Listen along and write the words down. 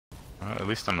Well, at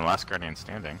least I'm the last Guardian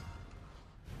standing.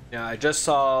 Yeah, I just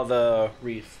saw the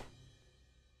reef.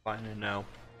 Fine and now.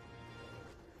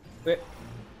 Wait.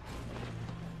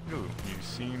 Ooh, you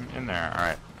seem in there.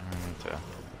 Alright, I need to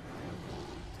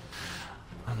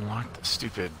unlock the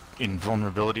stupid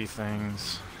invulnerability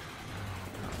things.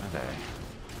 Where are they?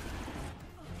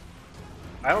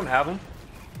 I don't have him.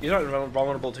 He's not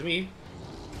vulnerable to me.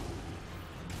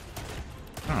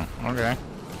 Oh, okay.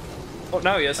 Oh,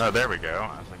 now he is. Oh, there we go.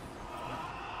 I was like...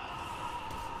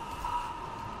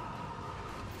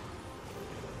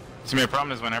 See, my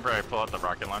problem is whenever I pull out the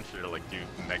rocket launcher to like do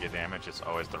mega damage, it's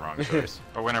always the wrong choice.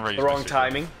 Or whenever I use The my wrong super.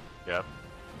 timing. Yep.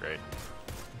 Great.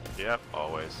 Yep,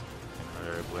 always.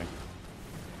 Invariably.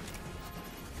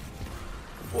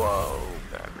 Whoa,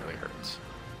 that really hurts.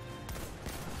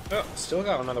 Oh, still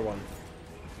got another one.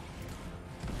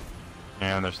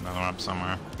 Yeah, there's another one up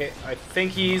somewhere. Okay, I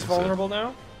think he's vulnerable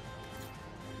now.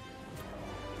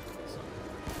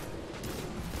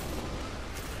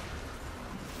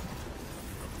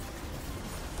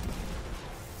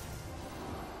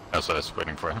 That's what I was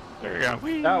waiting for. There you go.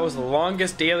 Whee! That was the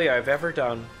longest daily I've ever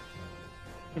done.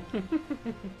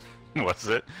 Was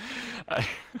it? I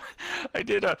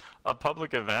did a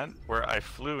public event where I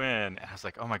flew in and I was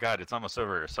like, oh my god, it's almost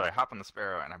over. So I hop on the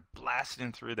Sparrow and I blasted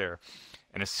in through there.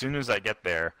 And as soon as I get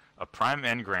there, a prime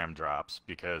engram drops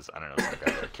because, I don't know, some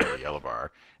guy like killed the yellow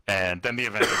bar. And then the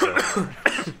event is over.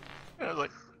 And I was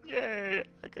like, yay,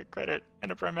 I get credit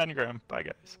and a prime engram. Bye,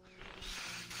 guys.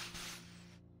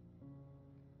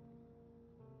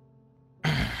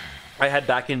 I had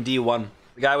back in D1.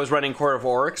 The guy was running Court of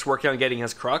Oryx, working on getting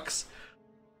his crux.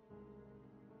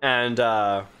 And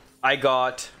I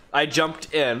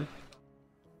jumped in.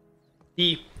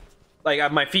 He,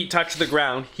 like, my feet touched the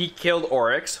ground. He killed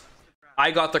Oryx.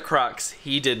 I got the crux.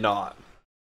 He did not.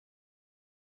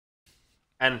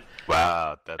 And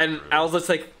wow, that's and brutal. I was just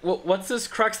like, "What's this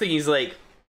crux thing?" He's like,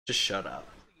 "Just shut up.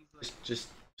 Just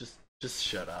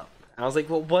shut up." And I was like,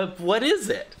 "Well, what is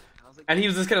it?" And he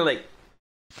was just kind of like,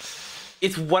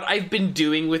 "It's what I've been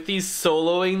doing with these,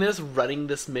 soloing this, running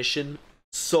this mission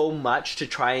so much to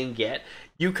try and get.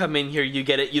 You come in here, you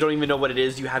get it, you don't even know what it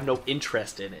is, you have no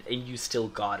interest in it, and you still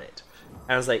got it."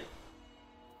 And I was like,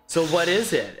 "So what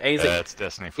is it?" And he's like, "That's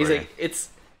Destiny for he's you." like,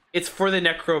 it's for the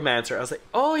Necromancer." I was like,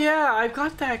 "Oh yeah, I've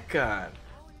got that gun."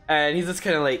 And he's just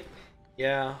kind of like,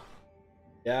 yeah.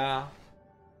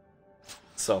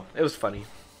 So it was funny.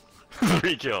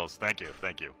 3 kills. Thank you.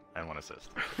 And 1 assist.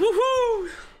 Woohoo!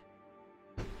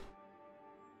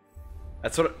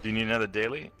 That's what. Do you need another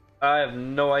daily? I have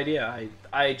no idea.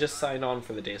 I just signed on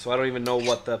for the day, so I don't even know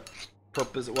what the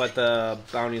purpose, what the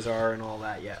bounties are, and all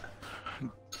that yet.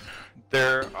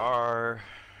 There are,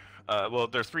 well,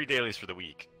 there's 3 dailies for the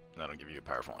week. That'll give you a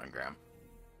powerful engram.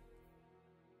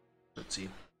 Let's see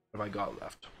what have I got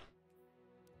left.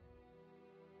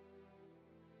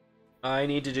 I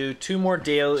need to do 2 more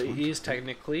dailies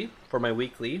technically for my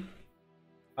weekly.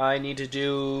 I need to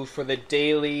do for the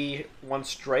daily 1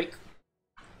 strike.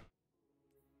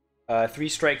 3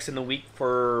 strikes in the week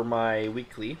for my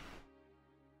weekly.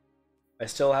 I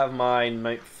still have my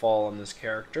Nightfall on this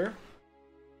character.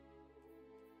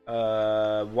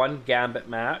 1 Gambit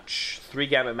match. 3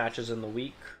 Gambit matches in the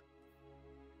week.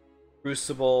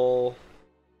 Crucible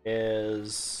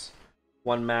is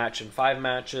 1 match and 5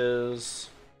 matches.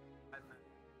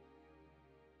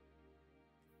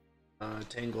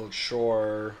 Tangled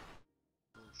Shore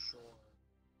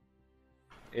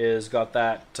is got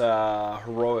that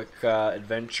heroic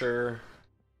adventure.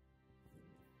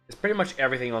 It's pretty much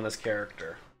everything on this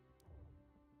character.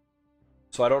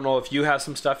 So I don't know if you have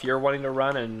some stuff you're wanting to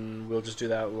run, and we'll just do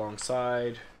that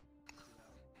alongside.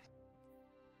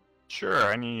 Sure,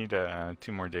 I need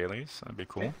 2 more dailies. That'd be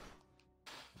cool. Okay.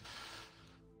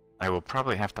 I will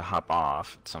probably have to hop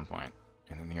off at some point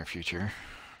in the near future.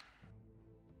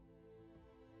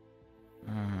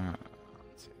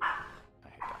 Let's see. I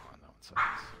hate that one. That one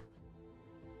sucks.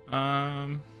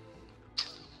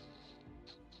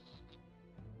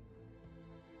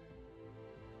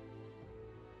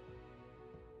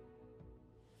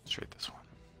 Let's rate this one.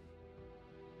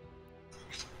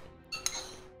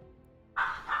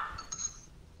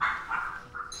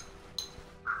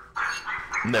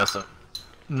 No, so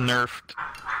nerfed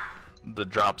the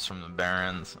drops from the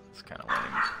Barons. It's kind of lame.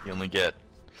 You only get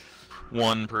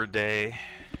 1 per day.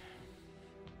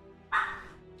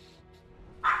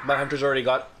 My hunter's already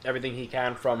got everything he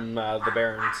can from the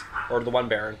Barons, or the 1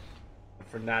 Baron,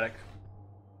 Fanatic.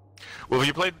 Well, if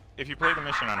you play the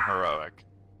mission on heroic,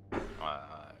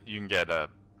 you can get a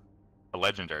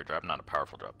legendary drop, not a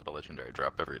powerful drop, but a legendary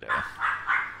drop every day.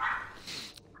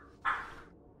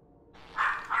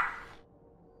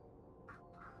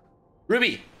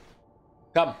 Ruby,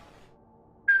 come.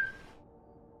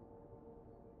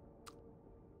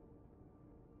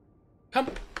 Come.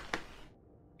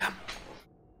 Come.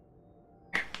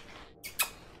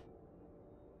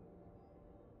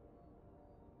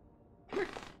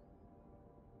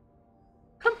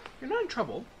 Come. You're not in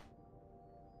trouble.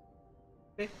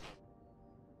 Okay.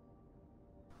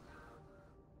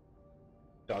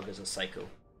 Dog is a psycho.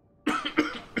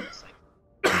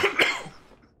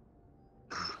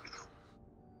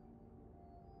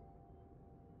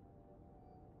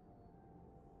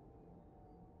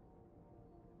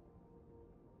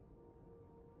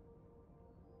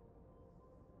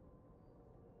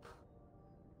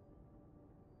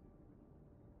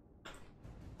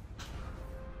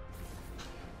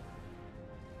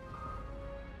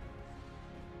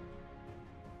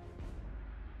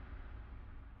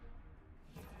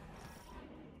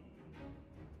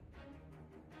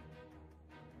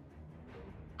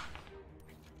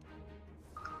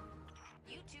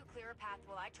 Path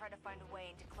while I try to find a way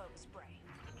into Clovis Bray.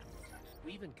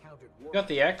 We've encountered You got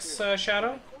the X,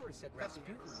 Shadow?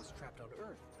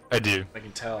 I do. I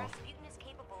can tell. Rasputin is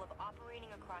capable of operating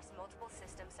across multiple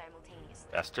systems simultaneously.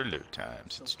 Faster loot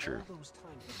times, it's true.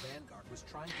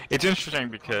 It's interesting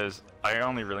because I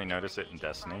only really notice it in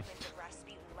Destiny.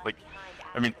 Like,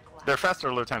 I mean, there are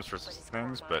faster load times for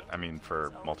things, but I mean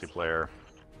for multiplayer,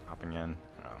 hopping in,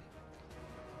 I don't know.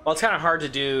 Well, it's kind of hard to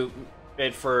do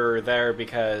it for there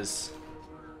because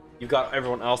you've got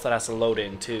everyone else that has to load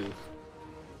in too.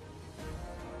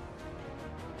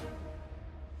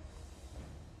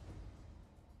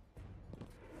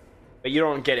 But you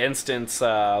don't get instance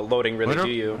loading, really, do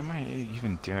you? What am I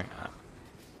even doing?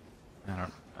 I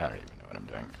don't even know what I'm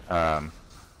doing. I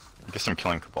guess I'm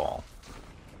killing Cabal.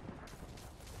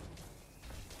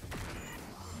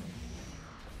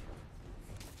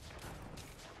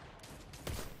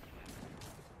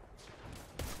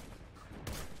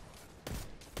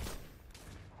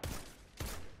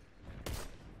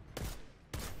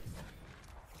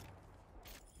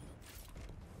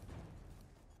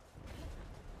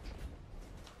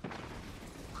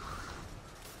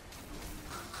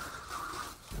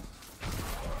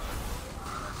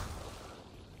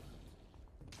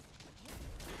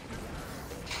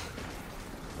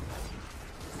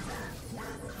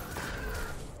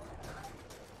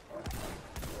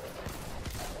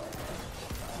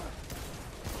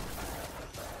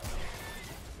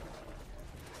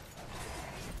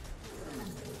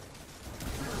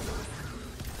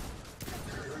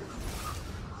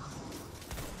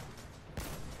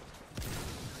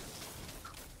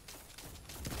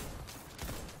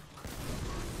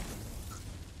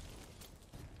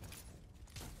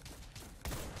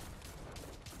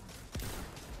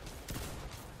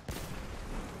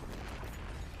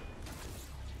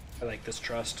 I like this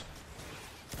trust.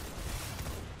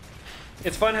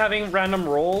 It's fun having random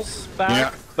rolls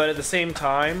back, Yeah. but at the same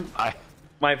time,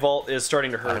 my vault is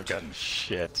starting to hurt. I've gotten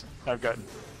shit. I've gotten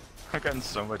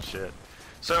so much shit.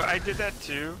 So I did that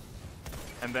too,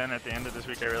 and then at the end of this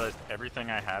week I realized everything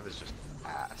I have is just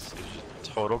ass. It's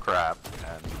just total crap,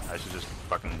 and I should just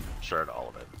fucking shred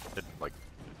all of it.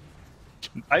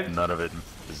 None of it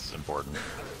is important.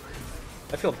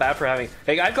 I feel bad for having.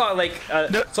 Like, I've got like,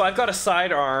 so I've got a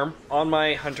sidearm on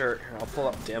my hunter. Here, I'll pull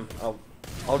up Dim. I'll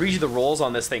read you the rolls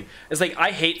on this thing. It's like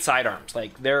I hate sidearms.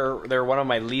 Like they're one of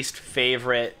my least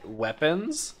favorite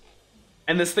weapons.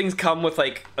 And this thing's come with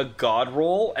like a god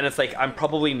roll, and it's like I'm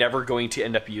probably never going to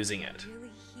end up using it. Really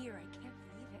here, I can't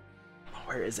believe it.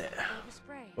 Where is it? Clovis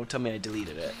Bray. Don't tell me I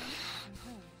deleted it.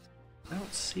 I'm home. I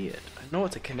don't see it. I know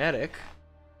it's a kinetic.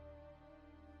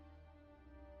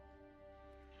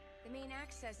 The main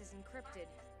access is encrypted.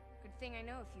 Good thing I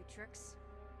know a few tricks.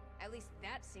 At least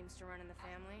that seems to run in the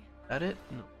family. Is that it?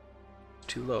 No.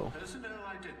 Too low. Personnel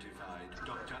identified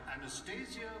Dr.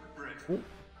 Anastasia Bray. Ooh.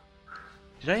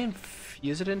 Did I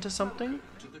infuse it into something?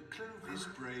 To the Clovis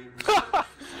Bray Research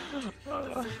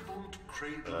Facility, the fabled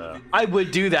cradle of I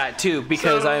would do that too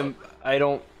because I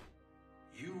don't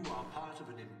You are part of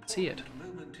an important see it.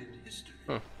 moment in history.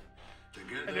 Huh.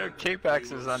 I know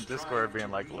K-Pax is on Discord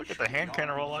being like, look at the hand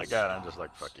cannon roll I got. I'm just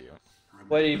like, fuck you.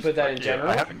 Why did you put that in Yeah,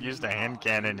 general? I haven't used a hand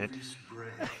cannon in. Clovis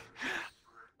Bray.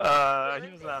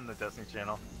 He was on the Destiny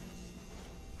channel.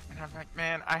 And I'm like,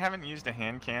 man, I haven't used a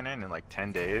hand cannon in like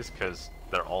 10 days because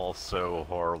they're all so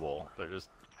horrible. They're just.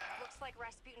 Looks like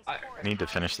Rasputin's I core I is need to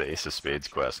high finish the in Ace of Spades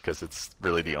quest because it's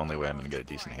really the only way I'm gonna get a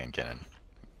decent hand cannon.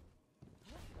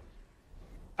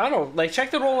 I don't know. Like, check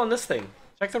the roll on this thing.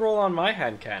 Check the roll on my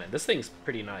hand cannon. This thing's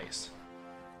pretty nice.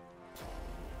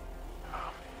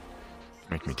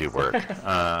 Make me do work.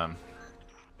 The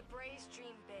Brays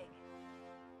dream big.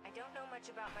 I don't know much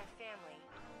about my family,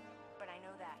 but I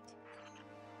know that.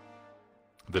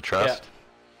 The trust?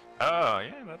 Oh,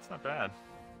 yeah, that's not bad.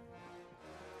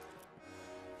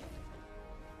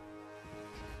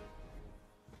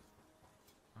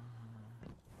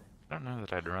 I don't know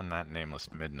that I'd run that nameless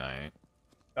midnight.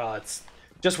 It's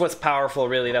just what's powerful,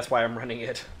 really. That's why I'm running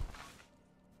it.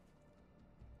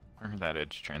 Or that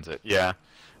edge transit. Yeah.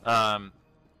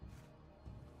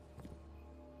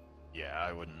 Yeah,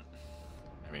 I wouldn't.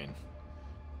 I mean,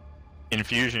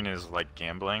 infusion is like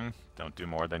gambling. Don't do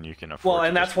more than you can afford. Well,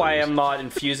 and to that's just why lose. I'm not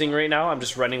infusing right now. I'm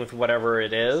just running with whatever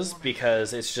it is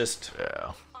because it's just.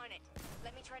 Yeah. On it.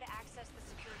 Let me try to access the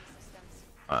security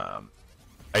systems.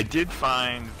 I did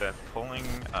find that pulling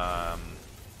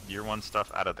year 1 stuff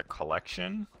out of the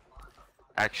collection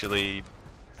actually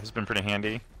has been pretty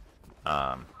handy.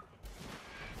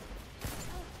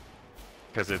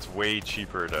 Because it's way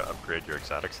cheaper to upgrade your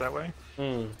exotics that way.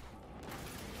 Hmm.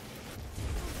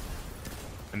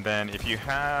 And then if you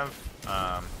have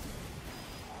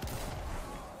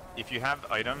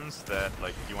items that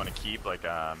like you want to keep, like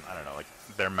I don't know, like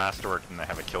they're masterwork and they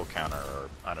have a kill counter, or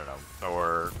I don't know,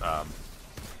 or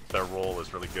their roll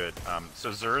is really good.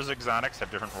 So Zur's exotics have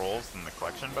different rolls than the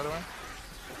collection, by the way.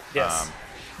 Yes.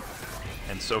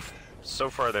 And so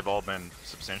far they've all been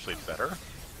substantially better.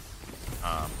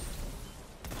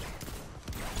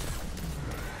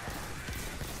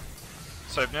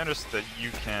 So I've noticed that you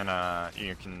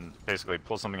can basically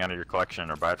pull something out of your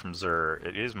collection or buy it from Zur.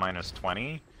 It is minus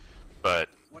 20, but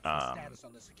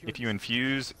if you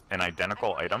infuse an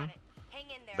identical item, Hang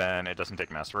in there. then it doesn't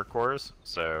take masterwork cores.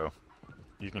 So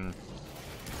you can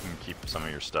keep some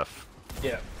of your stuff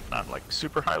Yeah. not like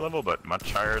super high level, but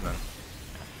much higher than.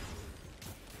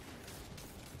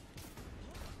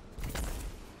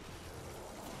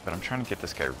 But I'm trying to get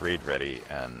this guy raid ready,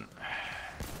 and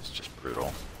it's just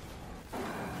brutal.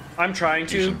 I'm trying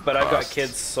to, Fusion but I've got costs.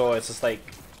 kids, so it's just like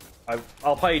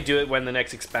I'll probably do it when the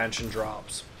next expansion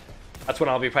drops. That's when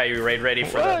I'll be probably raid ready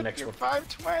for the next You're one.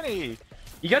 520.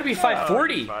 You gotta be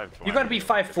 540. 520. You gotta be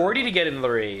 540 to get in the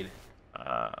raid.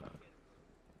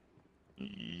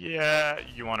 Yeah,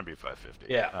 you want to be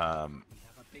 550. Yeah. Have a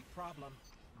big problem.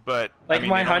 But Like, I mean,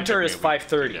 my it only hunter took is me a week to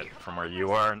 530. get from where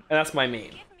you are. And that's my main.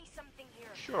 Give me something here.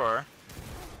 Sure.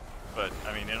 But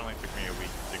I mean, it only took me a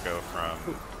week to go from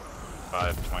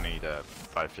 520 to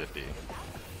 550.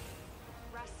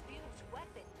 Rasputin's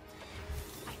weapon.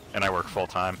 And I work full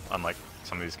time, unlike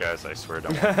some of these guys. I swear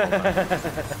don't work full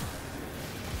time.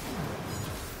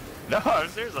 No, I'm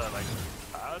serious. I'm like,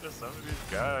 how do some of these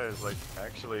guys like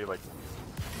actually like?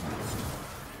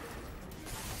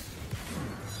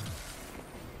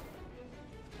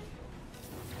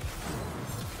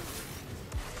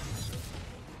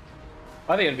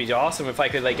 I think it'd be awesome if I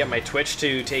could like get my Twitch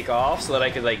to take off so that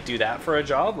I could like do that for a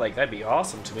job. Like that'd be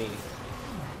awesome to me.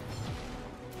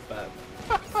 But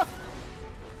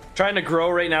trying to grow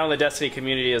right now in the Destiny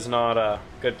community is not a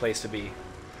good place to be.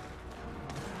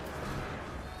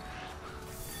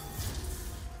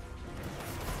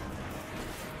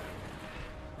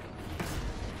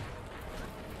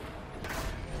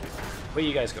 Where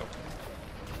you guys go?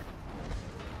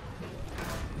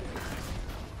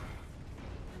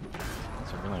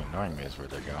 What's really annoying me is where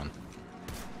they're going.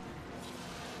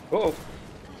 Oh.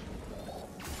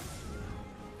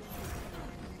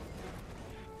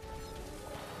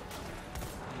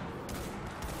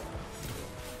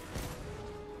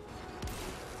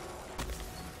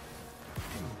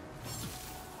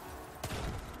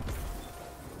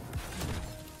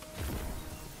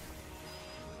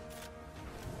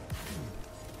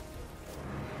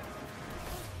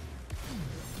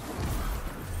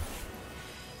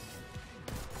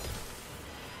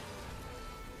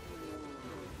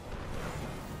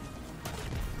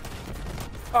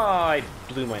 Oh, I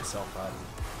blew myself up.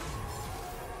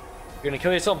 You're gonna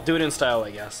kill yourself? Do it in style,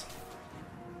 I guess.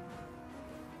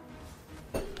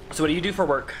 So what do you do for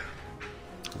work?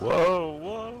 Whoa,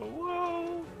 whoa,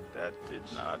 whoa! That did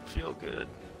not feel good.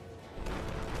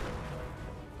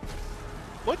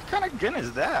 What kind of gun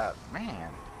is that?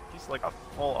 Man, he's like a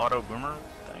full auto boomer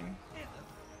thing. Yeah,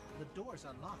 the door's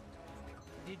unlocked.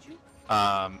 Did you?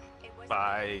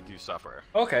 I do software.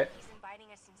 Okay. He's inviting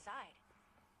us inside.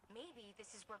 Maybe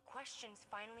this is where questions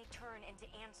finally turn into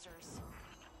answers.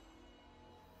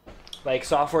 Like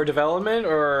software development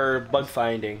or bug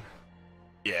finding?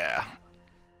 Yeah.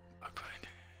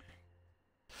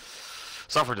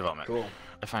 Software development. Cool.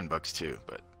 I find bugs too,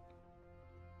 but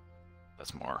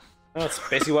that's more. That's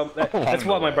basically what that's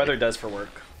what my brother does for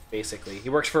work. Basically, he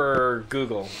works for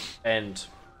Google and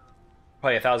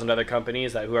probably 1,000 other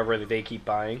companies that whoever they keep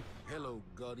buying. Hello,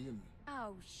 Guardian.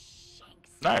 Oh, shanks.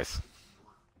 Nice.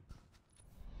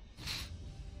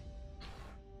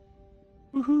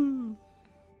 Woohoo!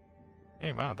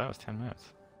 Hey, wow, that was 10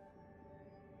 minutes.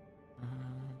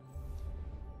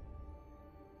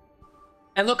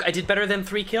 And look, I did better than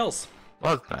 3 kills.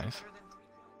 Well, that's nice.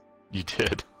 You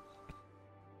did.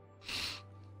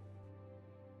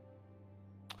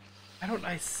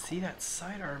 I see that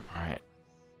sidearm. Alright.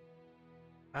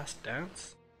 Last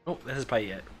dance? Oh, this is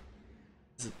probably it.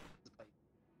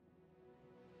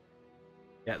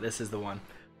 Yeah, this is the one.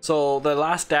 So the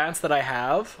last dance that I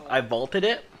have, I vaulted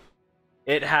it.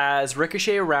 It has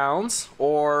ricochet rounds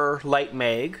or light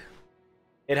mag.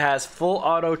 It has full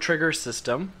auto trigger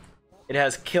system. It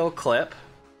has kill clip.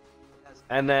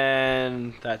 And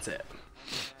then that's it.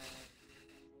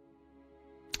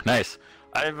 Nice.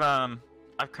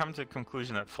 I've come to the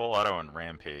conclusion that full auto and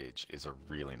rampage is a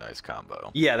really nice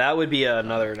combo. Yeah, that would be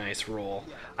another nice roll.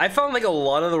 I found like a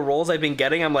lot of the rolls I've been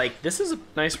getting, I'm like, this is a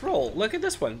nice roll. Look at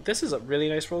this one. This is a really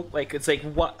nice roll. Like, it's like,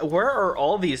 what? Where are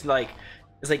all these? Like,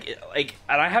 it's like,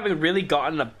 and I haven't really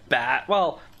gotten a bad.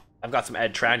 Well, I've got some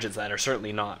Ed Transits that are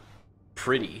certainly not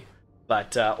pretty,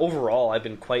 but overall, I've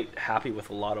been quite happy with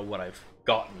a lot of what I've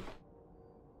gotten.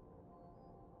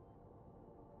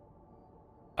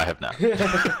 I have not.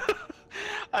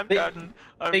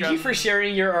 Thank you for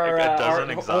sharing your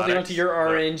holding onto your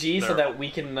RNG so that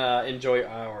we can enjoy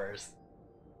ours.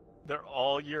 They're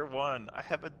all year 1. I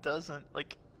have a dozen.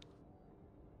 Like,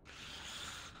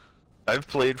 I've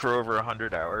played for over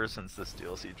 100 hours since this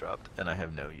DLC dropped, and I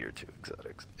have no year 2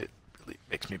 exotics. It really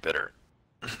makes me bitter.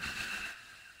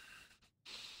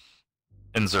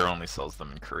 And Zer only sells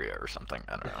them in Korea or something.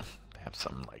 I don't know. They have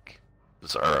some like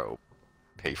bizarro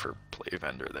pay-for-play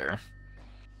vendor there.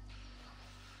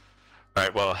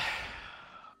 Alright, well,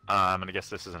 I'm gonna guess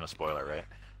this isn't a spoiler, right?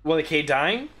 Well, the K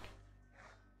dying?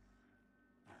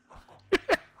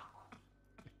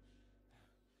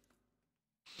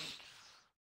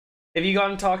 Have you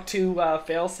gone and talked to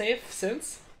Failsafe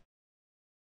since?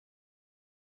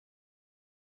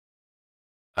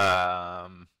 I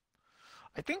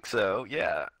think so,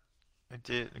 yeah. I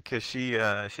did, because she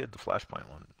had the Flashpoint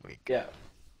one week. Yeah.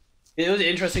 It was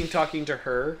interesting talking to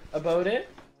her about it.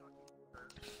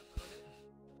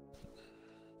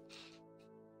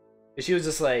 She was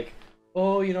just like,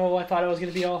 oh, you know, I thought I was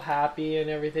going to be all happy and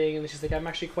everything. And she's like, I'm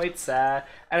actually quite sad.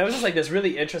 And it was just like this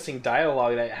really interesting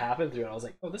dialogue that happened through it. I was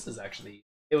like, oh, this is actually,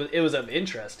 it was of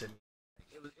interest. And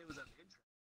it was of interest.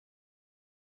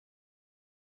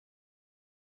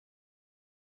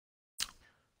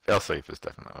 Failsafe is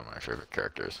definitely one of my favorite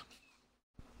characters.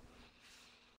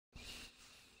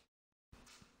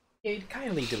 Yeah, you'd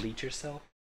kindly delete yourself.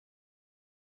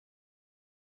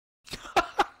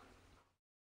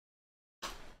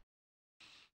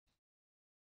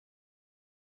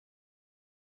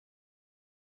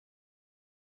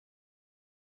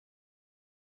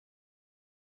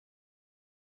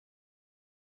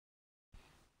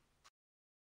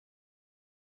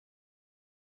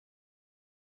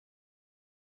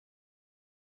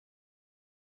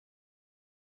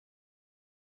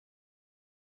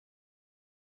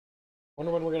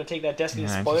 Wonder when we're gonna take that Destiny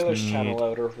spoilers channel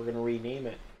out, or if we're gonna rename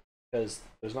it, because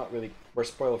there's not really, we're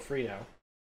spoiler free now.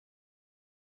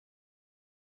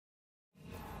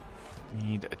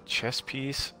 Need a chess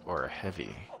piece or a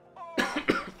heavy?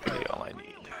 Really all I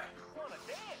need.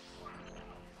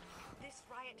 This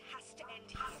riot has to end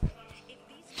here. If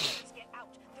these kids get out,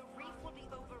 the reef will be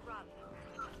overrun.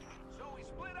 So we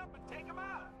split up and take them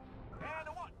out. And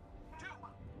a 1, 2,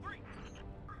 3.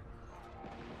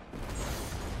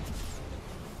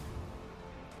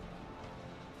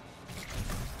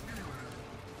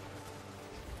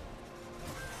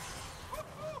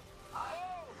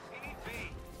 Oh, CDP.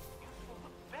 Youthful, the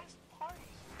best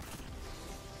parties.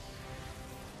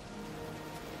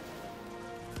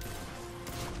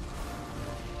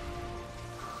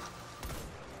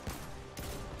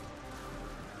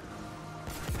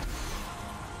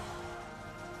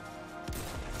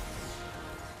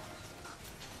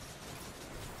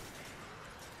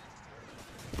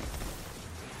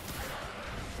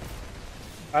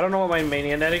 I don't know what my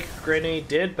magnetic grenade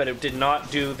did, but it did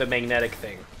not do the magnetic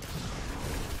thing.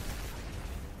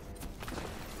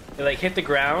 It like hit the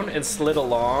ground and slid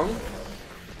along,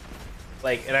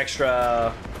 like an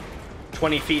extra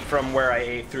 20 feet from where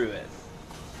I threw it.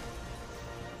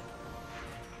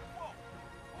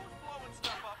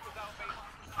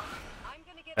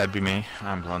 That'd be me.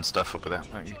 I'm blowing stuff up without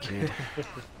you, kid.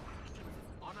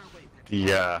 The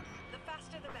The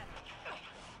faster the better.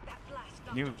 That blast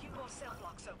knocked New a few more cell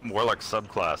blocks over. Warlock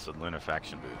subclass with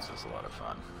Lunafaction boots is a lot of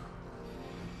fun.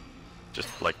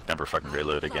 Just like never fucking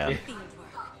reload again. Fiend work.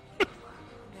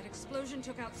 That explains explosion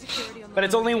took out security on the But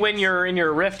it's only when you're in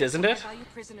your rift, isn't it? value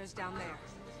prisoners down there.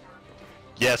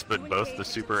 Yes, but both the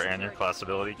super and your class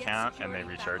ability count, and they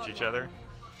recharge each other.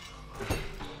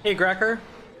 Hey, Grecker.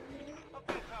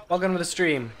 Welcome to the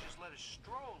stream. Just let us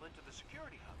stroll into the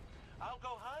security hub. I'll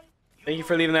go high. Thank you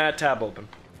for leaving that tab open.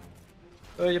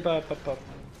 Oh, yeah,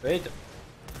 wait.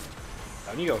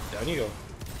 Down you go. Down you go.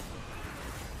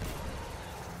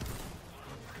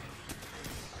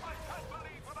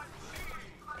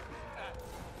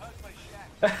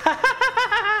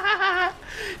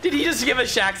 Did he just give a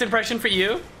Shaxx impression for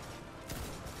you?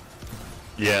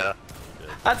 Yeah.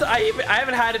 That's I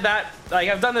haven't had that. Like,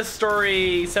 I've done this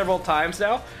story several times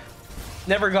now.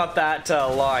 Never got that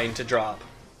line to drop.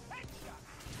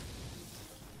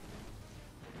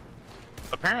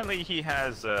 Apparently he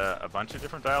has a bunch of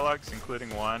different dialogues,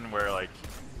 including one where, like,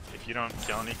 if you don't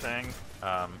kill anything,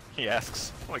 he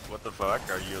asks, like, what the fuck?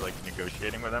 Are you, like,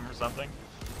 negotiating with him or something?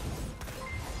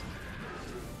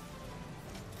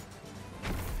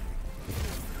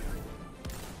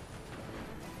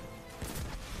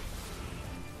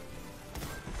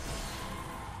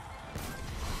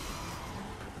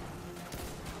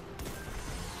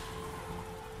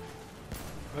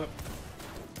 Oh.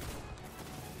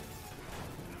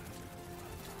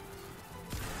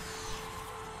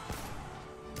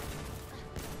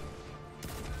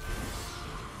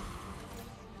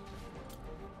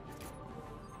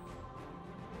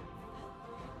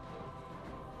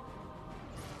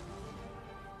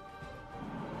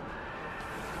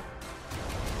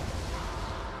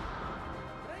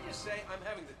 Can I just say I'm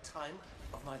having the time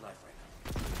of my life right now?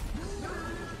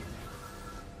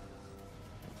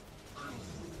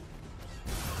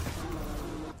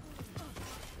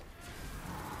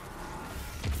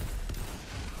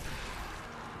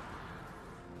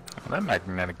 Well, that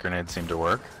magnetic grenade seemed to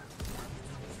work.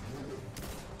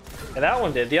 Yeah, that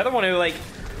one did. The other one, it like,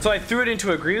 so I threw it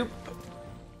into a group,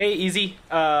 hey, easy,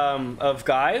 of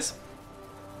guys.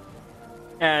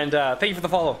 And thank you for the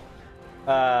follow.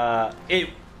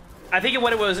 I think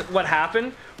what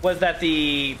happened was that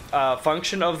the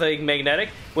function of the magnetic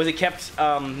was it kept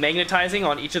magnetizing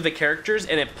on each of the characters,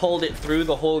 and it pulled it through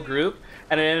the whole group,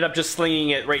 and it ended up just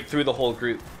slinging it right through the whole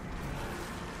group.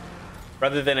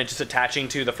 Rather than it just attaching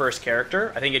to the first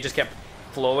character, I think it just kept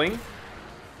flowing.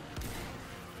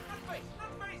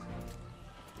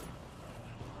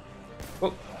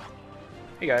 Oh,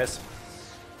 hey guys.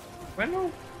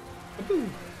 Bueno. Kaboo.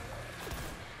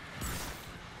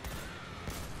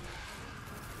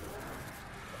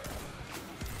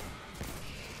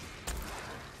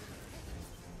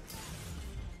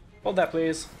 Hold that,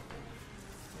 please.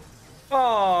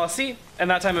 Oh, see?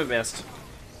 And that time it missed.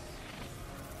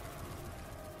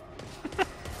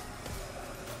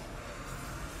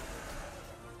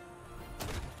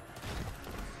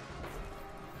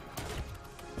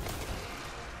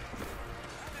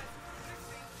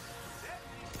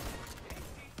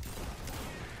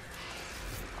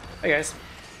 Hey guys.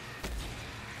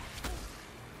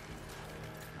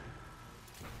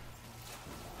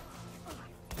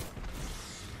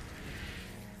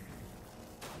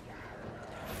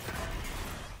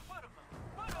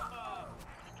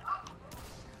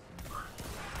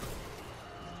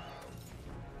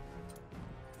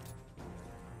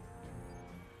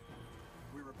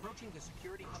 We're approaching the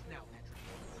security hub now, Patrick.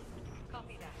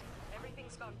 Copy that.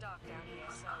 Everything's gone dark down here,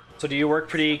 so... So do you work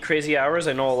pretty crazy hours?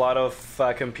 I know a lot of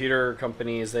computer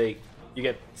companies, you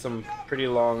get some pretty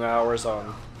long hours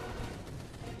on.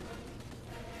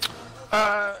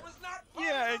 Yeah,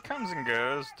 it comes and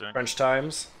goes. Crunch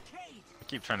times. I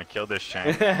keep trying to kill this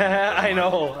shank. I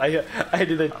know. I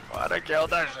did it. I wanna kill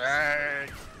the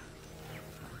shank.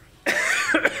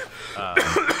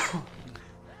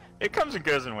 It comes and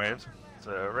goes in waves,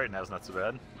 so right now it's not so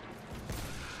bad.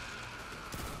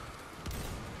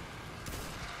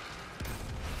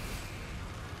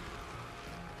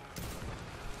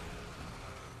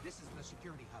 This is the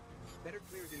security hub. Better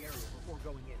clear the area before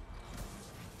going in.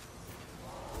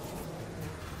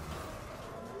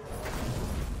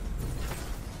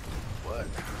 What?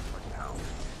 Now.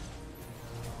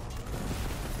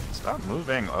 Stop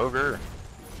moving, ogre.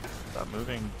 Stop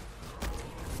moving.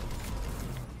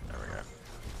 There we go.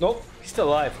 Nope, he's still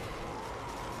alive.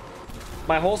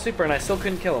 My whole sleeper and I still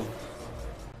couldn't kill him.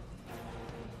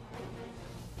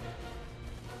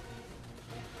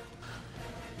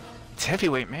 It's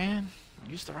heavyweight, man.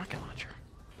 Use the rocket launcher.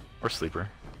 Or sleeper.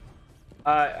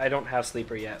 I don't have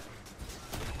sleeper yet.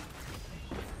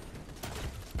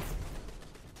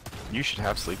 You should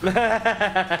have sleeper.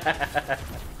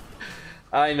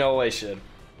 I know I should.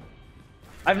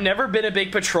 I've never been a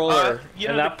big patroller, you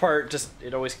know, and that part just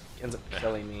it always ends up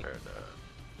killing me.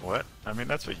 What? I mean,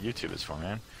 that's what YouTube is for,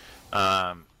 man.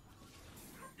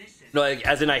 No, like,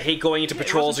 as in I hate going into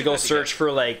patrols to wasn't go too bad to search get.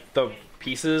 for like the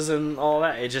pieces and all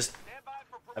that. It just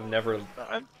I've never.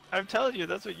 I'm telling you,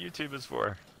 that's what YouTube is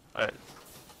for.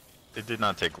 It did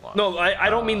not take long. No, I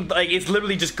don't mean like it's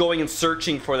literally just going and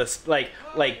searching for this like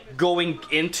going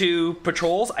into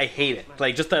patrols. I hate it.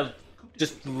 Like just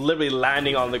literally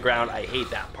landing on the ground. I hate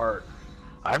that part.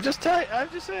 I'm just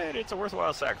saying it's a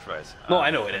worthwhile sacrifice. No,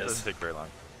 I know it is. Doesn't take very long.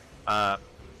 I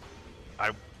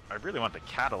really want the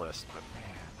catalyst, but man,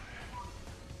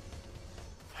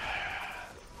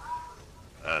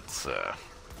 that's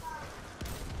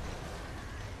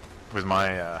with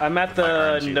my. I'm at with my the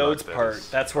RNG nodes luck, part. is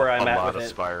That's where I'm a at lot with of it.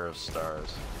 Spire of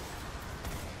Stars.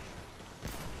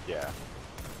 Yeah.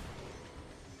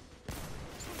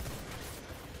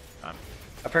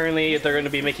 Apparently, they're going to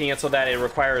be making it so that it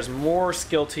requires more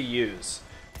skill to use.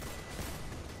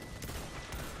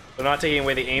 They're not taking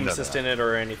away the aim No, assist they're in it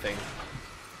or anything.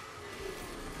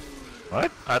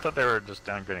 What? I thought they were just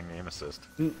downgrading aim assist.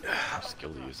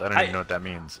 Skill to use. I don't even know what that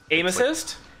means. Aim It's like-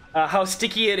 assist? How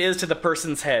sticky it is to the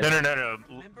person's head. No.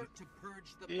 Remember to purge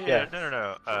the Yeah,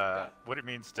 no. What it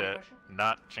means to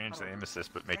not change the aim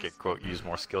assist, but make it quote use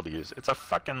more skill to use. It's a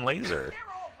fucking laser.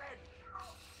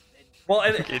 Well,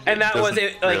 and, It and that was doesn't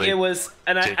it. Like really it was,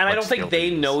 and I take don't much think skill they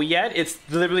to use. know yet. It's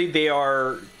literally they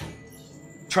are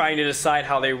trying to decide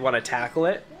how they want to tackle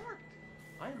it.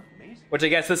 Which I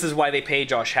guess this is why they pay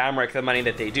Josh Hamrick the money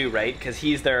that they do, right? Because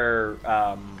he's their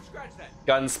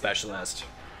gun specialist.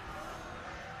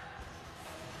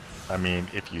 I mean,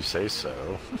 if you say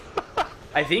so.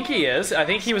 I think he is. I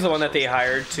think he was the one that they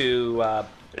hired to.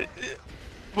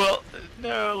 Well,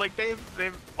 no, like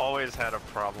they've always had a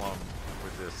problem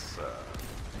with this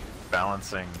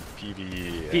balancing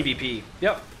PvE and PvP.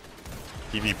 Yep.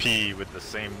 PvP with the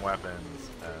same weapons.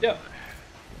 And Yep.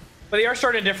 But they are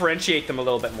starting to differentiate them a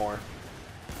little bit more.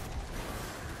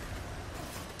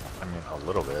 I mean, a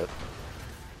little bit.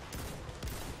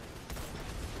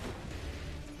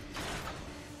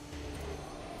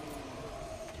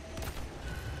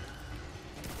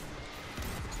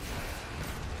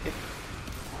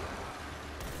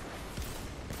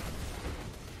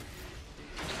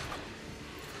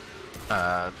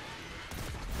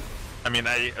 I mean,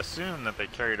 I assume that they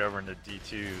carried over into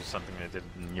D2 something they did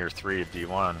in year 3 of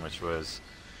D1, which was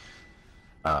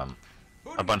a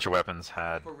bunch of weapons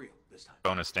had For real this time.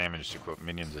 bonus damage to quote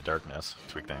minions of darkness,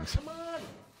 tweak things. Come on.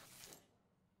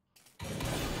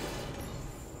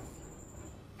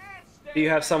 Do you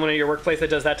have someone at your workplace that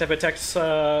does that type of text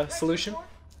solution?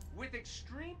 With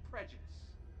extreme prejudice.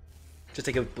 Just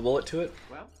take a bullet to it?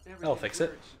 Well, I'll fix it.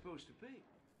 where it's supposed to be.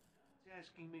 It's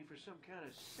asking me for some kind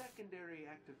of secondary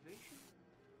activation.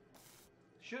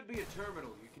 Should be a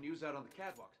terminal you can use out on the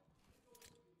catwalks.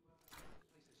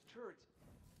 Place this turret.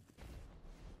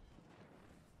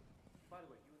 By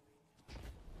the way,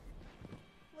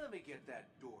 let me get that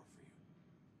door for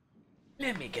you.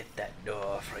 Let me get that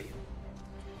door for you.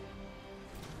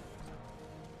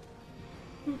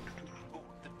 Oh,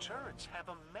 the turrets have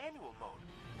a manual mode.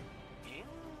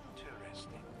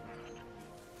 Interesting.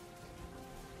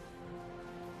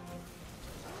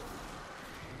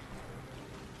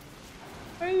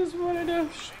 I just wanted to. Hey,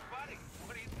 buddy,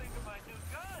 what do you think of my new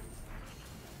gun?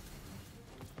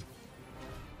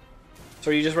 So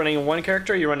are you just running one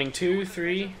character? Are you running 2,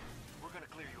 3? We're gonna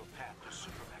clear you a path to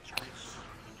Supermax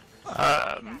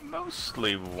race.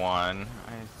 Mostly one.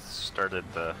 I started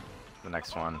the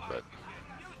next one, but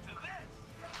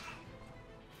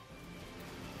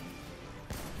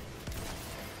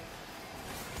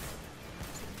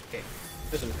Okay,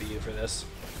 this one's for you for this.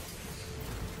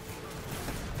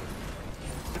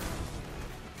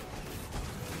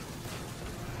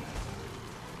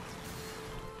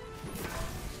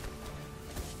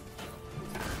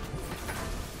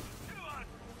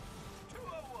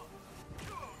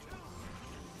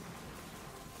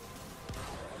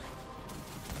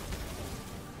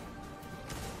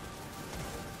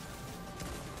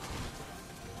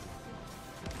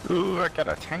 ooh, I got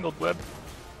a tangled web.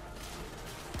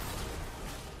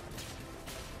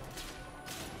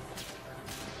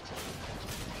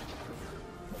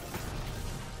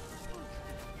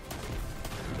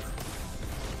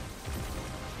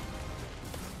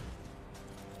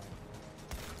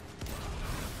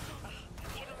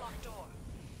 Hit a locked door.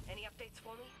 Any updates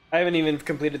for me? I haven't even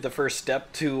completed the first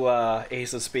step to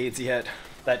Ace of Spades yet.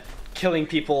 That killing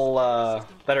people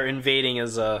that are invading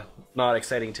is not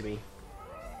exciting to me.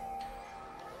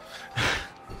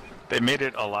 They made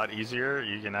it a lot easier.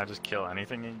 You can now just kill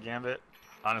anything in Gambit.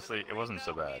 honestly, it wasn't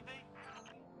so bad.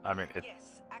 I mean, it.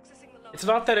 Yes, accessing the lower It's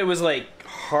not that it was like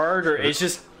hard, or it's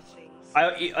just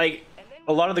I like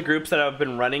a lot of the groups that I've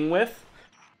been running with.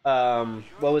 What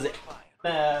was it?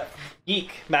 Mad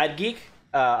Geek.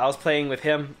 I was playing with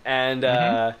him,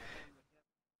 and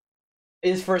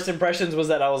his first impressions was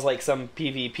that I was like some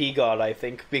PvP god, I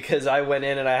think, because I went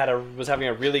in and was having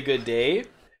a really good day,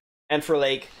 and for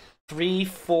like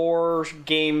 3-4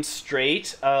 games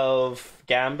straight of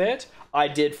Gambit, I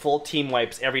did full team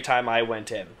wipes every time I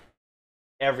went in.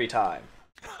 Every time.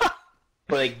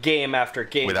 For like game after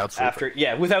game. Without sleeper.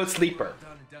 Without sleeper.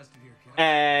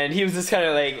 And he was just kind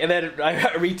of like, and then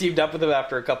I re-teamed up with him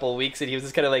after a couple of weeks, and he was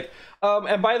just kind of like,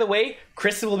 and by the way,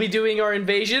 Chris will be doing our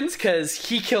invasions because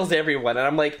he kills everyone. And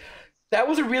I'm like, that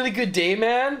was a really good day,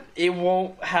 man. It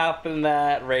won't happen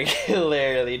that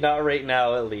regularly. Not right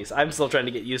now, at least. I'm still trying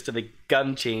to get used to the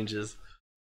gun changes.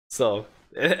 So,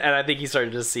 and I think he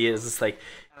started to see it as just like,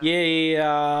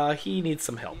 yeah, he needs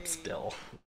some help still.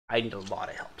 I need a lot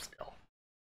of help still.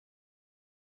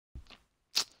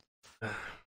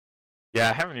 Yeah,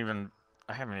 I haven't even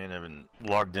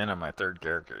logged in on my third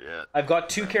character yet. I've got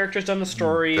 2 characters on the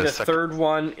story. The third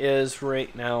one is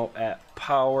right now at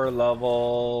power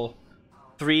level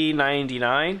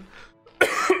 399.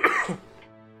 And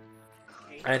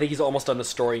I think he's almost on the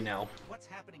story now. What's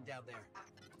happening down there?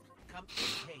 Come to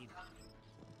Cade.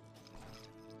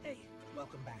 Hey,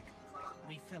 welcome back.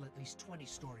 We fell at least 20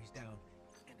 stories down,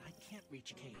 and I can't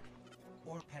reach Cade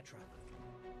or Petra.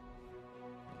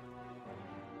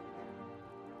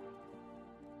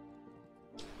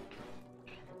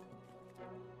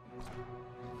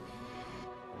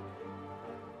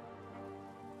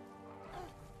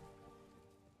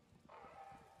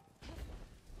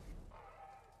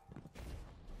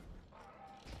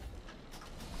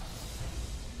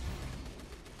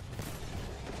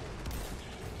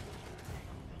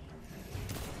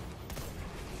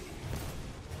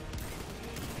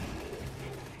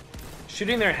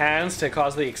 Shooting their hands to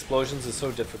cause the explosions is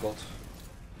so difficult.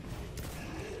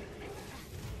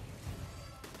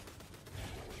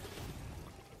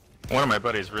 One of my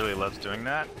buddies really loves doing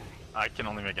that. I can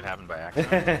only make it happen by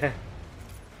accident.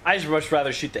 I just much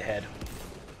rather shoot the head.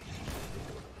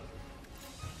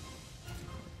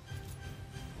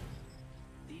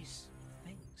 These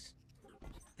things,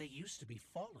 they used to be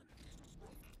fallen.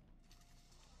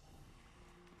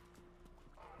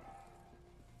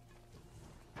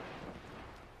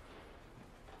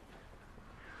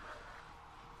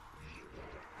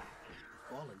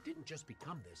 Fallen didn't just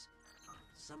become this.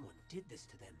 Someone did this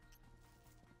to them.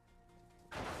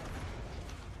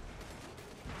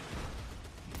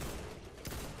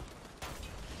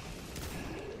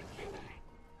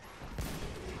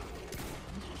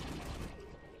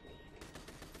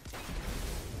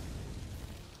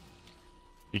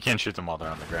 You can't shoot them while they're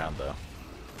on the ground, though.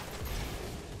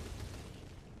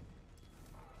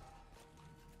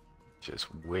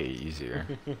 Just way easier.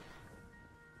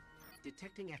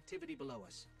 Detecting activity below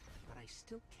us, but I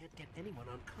still can't get anyone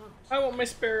on comms. I want my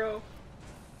sparrow.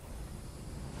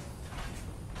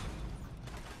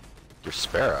 Your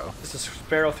sparrow? Is this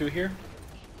sparrow through here?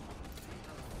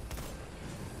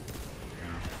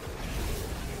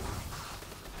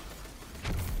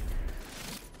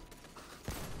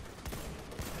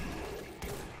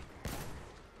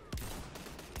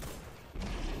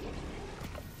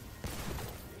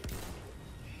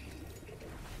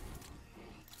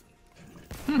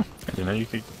 I didn't know you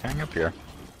could hang up here.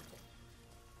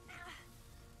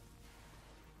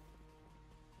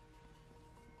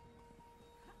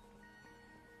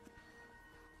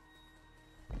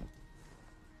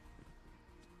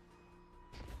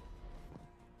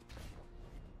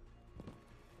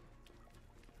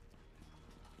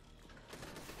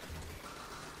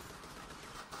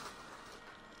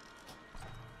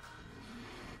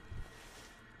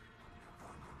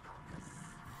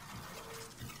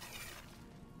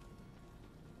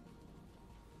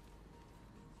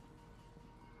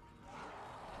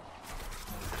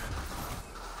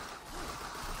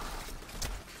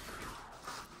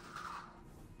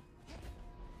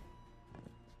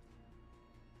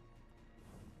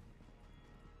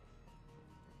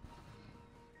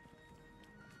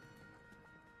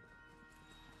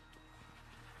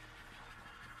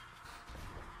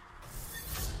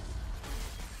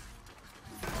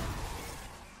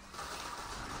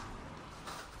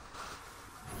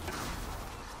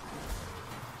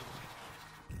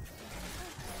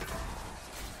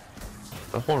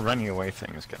 The whole running away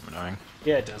thing is getting annoying.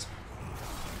 Yeah, it does.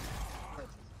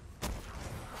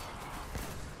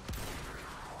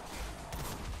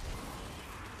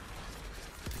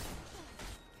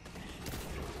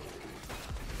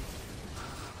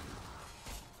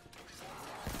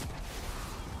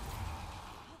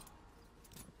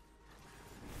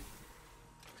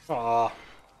 Aw.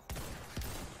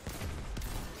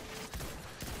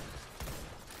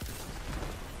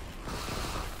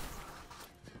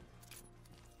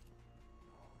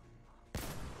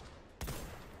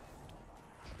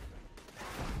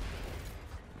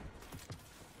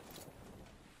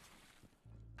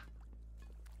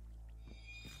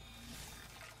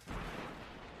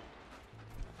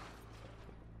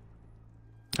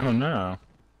 Oh no.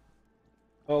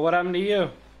 Well, what happened to you?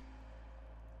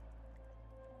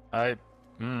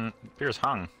 Beer's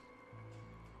hung.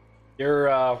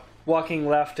 You're walking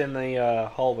left in the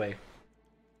hallway.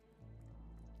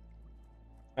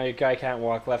 Now your guy can't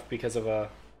walk left because of a.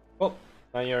 Oh,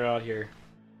 now you're not here.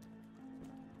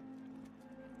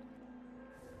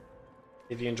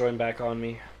 If you can join back on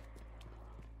me.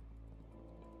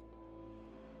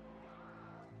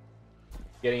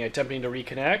 Attempting to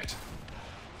reconnect.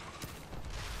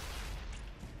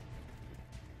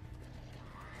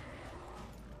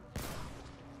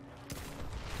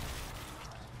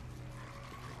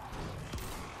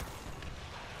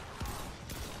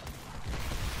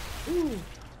 Ooh.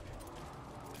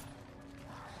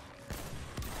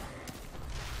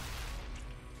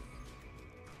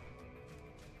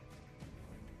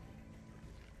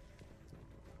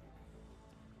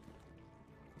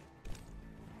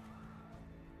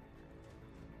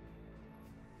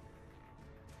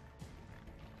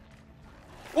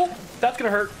 Oh, that's gonna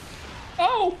hurt.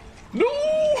 Oh, no!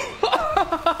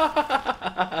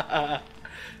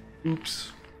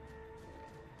 Oops.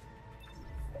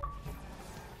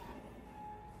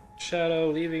 Shadow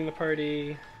leaving the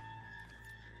party.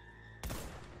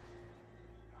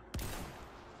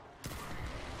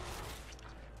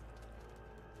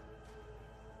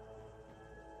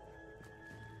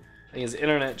 I think his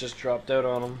internet just dropped out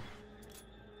on him.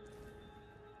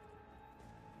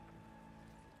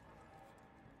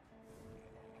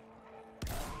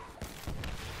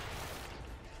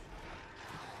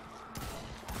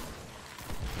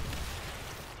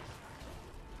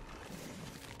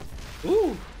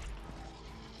 Ooh!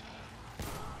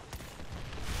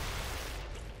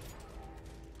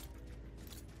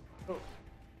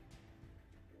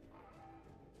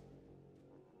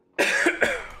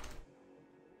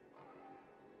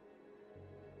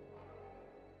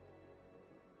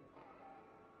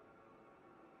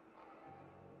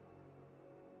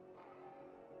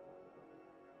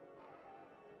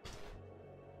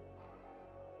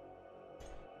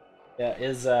 Yeah,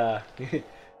 his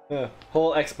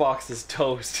whole Xbox is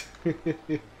toast.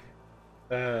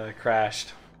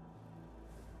 Crashed.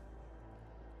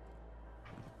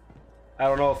 I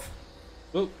don't know if.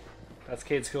 Oop, that's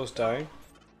Cade's ghost dying.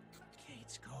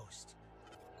 Kate's ghost.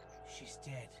 She's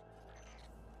dead.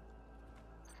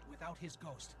 Without his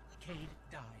ghost, Cade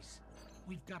dies.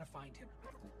 We've got to find him.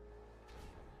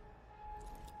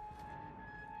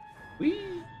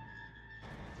 Whee!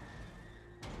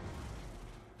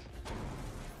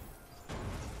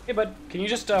 Hey, bud, can you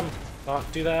just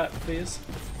not do that, please?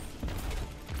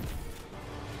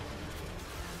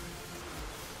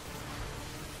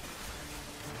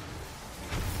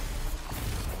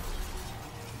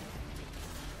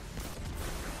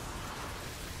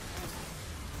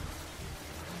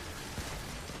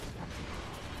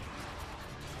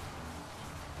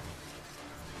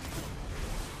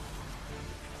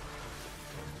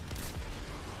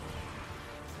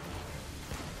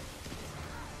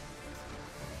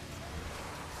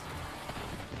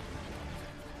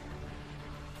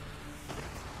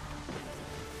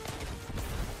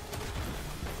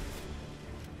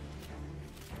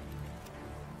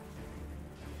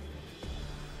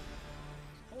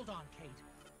 Hold on, Kate.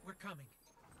 We're coming.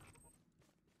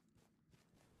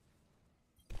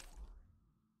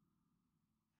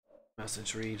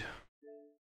 Message read.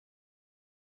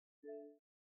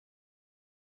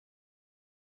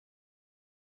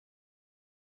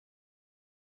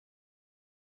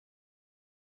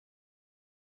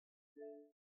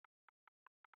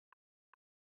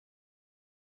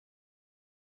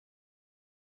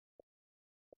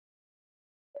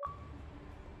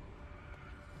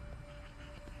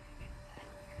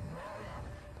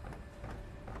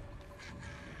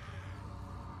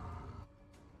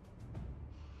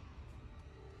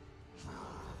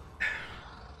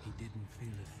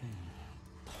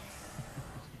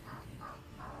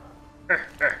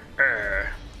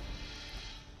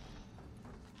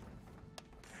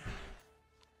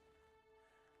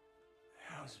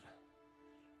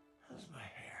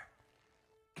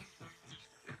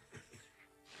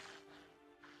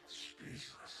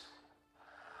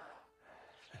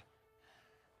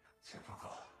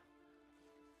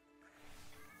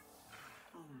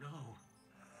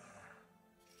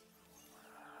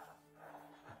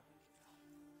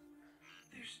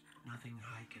 nothing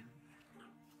I can.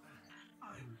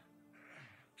 I'm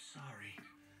sorry.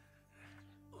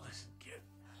 Listen, kid.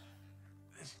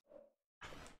 This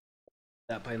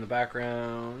That play in the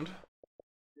background.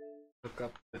 Hook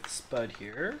up with Spud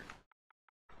here.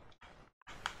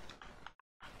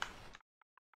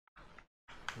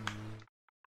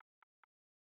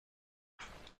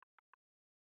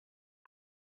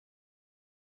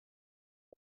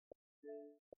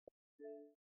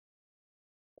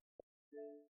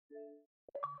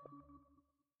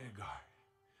 Edgar.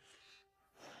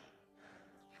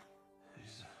 This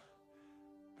is the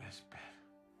best bet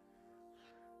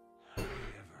we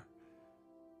ever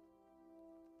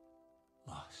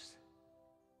lost.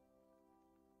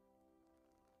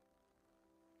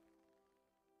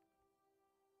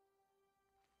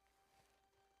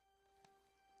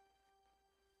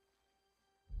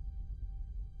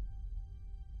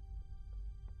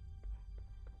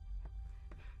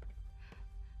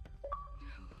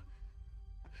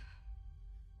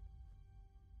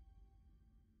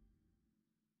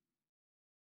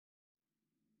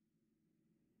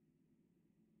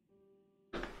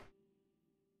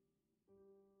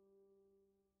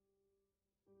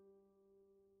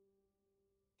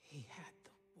 He had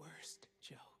the worst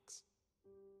jokes.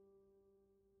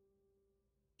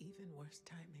 Even worse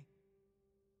timing.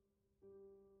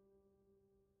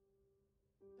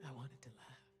 I wanted to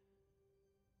laugh.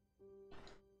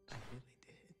 I really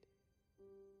did.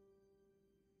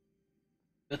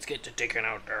 Let's get to taking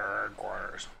out their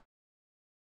quarters.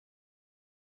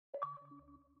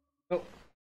 Oh.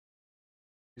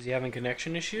 Is he having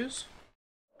connection issues?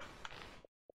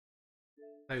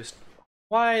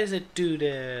 Why does it do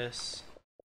this?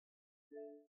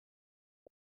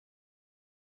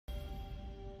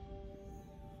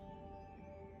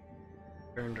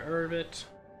 Turn to orbit.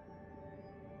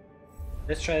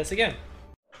 Let's try this again.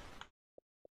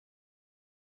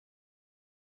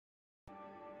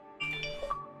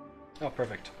 Oh,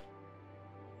 perfect.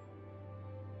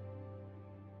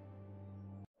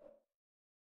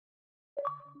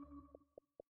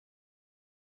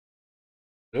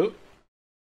 Oop.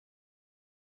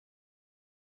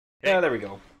 Yeah, there we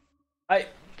go. I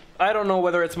don't know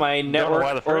whether it's my Don't network know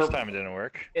why the first or time it didn't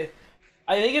work.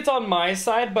 I think it's on my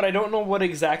side, but I don't know what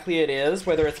exactly it is,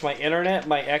 whether it's my internet,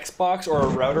 my Xbox, or a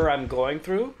router I'm going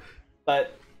through.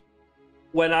 But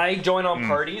when I join on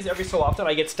parties, every so often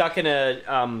I get stuck in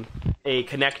a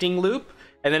connecting loop,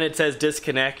 and then it says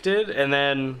disconnected, and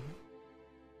then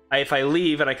if I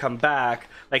leave and I come back,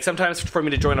 like sometimes for me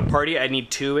to join a party, I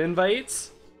need 2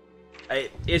 invites.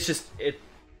 It's just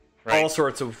all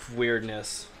sorts of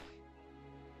weirdness.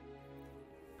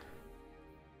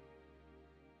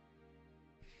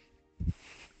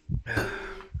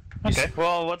 Okay,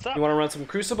 well, what's up? You want to run some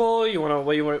Crucible? What do you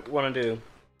want to do?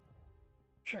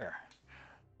 Sure.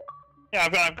 Yeah,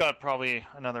 I've got probably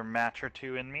another match or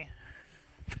 2 in me.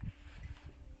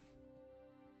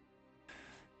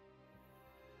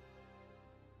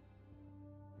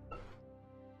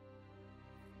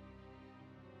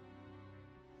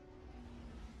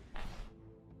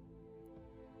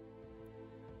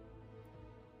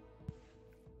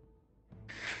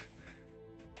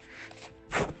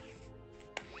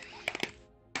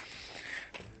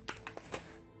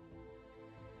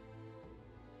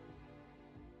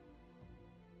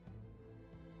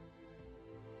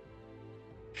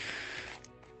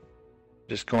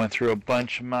 Just going through a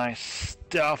bunch of my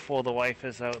stuff while the wife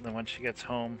is out, and then when she gets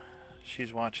home,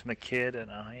 she's watching the kid,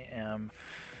 and I am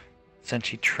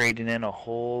essentially trading in a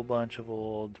whole bunch of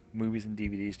old movies and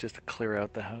DVDs just to clear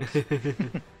out the house.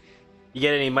 You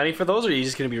get any money for those, or are you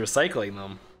just going to be recycling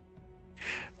them?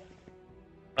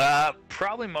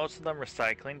 Probably most of them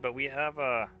recycling, but we have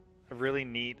a really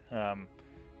neat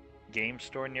game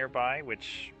store nearby,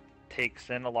 which takes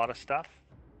in a lot of stuff,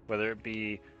 whether it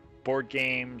be board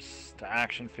games, to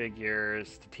action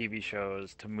figures, to TV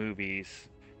shows, to movies.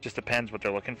 Just depends what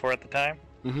they're looking for at the time.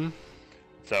 Mm-hmm.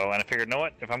 So, and I figured, you know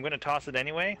what? If I'm going to toss it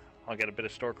anyway, I'll get a bit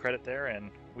of store credit there,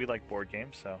 and we like board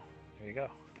games, so there you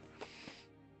go.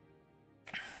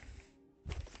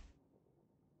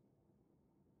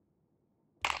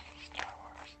 Star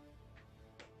Wars.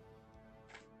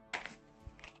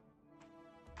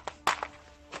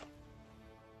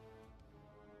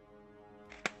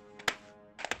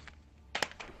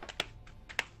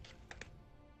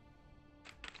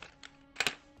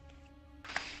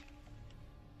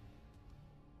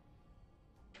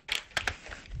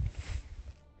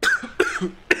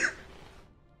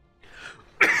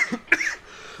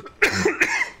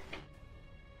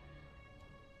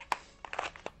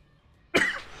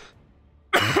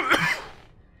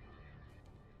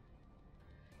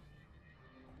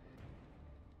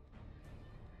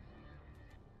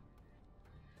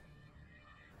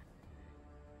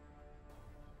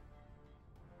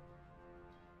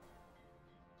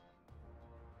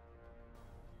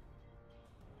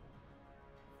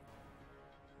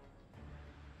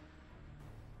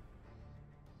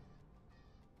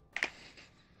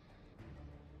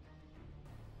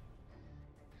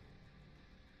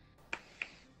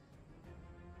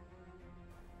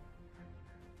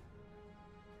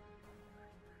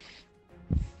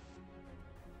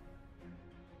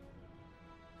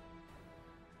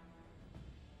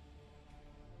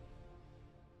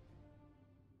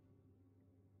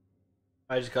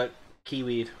 I just got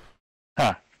kiwied.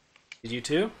 Huh. Did you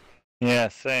too? Yeah,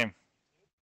 same.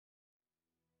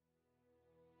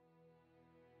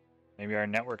 Maybe our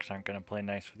networks aren't going to play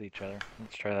nice with each other.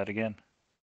 Let's try that again.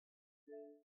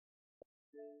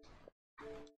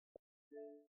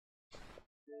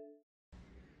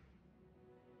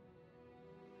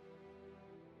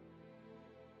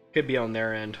 Could be on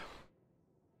their end.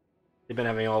 They've been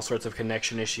having all sorts of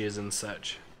connection issues and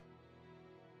such.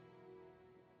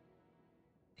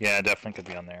 Yeah, it definitely could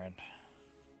be on their end.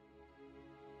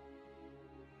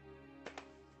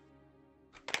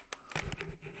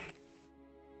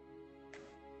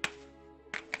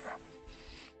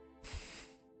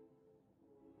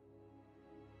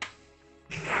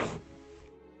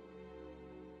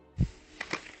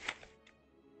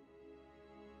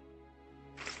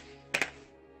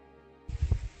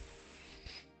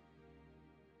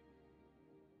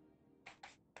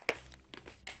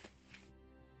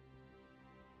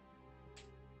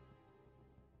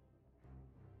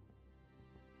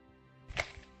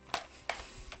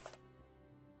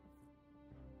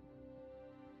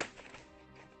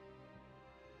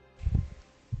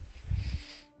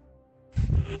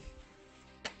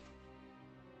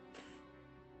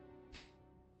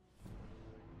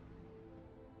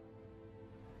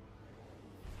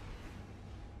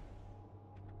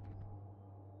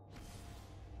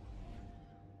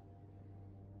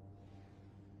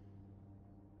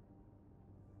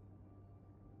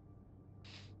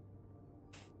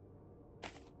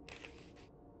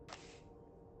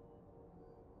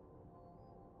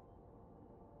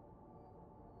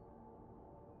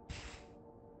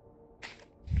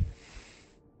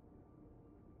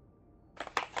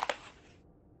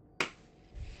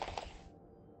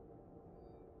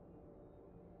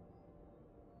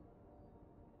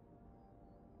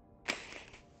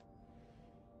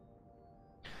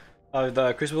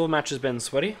 The Crucible match has been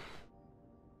sweaty.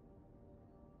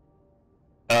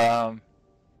 Yeah,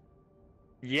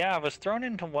 I was thrown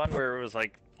into one where it was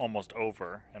like almost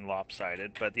over and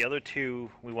lopsided, but the other two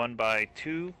we won by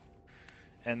 2,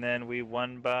 and then we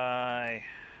won by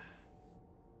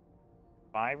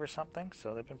 5 or something.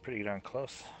 So they've been pretty darn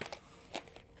close.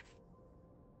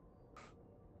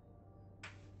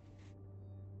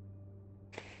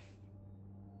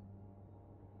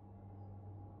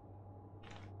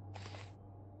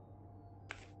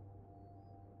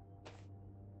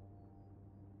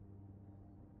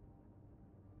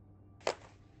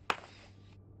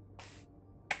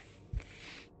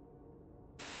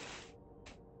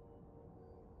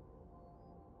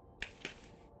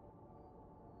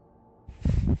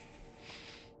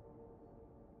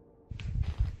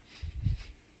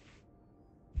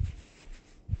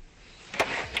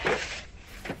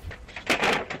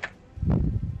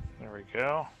 There we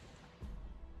go.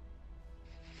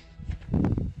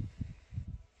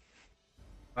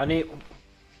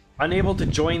 Unable to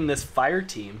join this fire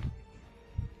team.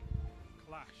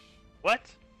 Clash. What?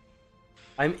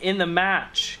 I'm in the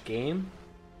match, game.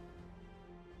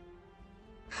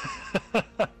 Well,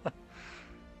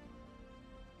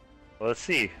 let's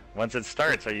see. Once it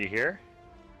starts, are you here?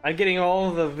 I'm getting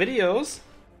all the videos.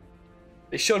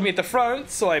 They showed me at the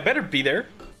front, so I better be there.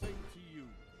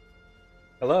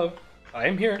 Hello, I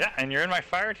am here. Yeah, and you're in my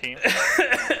fire team.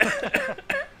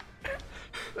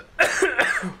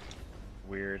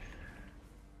 Weird.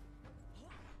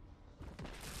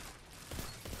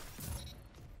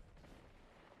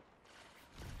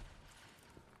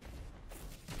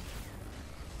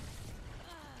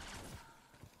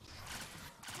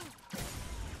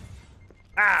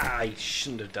 Ah, I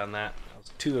shouldn't have done that. I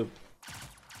was too.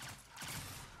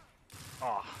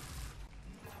 Oh.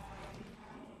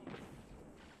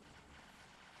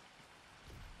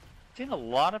 Seen a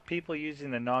lot of people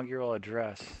using the inaugural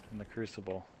address in the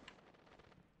Crucible.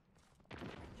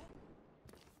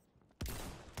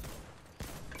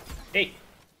 Hey.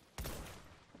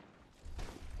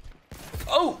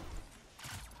 Oh.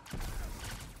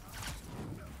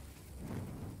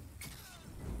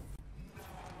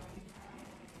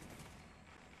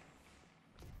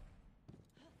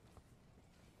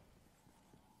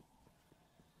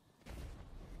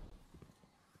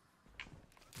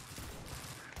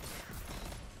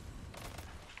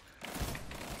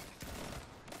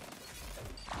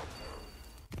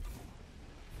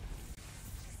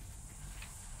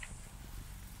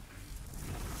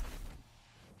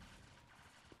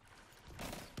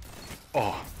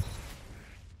 Oh.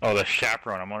 Oh, the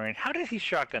chaperone. I'm wondering, how did he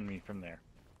shotgun me from there?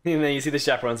 And then you see the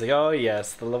chaperone's like, oh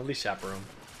yes, the lovely chaperone.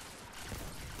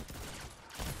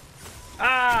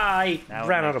 Ah, I Now it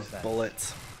ran out makes of sense.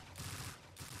 bullets.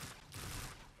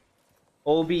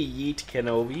 Obi Yeet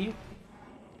Kenobi.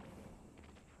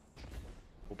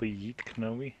 Double yeet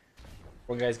Kenobi.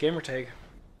 One guy's gamer tag.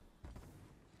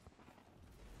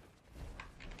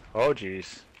 Oh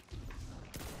jeez.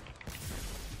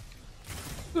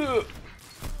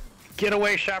 Get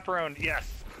away, chaperone!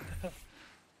 Yes!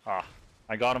 Ah,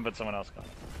 I got him, but someone else got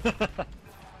him.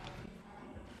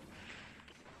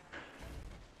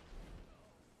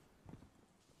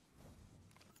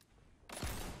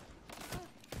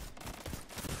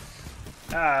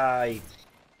 Aye.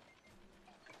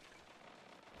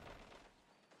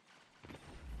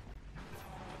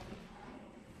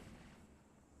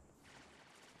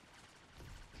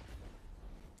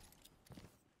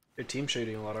 They're team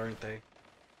shooting a lot, aren't they?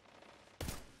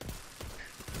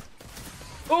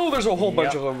 Oh, there's a whole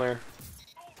bunch of them there.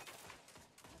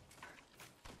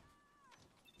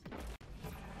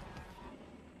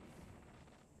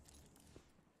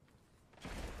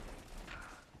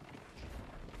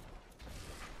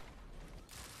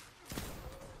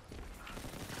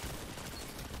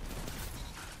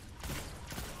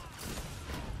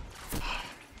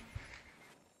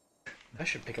 I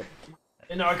should pick up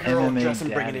inaugural MMA dress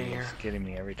and bring it Daddy in here. is getting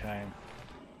me every time.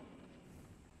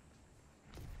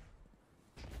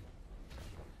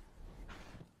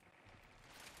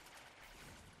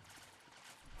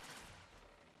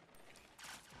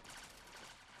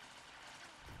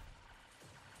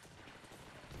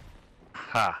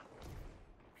 Ha!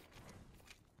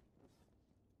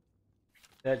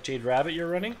 That Jade Rabbit you're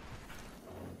running?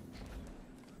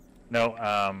 No,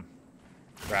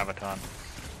 Graviton.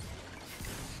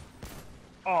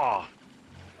 Oh!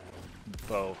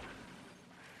 Bow.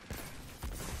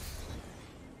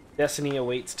 Destiny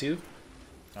awaits too.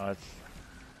 No, it's...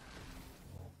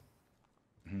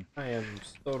 I am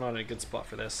so not in a good spot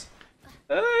for this.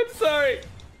 I'm sorry!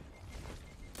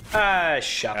 Ah,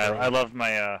 shut I love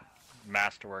my,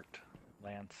 masterworked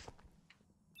lance.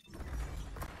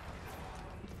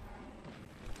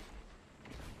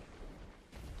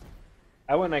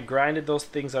 I went and I grinded those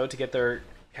things out to get their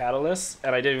catalysts,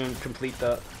 and I didn't even complete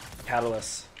the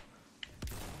catalyst.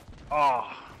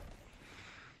 Oh!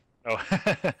 Oh.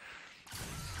 Yeah,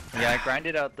 I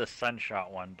grinded out the Sunshot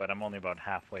one, but I'm only about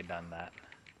halfway done that.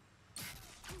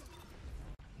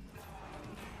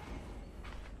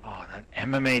 Oh, that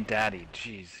MMA Daddy.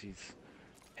 Jeez, he's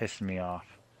pissing me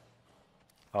off.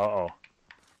 Uh-oh.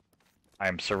 I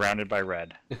am surrounded by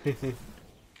red.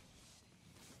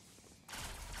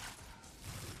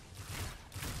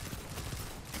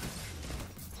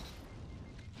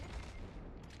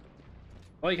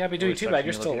 Well, you can't be doing too bad.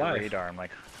 You're still alive. Radar. I'm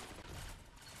like,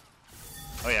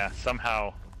 oh yeah.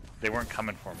 Somehow they weren't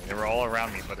coming for me. They were all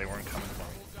around me, but they weren't coming for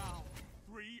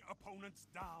me.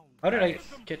 How did I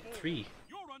get 3?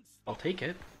 I'll take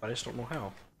it, but I just don't know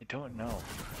how. I don't know.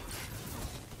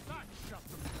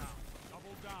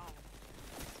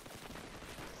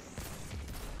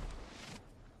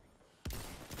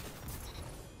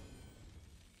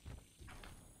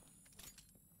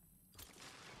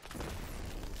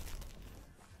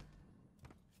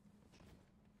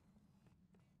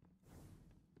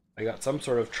 I got some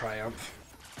sort of triumph.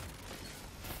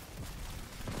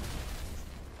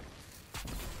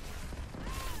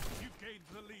 You gained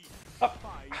the lead. Up.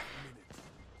 5 minutes.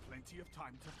 Plenty of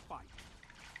time to fight.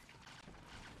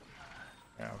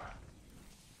 Yeah.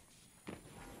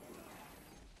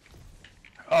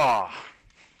 Oh.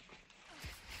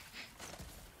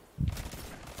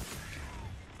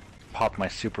 Popped my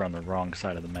super on the wrong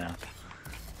side of the map.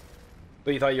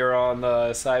 But you thought you were on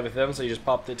the side with them, so you just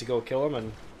popped it to go kill them,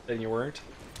 and then you weren't?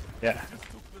 Yeah.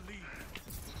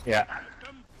 Yeah.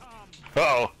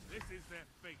 Uh-oh. This is their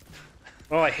fate.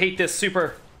 Oh, I hate this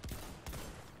super.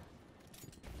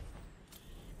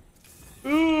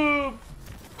 Ooh.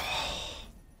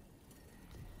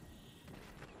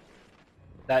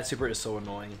 That super is so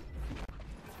annoying.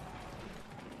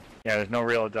 Yeah, there's no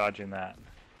real dodging that.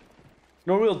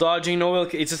 No real dodging, no real...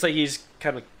 It's just like you just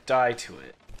kind of die to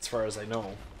it, as far as I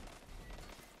know.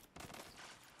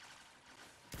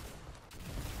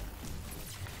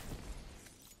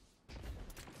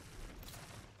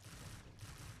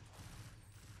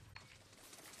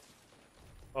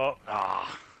 Oh,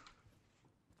 ah.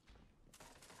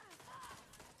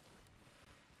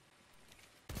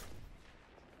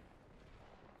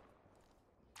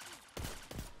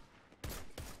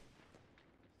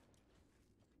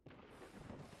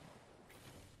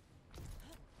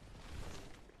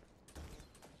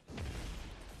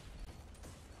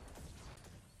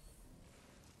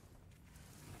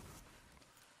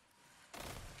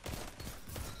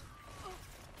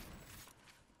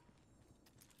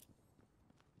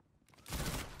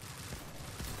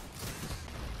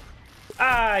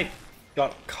 I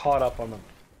got caught up on the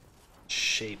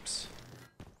shit. shapes.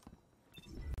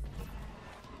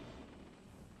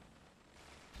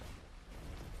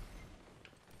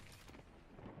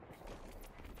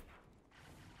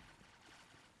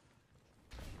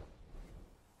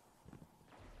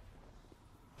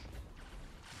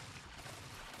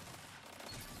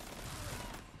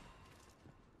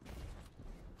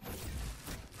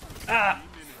 Ah!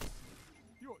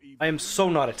 I am so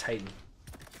not a Titan.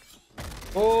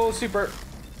 Oh, super.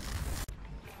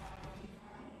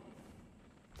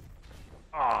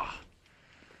 Ah.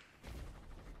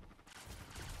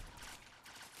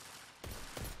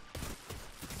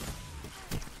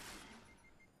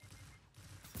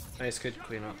 Nice, good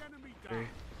cleanup. Okay.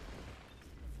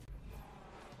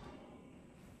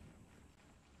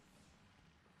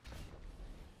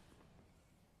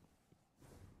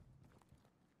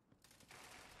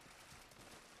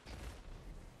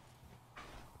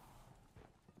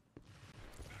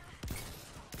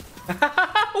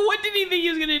 What did he think he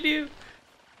was gonna do?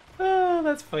 Oh,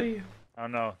 that's funny. Oh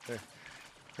no,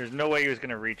 there's no way he was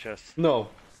gonna reach us. No.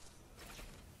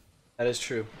 That is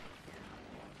true.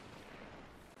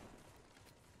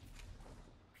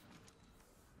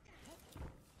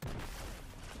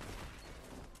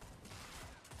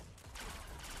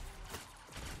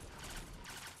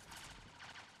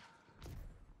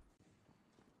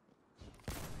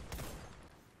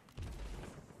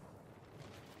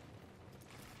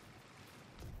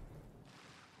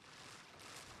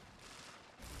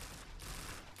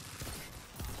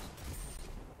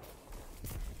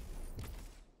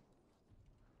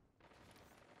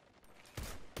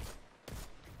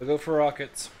 We'll go for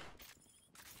rockets.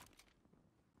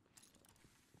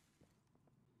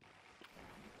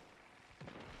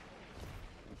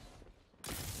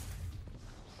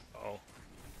 Oh.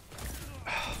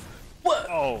 What?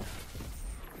 Oh.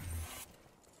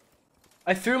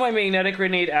 I threw my magnetic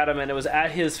grenade at him and it was at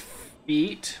his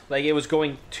feet. Like it was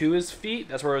going to his feet.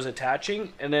 That's where it was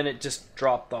attaching. And then it just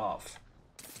dropped off.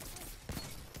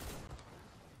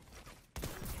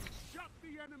 Shut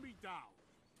the enemy down.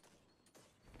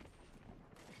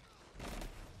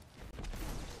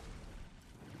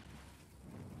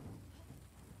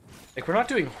 Like we're not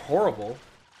doing horrible.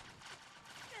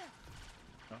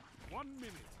 1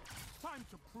 minute. Time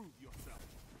to prove yourself.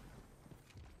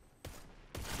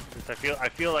 I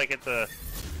feel like it's a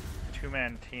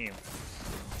two-man team.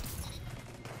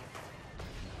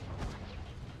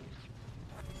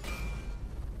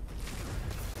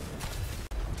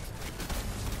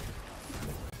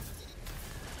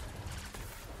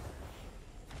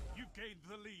 You gained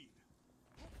the lead.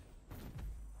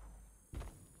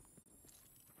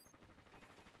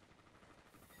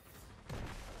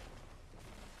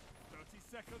 30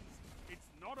 seconds. It's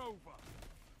not over.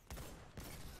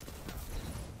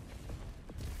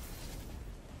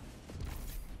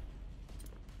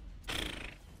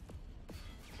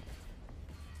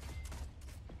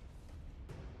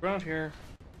 Around here.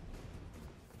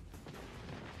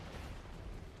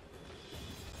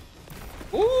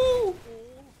 Ooh! All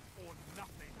or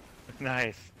nothing.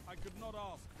 Nice. I could not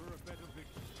ask for a better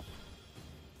victory.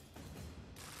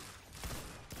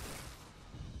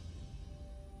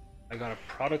 I got a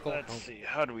prodigal. Let's see.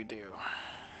 How do we do?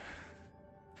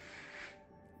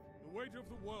 The weight of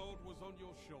the world was on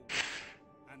your shoulders,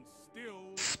 and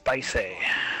still Spicy.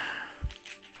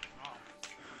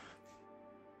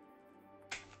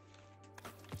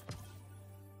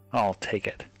 I'll take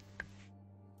it.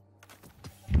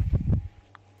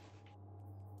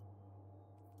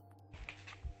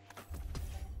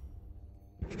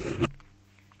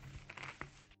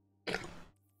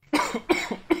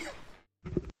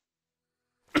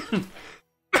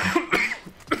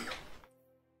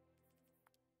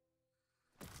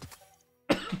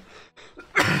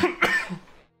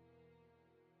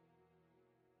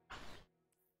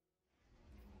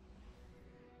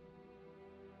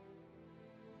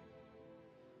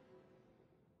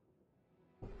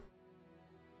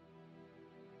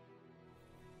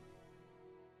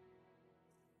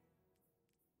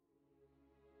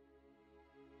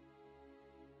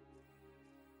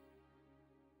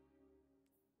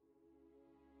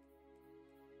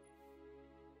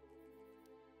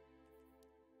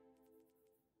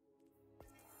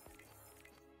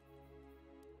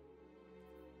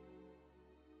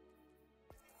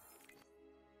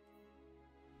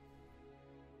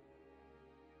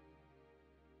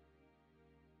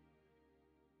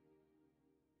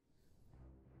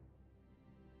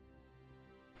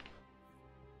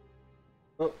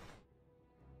 Oh.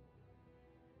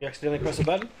 You accidentally pressed a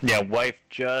button? Yeah, wife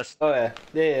just. Oh yeah.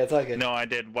 Yeah, it's all good. No, I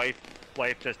did. Wife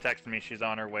just texted me. She's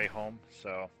on her way home,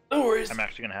 so No worries. I'm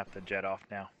actually gonna have to jet off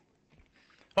now.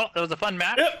 Well, that was a fun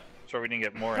match. Yep. Sorry we didn't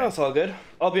get more. That's all good.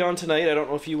 I'll be on tonight. I don't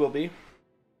know if you will be.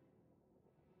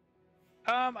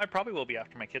 I probably will be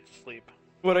after my kids sleep.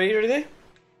 What are you today?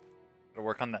 To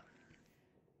work on that.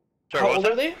 Sorry, How what was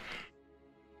old are they?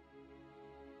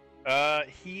 that?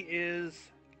 He is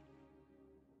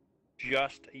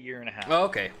just a year and a half. Oh,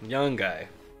 okay, young guy.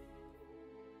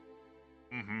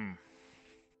 Mm-hmm.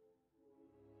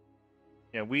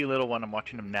 Yeah, wee little one. I'm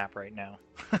watching him nap right now.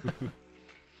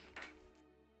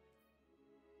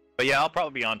 But yeah, I'll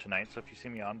probably be on tonight. So if you see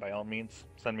me on, by all means,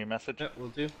 send me a message. Yeah, we'll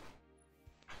do.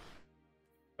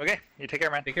 Okay, you take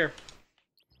care, man. Take care.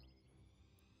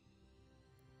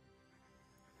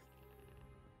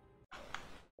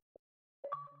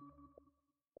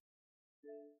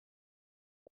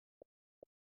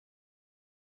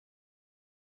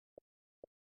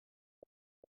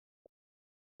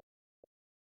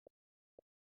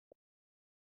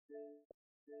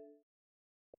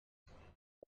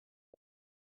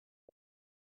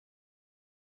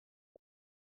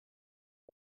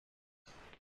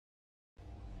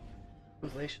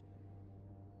 Translation.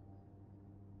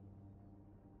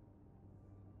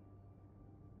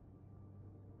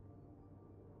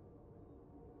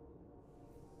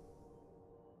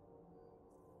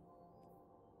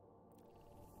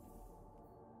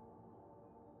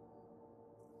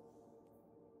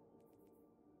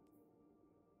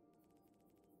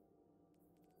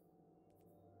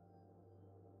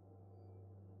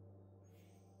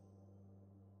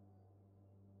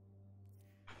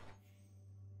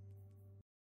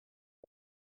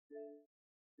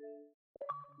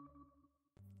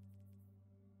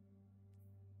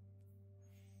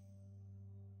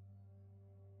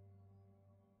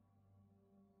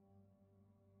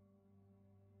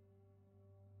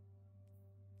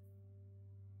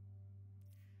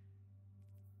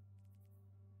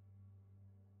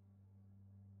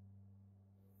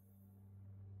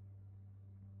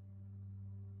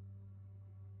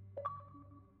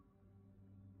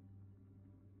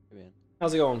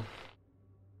 How's it going?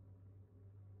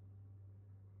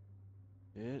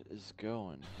 It is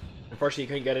going. Unfortunately, you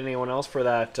couldn't get anyone else for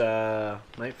that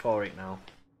Nightfall right now.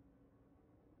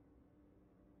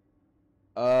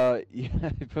 Yeah, I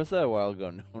posted that a while ago.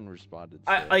 No one responded.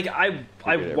 So I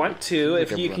want to.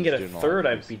 If you can get a third,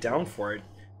 I'd be down for it.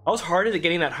 How hard is it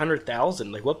getting that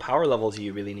 100,000? Like, what power levels do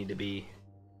you really need to be?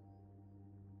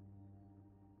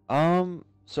 So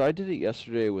I did it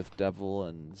yesterday with Devil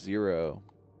and Zero,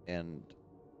 and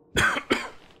I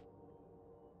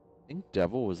think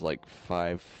Devil was like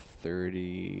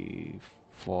 534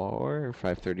 or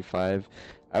 535.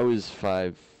 I was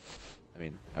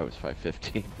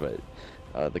 515, but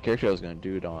the character I was gonna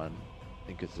do it on, I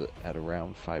think is at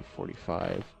around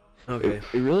 545. Okay.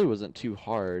 It really wasn't too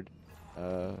hard.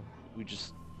 We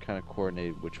just kind of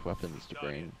coordinated which weapons to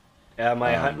bring. Yeah,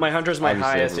 my hunter's my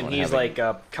obviously highest, and everyone he's having- like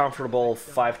a comfortable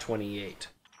 528.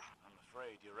 I'm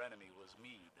afraid your enemy was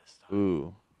me this time.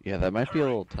 Ooh, yeah, that might be a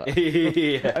little tough.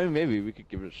 Yeah. I mean, maybe we could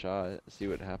give it a shot, see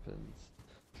what happens.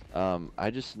 I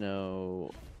just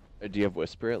know. Do you have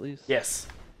Whisper at least? Yes.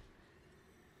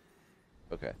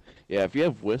 Okay. Yeah, if you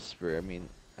have Whisper, I mean,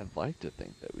 I'd like to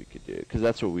think that we could do it, because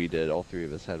that's what we did. All three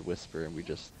of us had Whisper, and we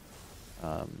just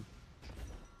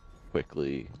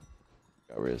quickly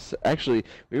got rid of. Actually,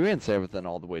 we ran Savathun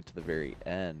all the way to the very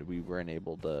end. We weren't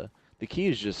able to. The key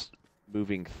is just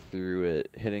moving through it,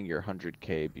 hitting your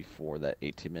 100k before that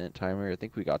 18-minute timer. I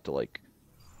think we got to like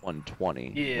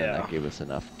 120. Yeah. And that gave us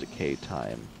enough decay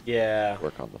time. Yeah. To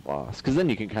work on the boss, because then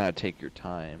you can kind of take your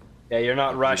time. Yeah, you're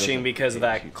not It rushing doesn't because of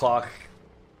take that you- clock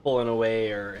pulling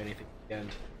away or anything at the end.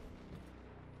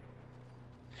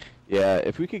 Yeah,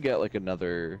 if we could get like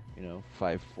another,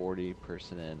 540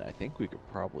 person in, I think we could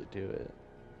probably do it.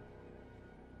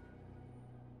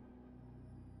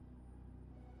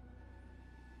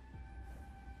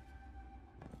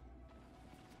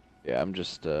 Yeah, I'm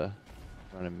just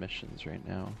running missions right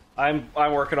now. I'm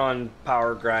working on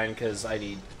power grind because I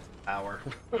need power.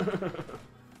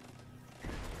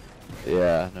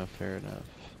 Yeah, no, fair enough.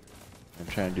 I'm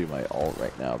trying to do my alt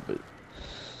right now, but it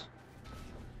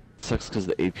sucks because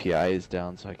the API is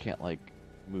down, so I can't like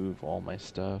move all my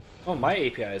stuff. Oh, my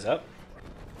API is up.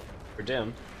 For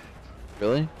dim.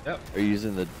 Really? Yep. Are you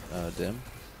using the dim?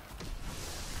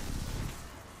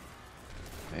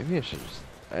 Maybe I should just.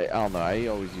 I don't know. I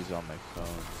always use it on my phone.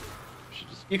 I should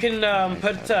just. You can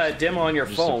put dim on your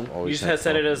phone. You just have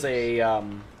set it as a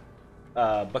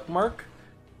bookmark.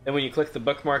 And when you click the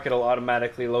bookmark, it'll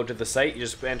automatically load to the site. You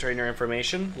just enter in your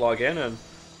information, log in, and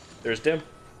there's dim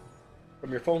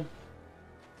from your phone.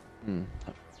 Hmm.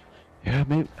 Yeah,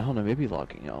 maybe I don't know. Maybe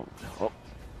logging out. Oh.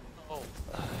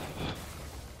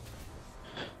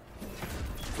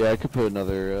 Yeah, I could put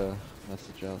another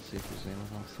message out, see if there's anyone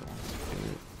else that wants to do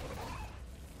it.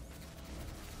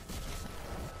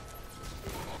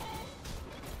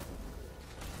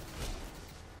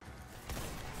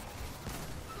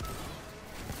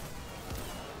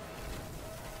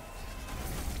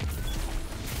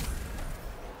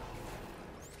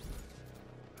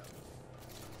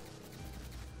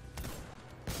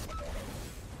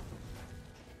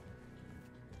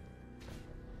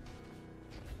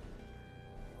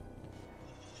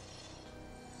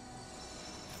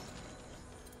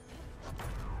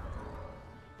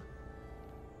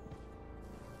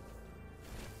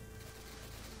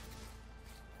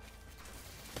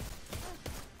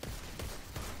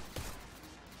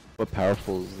 What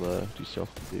powerfuls do you still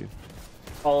have to do?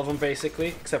 All of them basically,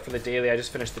 except for the daily. I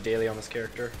just finished the daily on this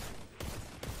character.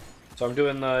 So I'm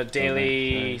doing the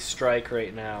daily strike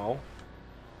right now.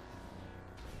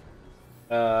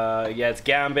 Yeah, it's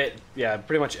Gambit. Yeah,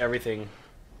 pretty much everything.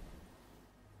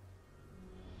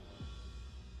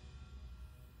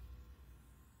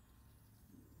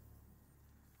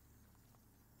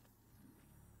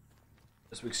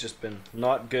 This week's just been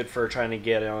not good for trying to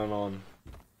get on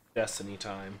Destiny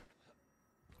time.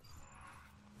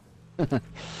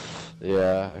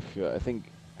 Yeah, I think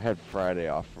I had Friday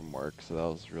off from work, so that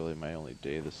was really my only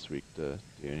day this week to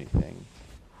do anything.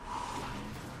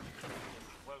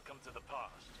 Welcome to the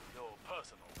past, your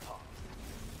personal past.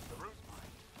 The root mind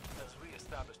has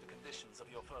re-established the conditions of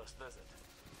your first visit,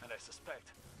 and I suspect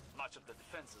much of the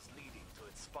defenses leading to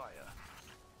its spire.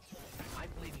 I'm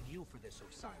blaming you for this,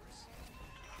 Osiris.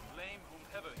 Blame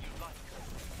whomever you like.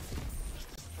 Just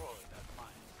destroy that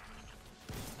mind.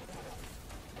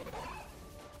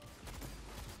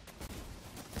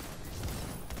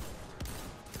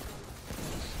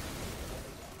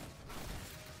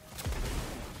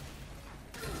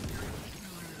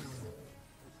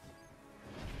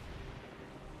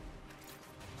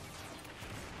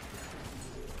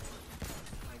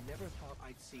 I never thought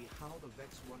I'd see how the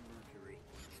Vex won Mercury.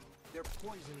 They're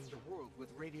poisoning the world with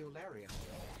radiolaria.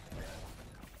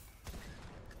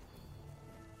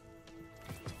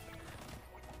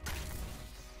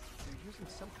 They're using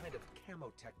some kind of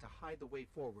camo tech to hide the way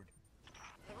forward.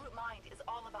 The root mind is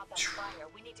all about that spire.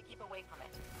 We need to keep away from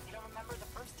it. You don't remember the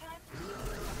first time? You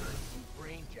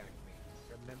brainjacked me,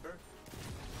 remember?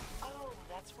 Oh,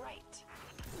 that's right.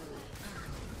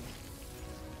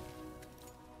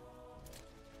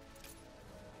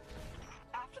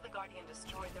 After the Guardian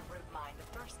destroyed the root mind the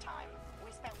first time,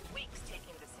 we spent weeks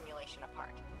taking the simulation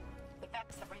apart. The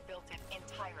Vex have rebuilt it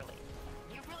entirely.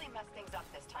 You really messed things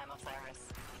up this time,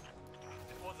 Osiris.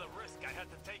 It was a risk I had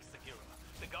to take, Sekiro.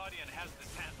 The Guardian has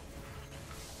this handled.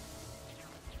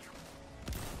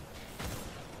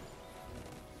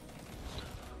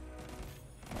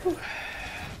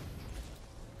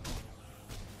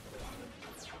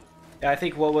 Yeah, I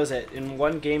think, what was it? In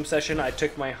one game session, I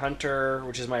took my Hunter,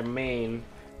 which is my main,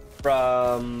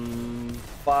 from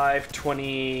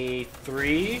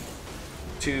 523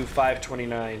 to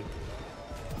 529.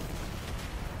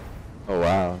 Oh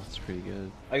wow, that's pretty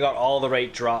good. I got all the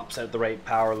right drops at the right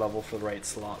power level for the right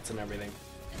slots and everything.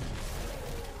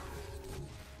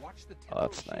 Oh,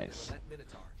 that's nice.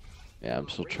 Yeah, I'm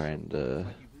still trying to...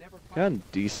 gotten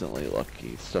decently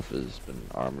lucky. Stuff has been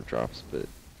armor drops, but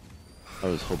I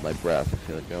always hold my breath. I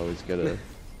feel like I always get a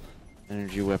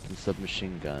energy weapon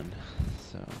submachine gun,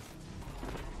 so...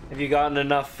 Have you gotten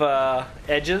enough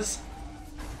edges?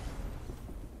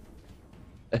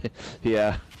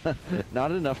 Yeah,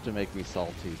 not enough to make me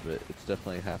salty, but it's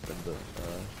definitely happened.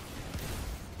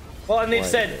 Well, and they've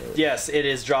said, yes, it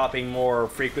is dropping more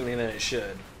frequently than it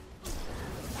should.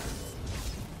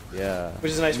 Yeah.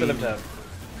 Which is nice for them to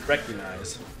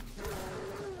recognize.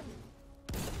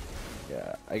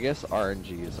 Yeah, I guess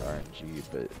RNG is RNG,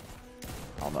 but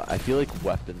I don't know. I feel like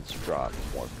weapons drop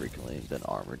more frequently than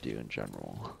armor do in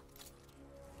general.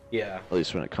 Yeah. At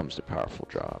least when it comes to powerful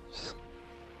drops.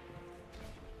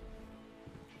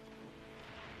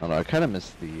 I don't know, I kind of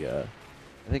miss the, I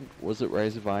think, was it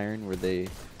Rise of Iron, where they,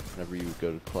 whenever you would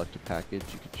go to collect a package,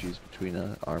 you could choose between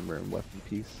an armor and weapon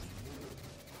piece?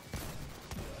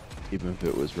 Even if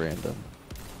it was random.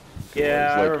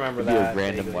 Yeah, I like, remember it'd be that. a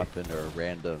random vaguely. weapon or a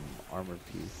random armor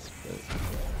piece,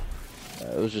 but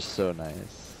it was just so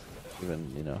nice.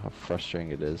 Even, you know, how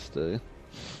frustrating it is to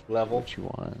level what you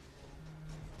want.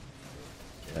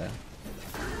 Yeah.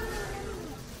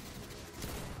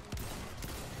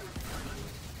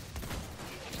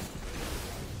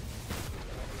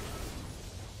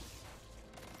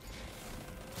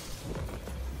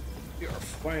 You're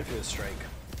flying through the strike.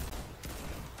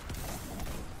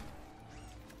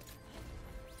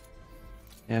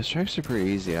 Yeah, strikes are pretty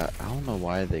easy. I don't know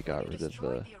why they got rid of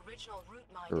the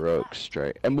heroic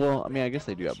strike. And well, I mean, I guess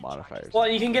they do have modifiers. Well,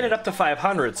 you can get it up to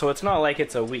 500, so it's not like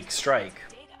it's a weak strike.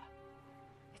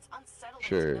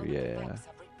 Sure, yeah.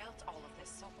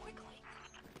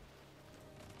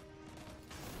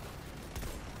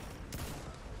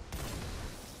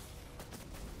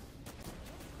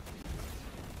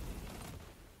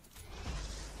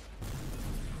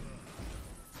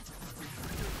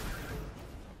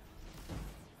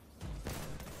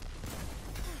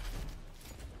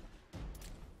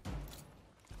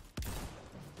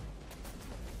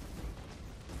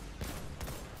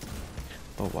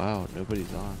 Oh wow,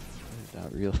 nobody's on. I did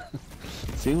not realize.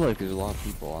 It seemed like there's a lot of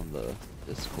people on the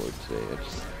Discord today. I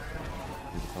just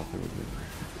thought there would be.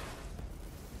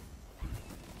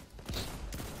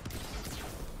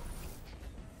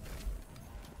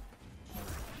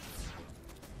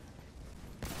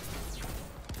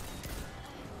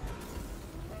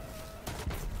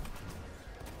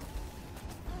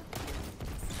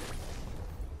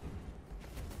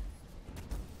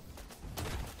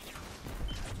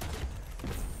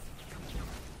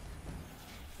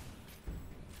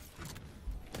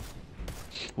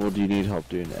 Well, do you need help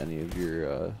doing any of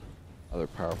your other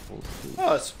powerfuls?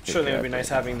 Oh, it's surely would be nice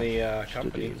having the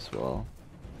company as well.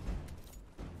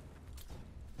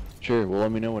 Sure. Well,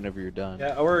 let me know whenever you're done.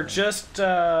 Yeah, we're just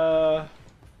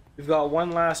we've got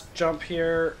one last jump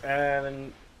here, and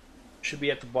then should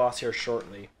be at the boss here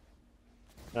shortly.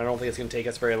 And I don't think it's gonna take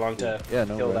us very long to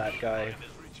kill that guy.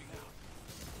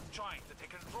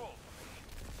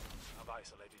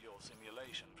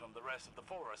 Of the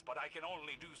forest, but I can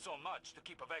only do so much to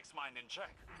keep a Vex mind in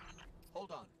check.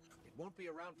 Hold on. It won't be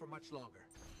around for much longer.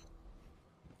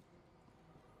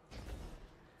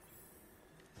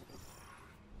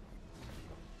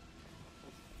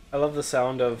 I love the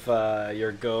sound of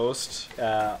your ghost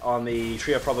on the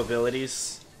Tree of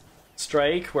Probabilities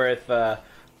strike, where if I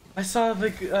saw the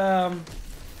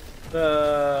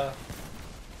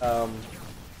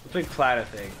big planet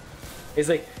thing. It's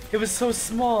like it was so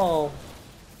small.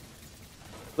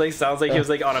 Like sounds like he was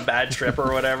like on a bad trip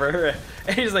or whatever,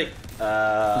 and he's like,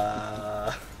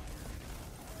 Yeah,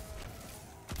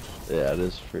 it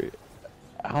is pretty.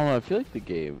 I don't know. I feel like the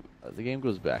game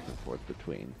goes back and forth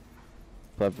between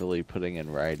cleverly putting in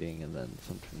writing and then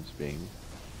sometimes being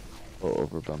a little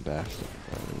over bombastic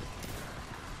about it.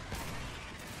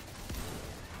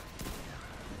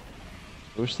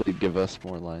 I wish they'd give us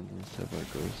more lines instead of our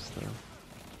ghosts, though.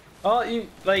 oh,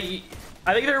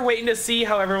 I think they're waiting to see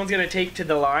how everyone's gonna take to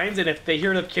the lines, and if they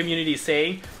hear the community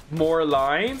saying more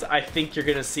lines, I think you're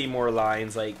gonna see more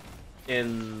lines like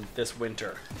in this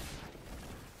winter.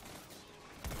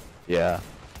 Yeah,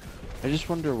 I just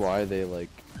wonder why they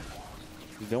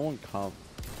no one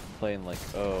complain like,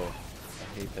 oh,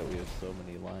 I hate that we have so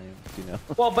many lines, you know?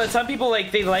 Well, but some people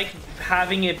they like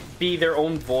having it be their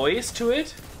own voice to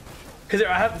it.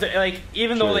 Because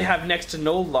even though they have next to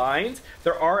no lines,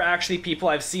 there are actually people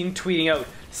I've seen tweeting out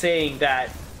saying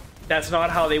that that's not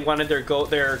how they wanted their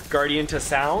guardian to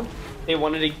sound. They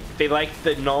liked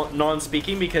the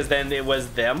non-speaking because then it was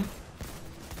them.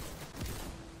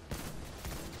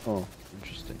 Oh,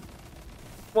 interesting.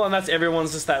 Well, and that's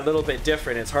everyone's just that little bit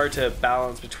different. It's hard to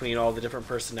balance between all the different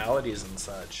personalities and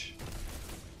such.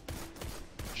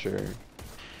 Sure.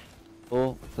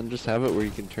 Well, then just have it where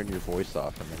you can turn your voice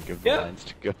off and then give the lines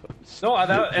to ghosts. No,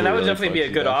 that would definitely be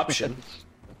a good option.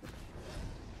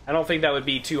 I don't think that would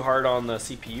be too hard on the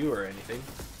CPU or anything.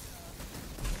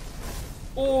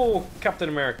 Oh, Captain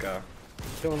America.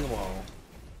 Killing them all.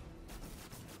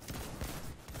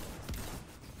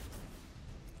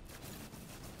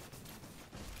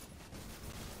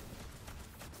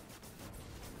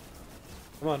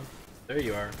 Come on. There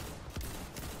you are.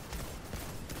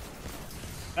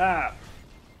 Ah!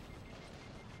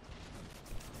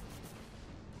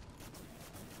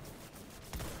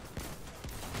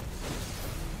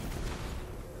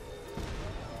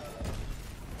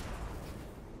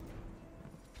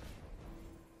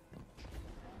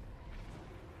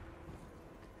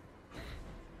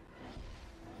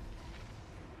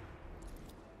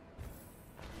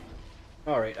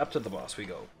 Alright, up to the boss we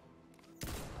go. The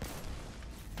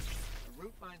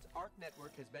root mine's arc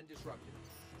network has been disrupted.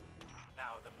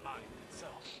 Now the mine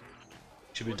itself.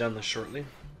 Should be done this shortly.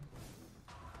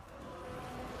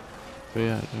 But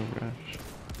yeah, no rush.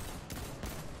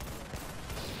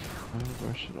 No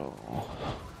rush at all.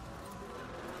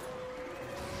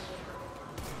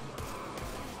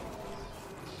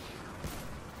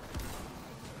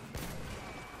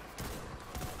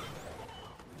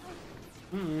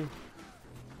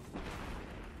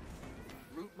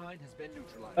 Root mine has been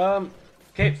neutralized.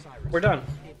 Okay, we're done.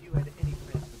 If you had any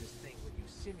plans for this thing, would you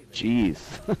simulate? Jeez.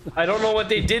 I don't know what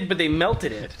they did, but they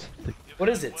melted it. What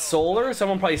is it? Solar?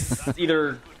 Someone probably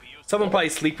someone probably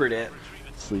sleepered it.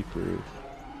 Sleeper.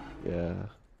 Yeah.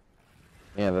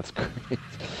 Yeah, that's great.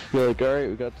 You're like, alright,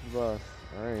 we got to the boss.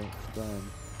 Alright, it's done.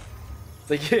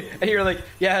 It's like, and you're like,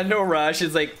 yeah, no rush.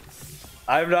 It's like,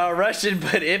 I'm not rushing,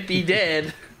 but it be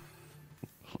dead.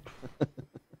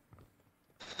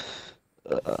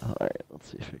 Alright, let's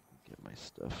see if I can get my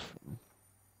stuff.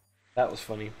 That was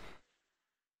funny.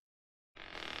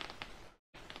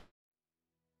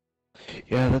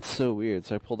 Yeah, that's so weird.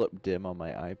 So I pulled up Dim on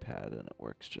my iPad and it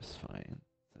works just fine.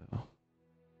 So,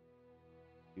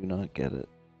 do not get it.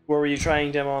 Where were you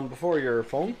trying them on before? Your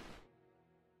phone?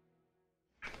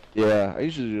 Yeah, I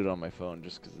usually do it on my phone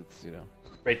just because it's, you know,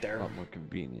 Right there. a lot more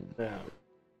convenient. Yeah.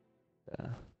 Yeah.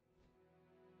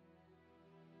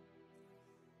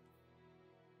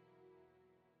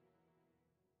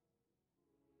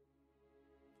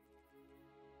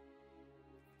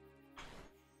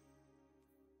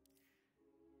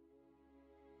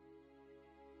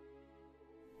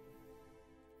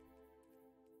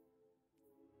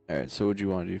 Alright, so what do you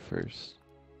want to do first?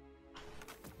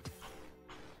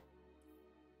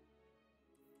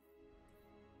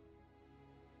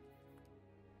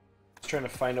 Just trying to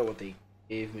find out what they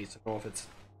gave me, so I don't know if it's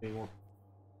any more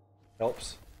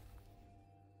helps.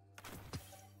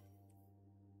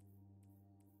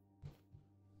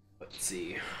 Let's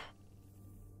see.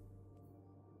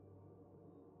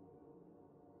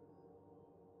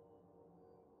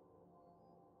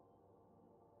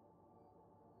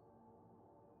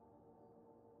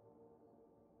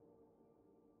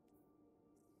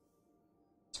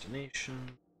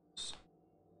 Destinations.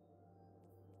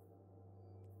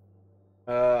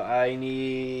 I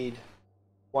need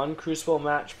one Crucible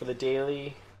match for the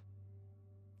daily.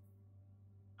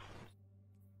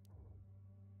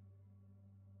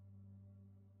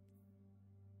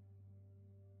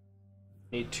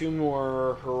 Need 2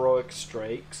 more heroic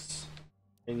strikes.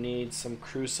 I need some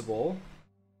Crucible.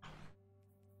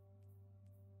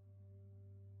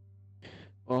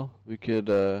 Well, we could,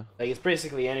 Like, it's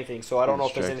basically anything, so I don't know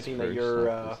if there's strikes anything that first, you're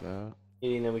knock this out.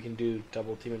 needing that we can do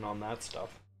double teaming on that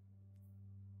stuff.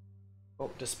 Oh,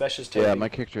 Dispatch is taking. Yeah, my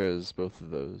character has both of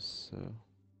those, so.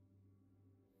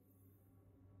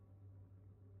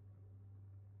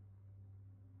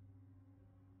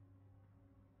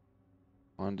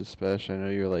 On Dispatch, I know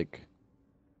you're like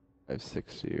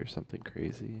 560 or something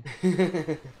crazy.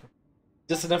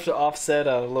 Just enough to offset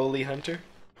a lowly hunter.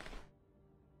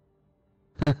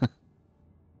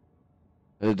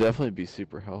 It'd definitely be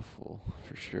super helpful,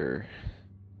 for sure.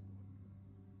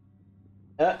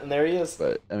 Yeah, and there he is.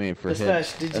 But, I mean, for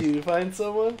Dispatch, him... did you find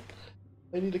someone?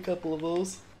 I need a couple of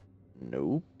those.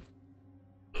 Nope.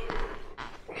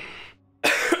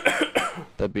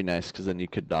 That'd be nice, because then you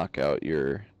could knock out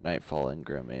your Nightfall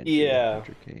Ingram and your Yeah.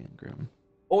 100k Ingram.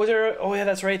 Oh, is there? Oh, yeah,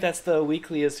 that's right. That's the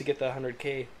weekly is to get the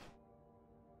 100k.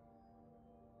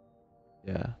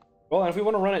 Yeah. Well, and if we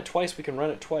want to run it twice, we can run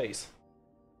it twice.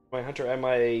 My hunter and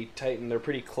my titan, they're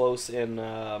pretty close in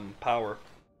power.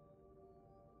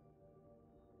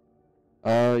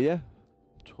 Yeah.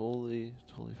 Totally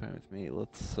fine with me.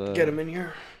 Let's, Get him in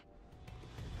here.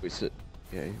 Wait, sit.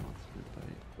 Yeah, he wants to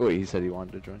fight. Oh, wait, he said he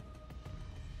wanted to join.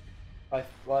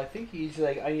 Well, I think he's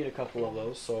like, I need a couple of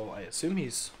those, so I assume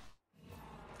he's.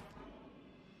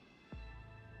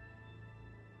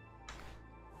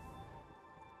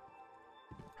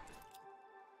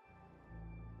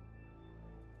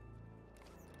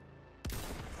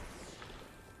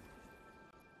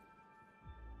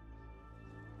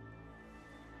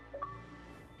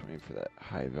 Waiting for that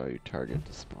high value target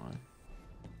to spawn.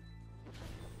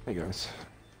 Hey guys.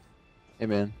 Hey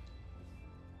man.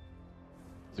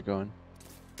 How's it going?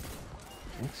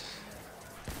 Thanks.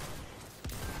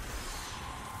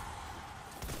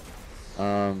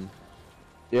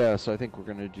 Yeah, so I think we're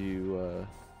gonna do,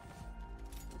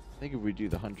 I think if we do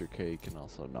the 100k, you can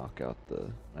also knock out the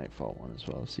Nightfall one as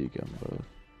well, so you get them both.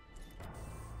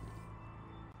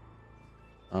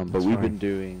 But That's we've fine. been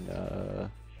doing,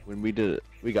 when we did it,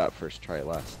 we got first try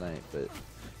last night, but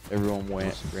everyone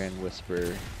ran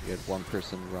Whisper, we had one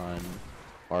person run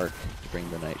Arc to bring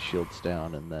the Night Shields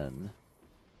down, and then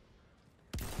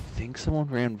I think someone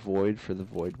ran Void for the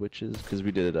Void Witches, because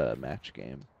we did a match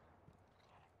game.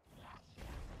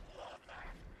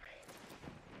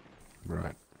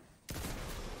 Right.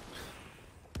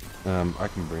 I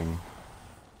can bring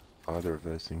either of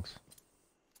those things.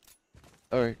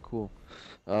 Alright, cool.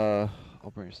 I'll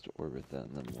bring us to orbit then,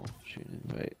 and then we'll shoot an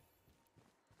invite.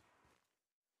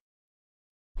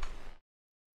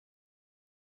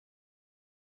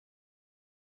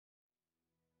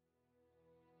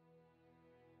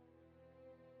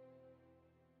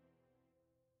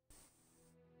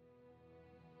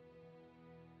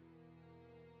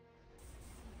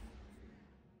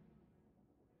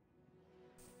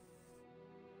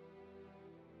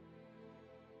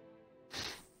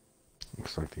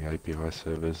 Looks like the API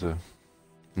servers are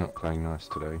not playing nice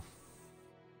today.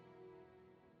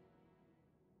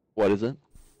 What is it?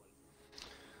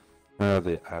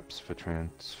 The apps for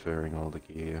transferring all the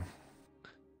gear.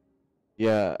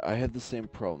 Yeah, I had the same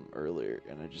problem earlier,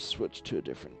 and I just switched to a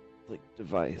different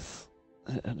device.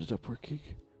 It ended up working.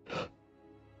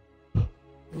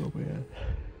 Oh man.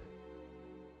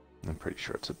 I'm pretty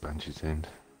sure it's at Bungie's end.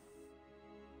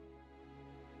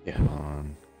 Yeah. Come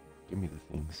on, give me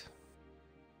the things.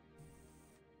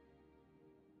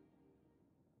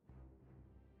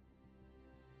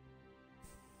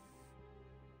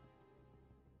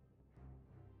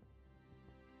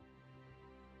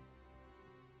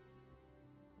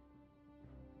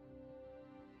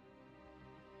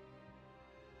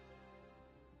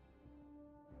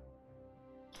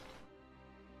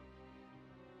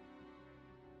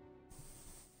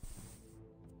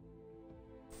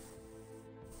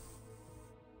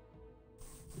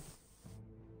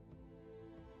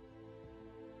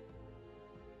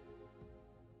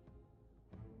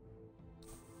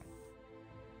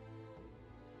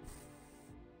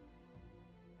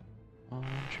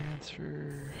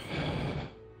 Transfer.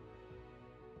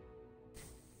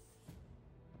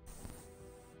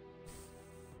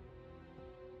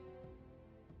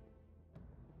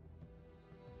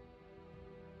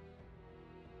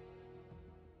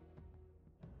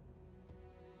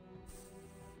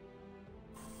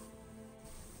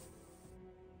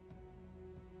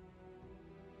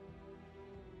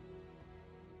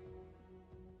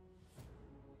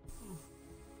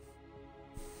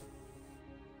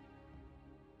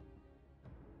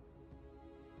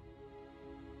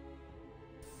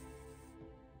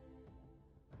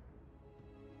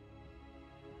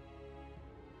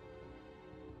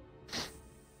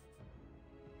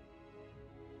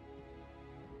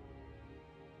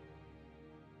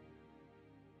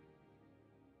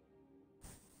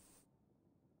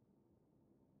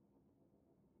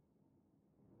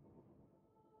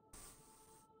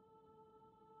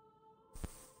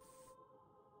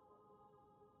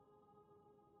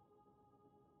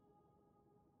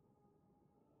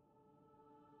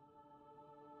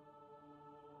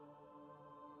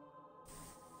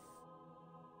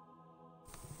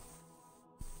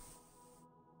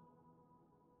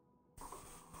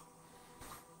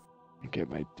 Get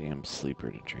my damn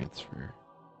sleeper to transfer.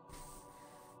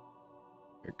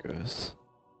 There it goes.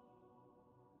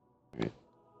 Okay.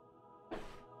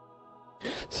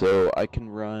 So I can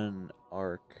run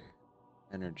arc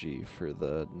energy for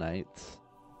the knights.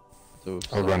 So if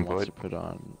I'll someone run wants void. to put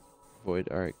on void,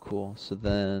 alright, cool. So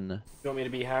then, You want me to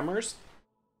be hammers?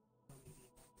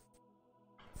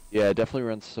 yeah, definitely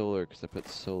run solar because I put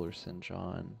solar singe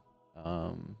on.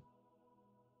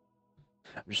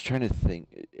 I'm just trying to think.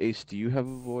 Ace, do you have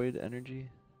a void energy?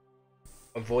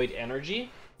 Avoid energy?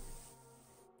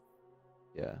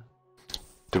 Yeah.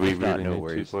 Do we If not, really no need two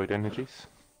worries. void energies?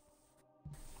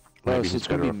 Oh, Maybe so he's it's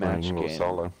gonna better be off running match more game.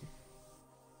 solo.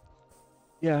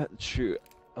 Yeah, true.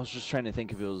 I was just trying to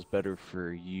think if it was better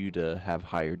for you to have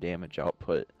higher damage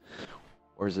output,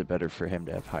 or is it better for him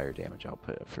to have higher damage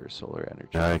output for solar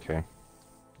energy? Okay.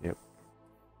 Yep.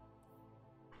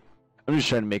 I'm just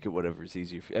trying to make it whatever's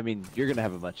easier. I mean, you're gonna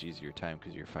have a much easier time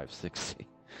because you're 560.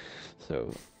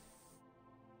 So,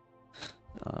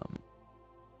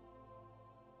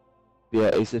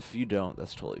 yeah, Ace, if you don't,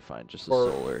 that's totally fine. Just the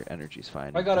Or- solar energy's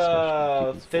fine. I got especially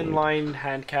a keep his thin void. line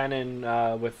hand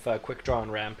cannon with quick draw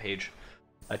and rampage.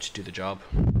 That should do the job.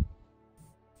 All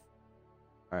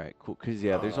right, cool. Cause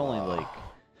yeah, there's only like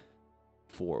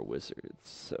 4 wizards,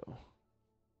 so.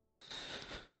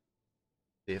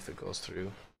 See if it goes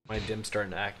through. My dim's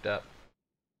starting to act up.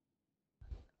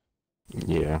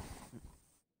 Yeah.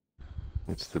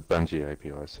 It's the Bungie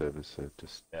API servers, so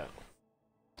just... Yeah.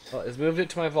 Well, it's moved it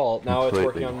to my vault. Now it's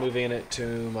working Completely. on moving it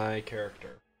to my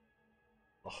character.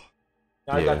 Ugh.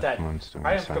 Now I've Yeah, got that. mine's doing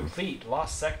I the have same. complete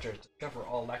lost sectors. Discover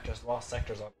all lost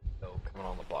sectors on coming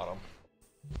on the bottom.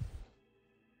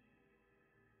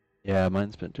 Yeah,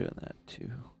 mine's been doing that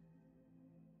too.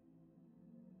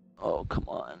 Oh, come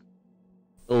on.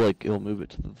 It'll move it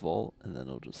to the vault, and then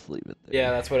it'll just leave it there.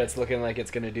 Yeah, that's what it's looking like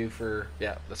it's gonna do for.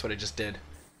 Yeah, that's what it just did.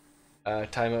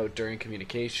 Timeout during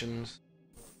communications.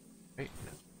 Right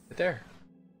there.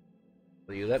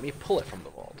 Will you let me pull it from the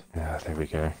vault? Yeah, there we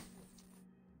go.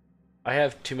 I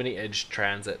have too many edge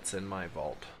transits in my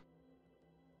vault.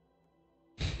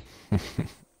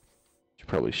 Should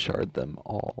probably shard them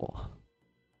all.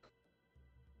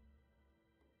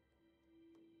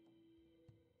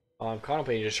 I'm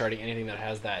contemplating just sharding anything that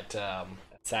has that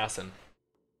assassin.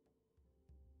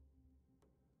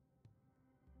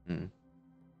 Hmm.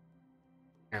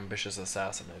 Ambitious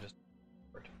assassin. I just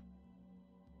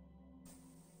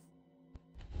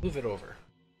Move it over.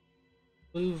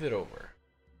 Move it over.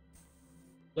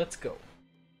 Let's go.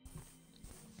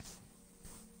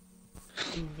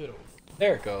 Move it over.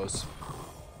 There it goes.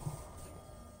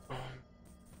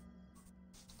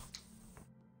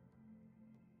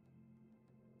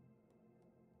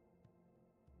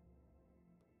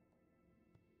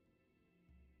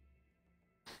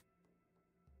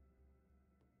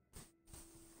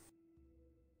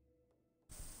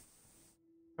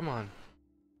 Come on.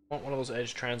 I want one of those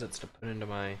edge transits to put into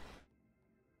my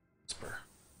spur.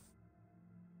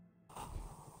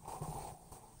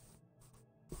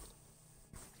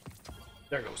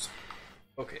 There it goes.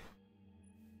 Okay.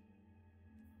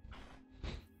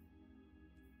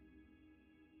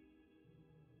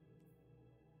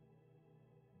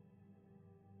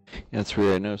 Yeah, that's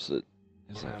weird. I noticed that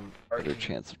there's a better Arcane.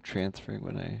 chance of transferring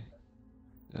when I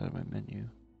get out of my menu.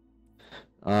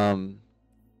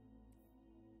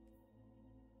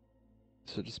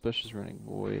 So Dispatch is running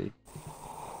Void.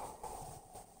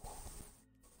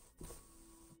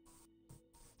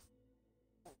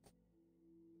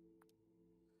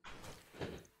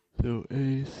 So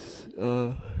Ace,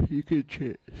 you could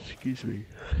change. Excuse me.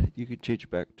 You could change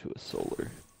it back to a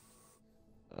solar.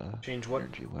 Change what?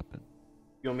 Energy weapon.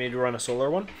 You want me to run a solar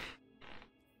one?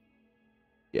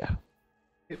 Yeah.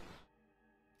 Yep.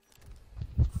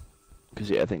 Because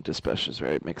yeah, I think Dispatch is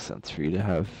right. It makes sense for you to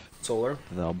have Solar.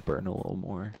 they'll burn a little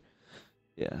more.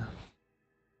 Yeah.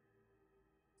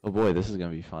 Oh boy, this is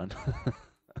gonna be fun.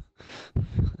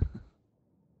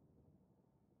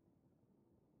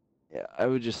 Yeah, I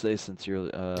would just say since you're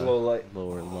Low light.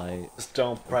 lower light. Just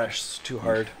don't press too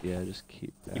hard. Yeah, just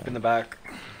keep that. Keep in the back.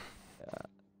 Yeah.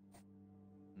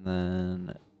 And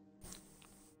then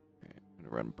I'm gonna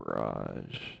run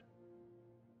Barrage.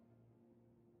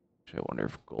 Actually, I wonder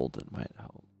if Golden might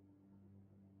help.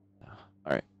 Yeah.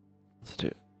 Alright, let's do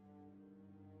it.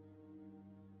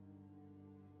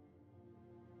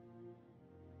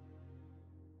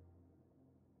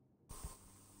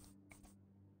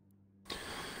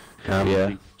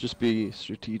 Yeah, just be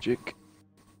strategic.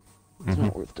 It's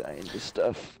not worth dying to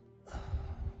stuff.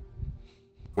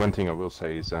 One thing I will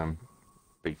say is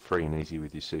be free and easy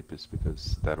with your supers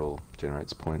because that all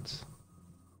generates points.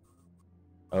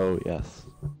 Oh, yes.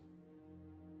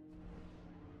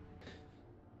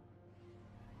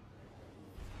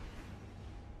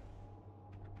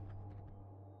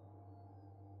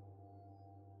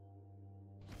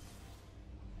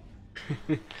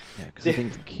 Yeah, because I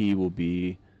think the key will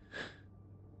be.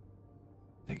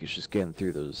 I think it's just getting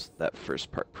through that first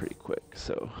part pretty quick.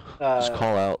 So just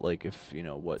call out like if you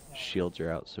know what shields are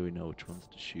out, so we know which ones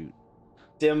to shoot.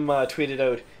 Dim tweeted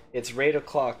out, "It's raid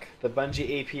o'clock. The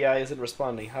Bungie API isn't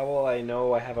responding. How will I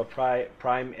know I have a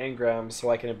prime engram so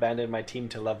I can abandon my team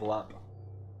to level up?"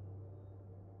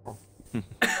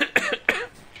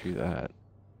 True that.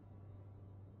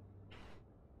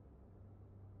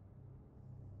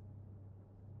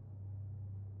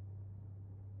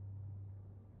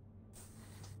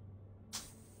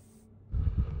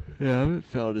 Yeah, I haven't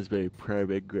found as many prime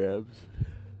engrams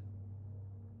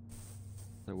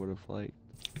as I would have liked.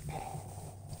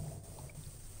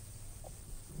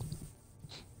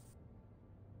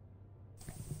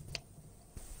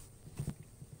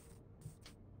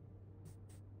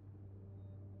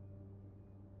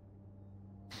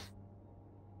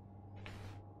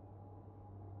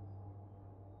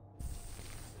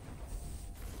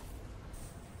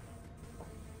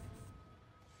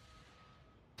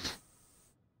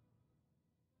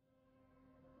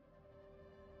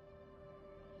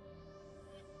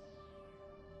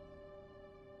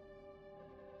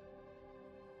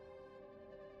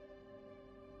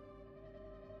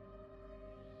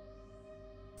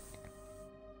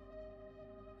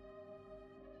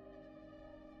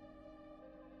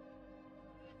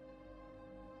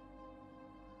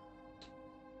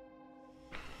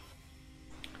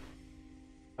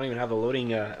 I don't even have the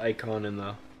loading icon in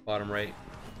the bottom right.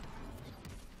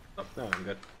 Oh, no, I'm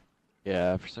good.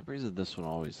 Yeah, for some reason this one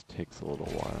always takes a little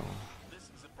while. This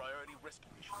is a priority rescue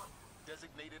mission.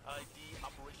 Designated ID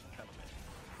Operation Element.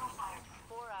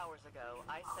 4 hours ago,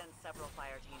 I sent several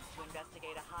fire teams to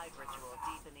investigate a hive ritual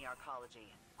deep in the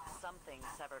arcology. Something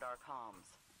severed our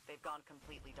comms. They've gone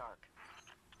completely dark.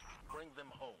 Bring them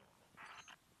home.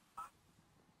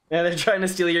 Yeah, they're trying to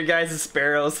steal your guys'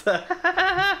 sparrows.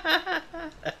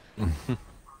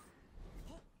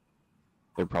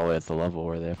 They're probably at the level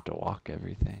where they have to walk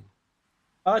everything.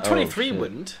 23 Oh,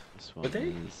 wouldn't. This one Would they?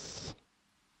 is...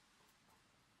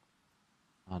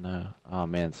 Oh no. Oh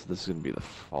man, so this is gonna be the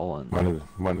Fallen.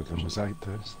 One of them was 8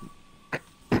 first.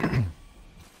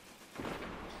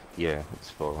 Yeah, it's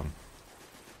Fallen.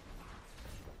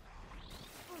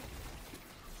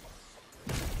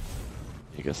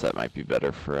 I guess that might be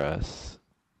better for us.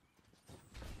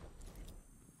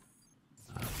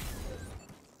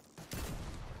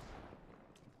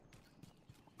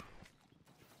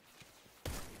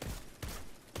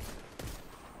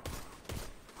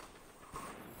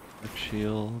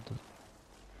 Shield.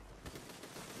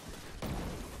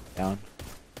 Down.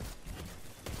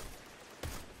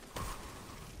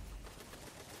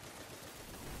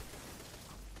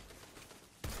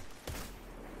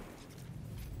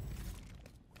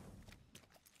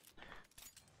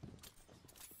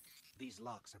 These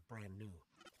locks are brand new.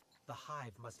 The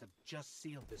Hive must have just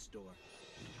sealed this door.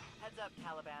 Heads up,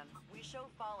 Caliban. We show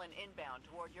Fallen inbound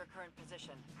toward your current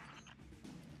position.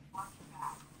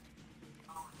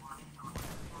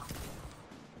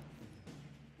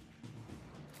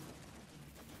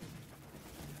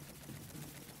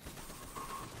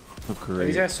 Oh, Are great.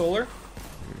 these guys solar?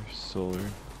 You're solar.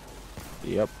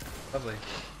 Yep. Lovely.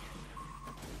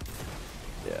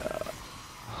 Yeah.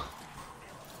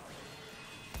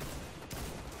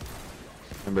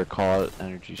 Remember, call out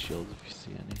energy shields if you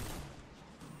see any.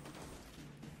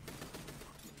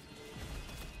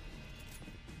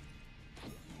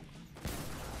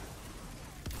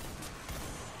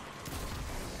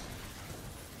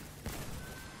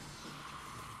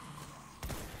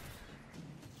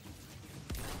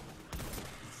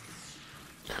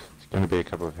 Going to be a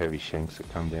couple of heavy shanks that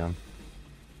come down.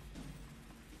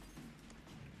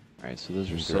 Alright, so those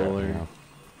are Can do that solar. now.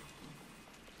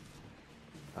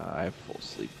 I have full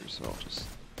sleeper, so I'll just...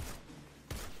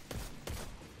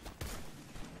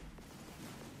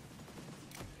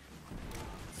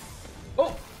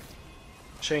 Oh!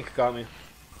 Shank got me.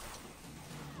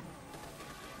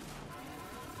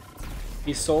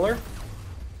 He's solar?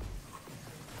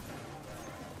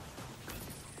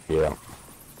 Yeah.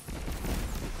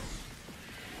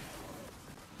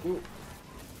 Ooh.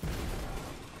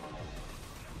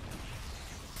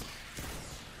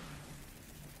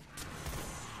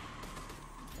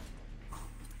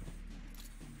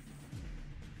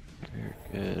 Very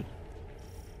good.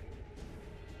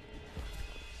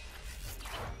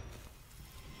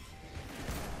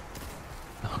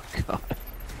 Oh god.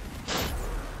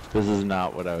 This is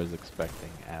not what I was expecting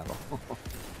at all.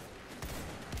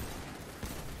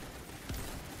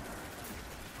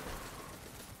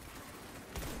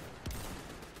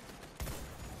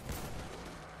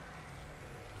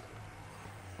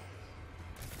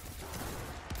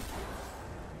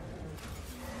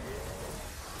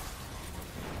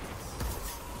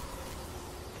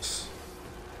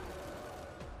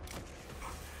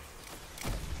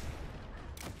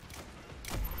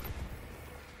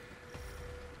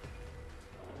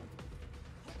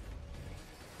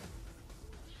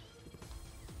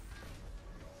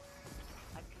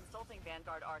 I'm consulting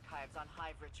Vanguard archives on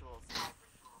Hive rituals.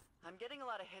 I'm getting a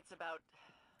lot of hits about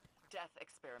death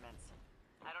experiments.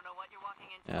 I don't know what you're walking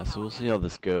into. Yeah, so we'll see how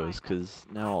this goes, because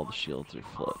now all the shields are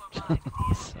flipped.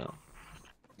 So,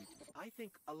 I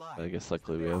think alive. I guess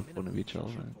luckily we have one of each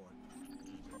element.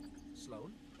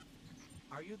 Sloan,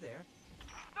 are you there?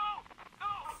 No!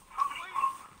 No!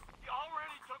 Please! You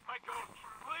already took my coach!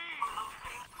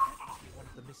 Please! One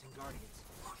of the missing Guardians.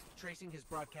 Tracing his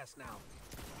broadcast now.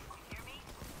 You hear me?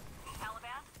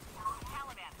 Caliban?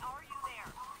 Caliban, are you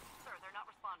there? Sir, they're not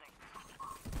responding.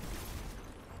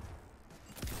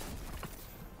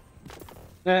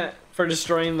 For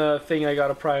destroying the thing, I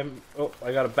got a prime. Oh,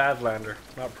 I got a Badlander.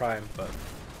 Not prime, but.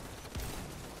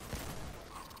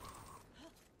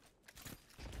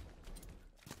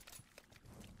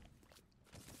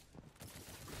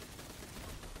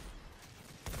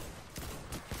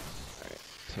 Alright,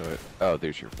 so, oh,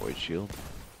 there's your void shield.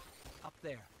 Up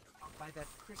there, by that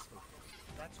crystal.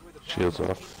 That's where the Shields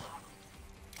Vanguard off. came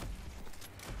from.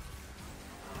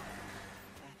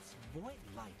 That's void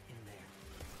light in there.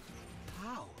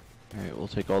 How? Alright, we'll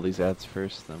take all these ads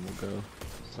first, then we'll go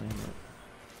slam it.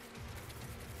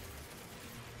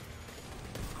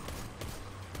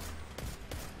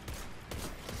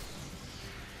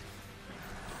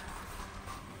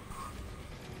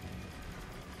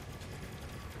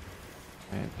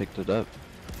 Alright, picked it up.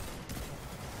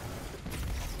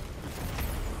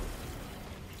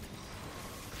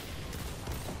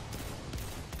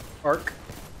 Arc.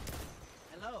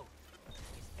 Hello. Is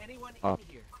anyone Up. in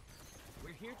here?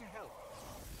 We're here to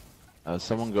help.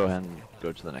 Someone go ahead and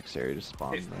go to the next area to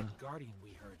spawn It's the that Guardian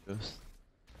we heard. ghost.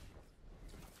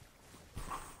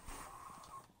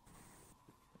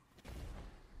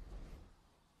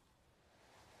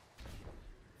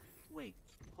 Wait,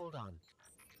 hold on.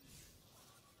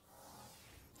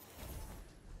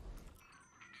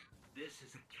 This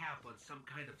is a cap on some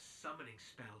kind of summoning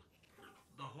spell.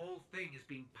 The whole thing is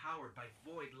being powered by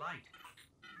void light.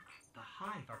 The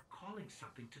Hive are calling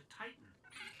something to Titan.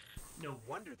 No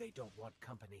wonder they don't want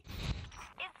company.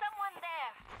 Is someone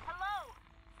there? Hello?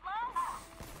 Hello?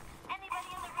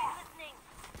 Anybody in the room listening?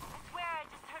 I swear I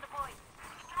just heard a voice.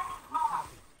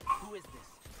 Copy. Who is this?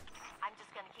 I'm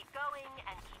just gonna keep going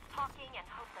and keep talking and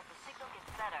hope that the signal gets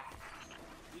better.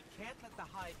 We can't let the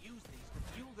Hive use these to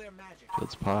fuel their magic.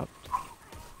 Let's pop.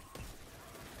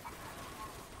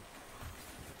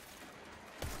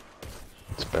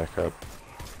 Let's back up.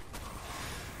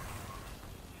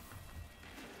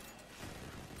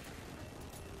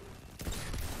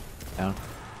 Down.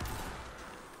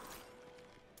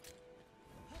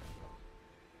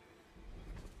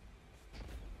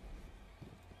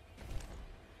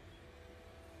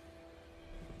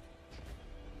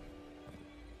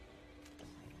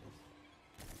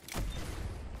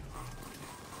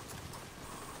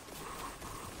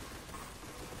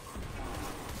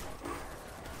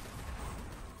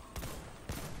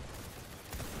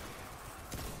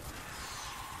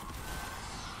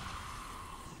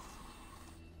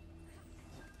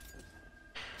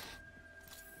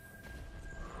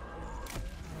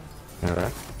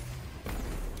 Alright.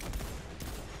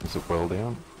 Is it well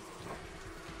down?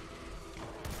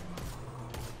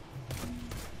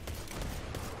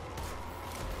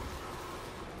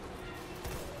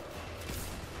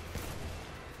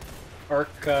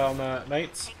 Arc on the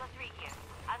knights. Echo 3 here.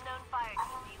 Unknown fire team.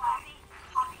 Do you copy?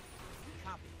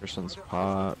 Copy. First one's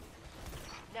pop.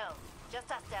 No,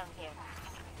 just us down here.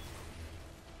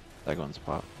 Second one's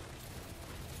pop.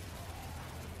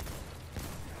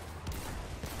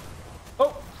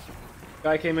 Oh!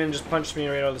 Guy came in and just punched me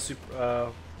right out of the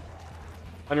super.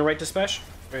 On your right, Dispatch?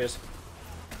 There he is.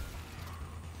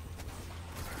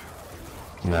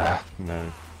 Nah,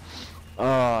 no.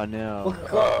 Oh no.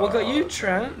 What got you,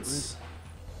 Trent?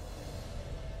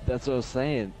 That's what I was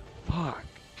saying. Fuck.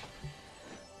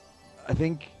 I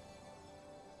think.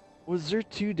 Was there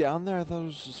two down there? I thought it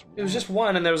was just one. It was just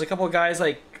one, and there was a couple of guys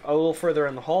like a little further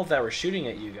in the hall that were shooting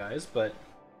at you guys, but.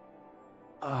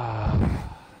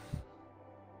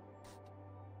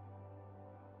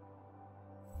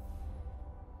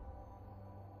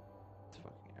 It's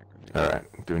fucking aggravating.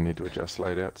 Alright, do we need to adjust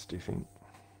loadouts, do you think?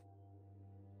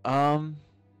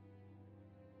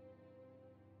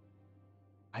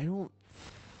 I don't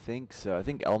think so. I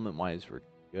think element-wise we're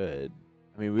good.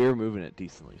 I mean, we were moving it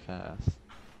decently fast.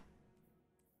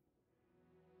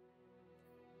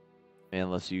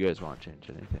 Unless you guys want to change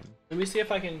anything. Let me see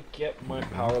if I can get my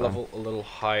power level a little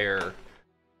higher.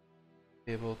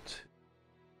 Able to.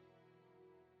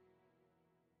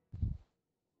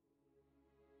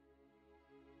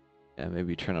 Yeah,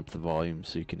 maybe turn up the volume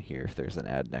so you can hear if there's an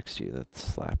ad next to you that's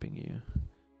slapping you.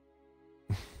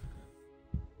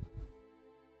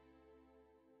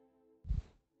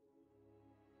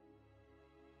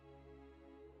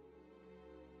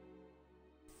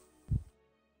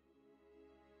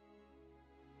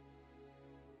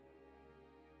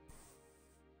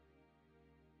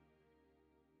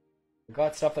 I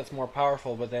got stuff that's more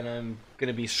powerful, but then I'm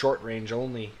gonna be short range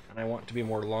only, and I want to be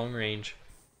more long range.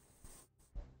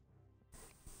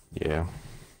 Yeah.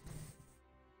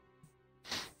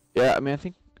 Yeah, I mean, I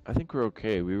think we're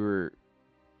okay. We were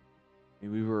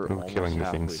almost killing the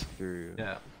halfway things. through.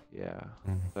 Yeah. Yeah.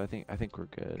 Mhm. So I think we're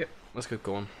good. Okay, let's get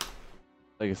going.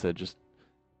 Like I said, just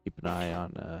keep an eye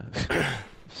on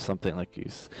something like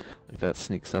that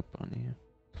sneaks up on you.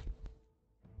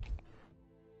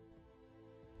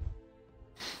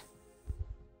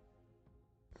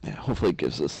 Yeah, hopefully it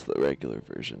gives us the regular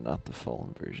version, not the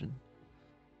fallen version.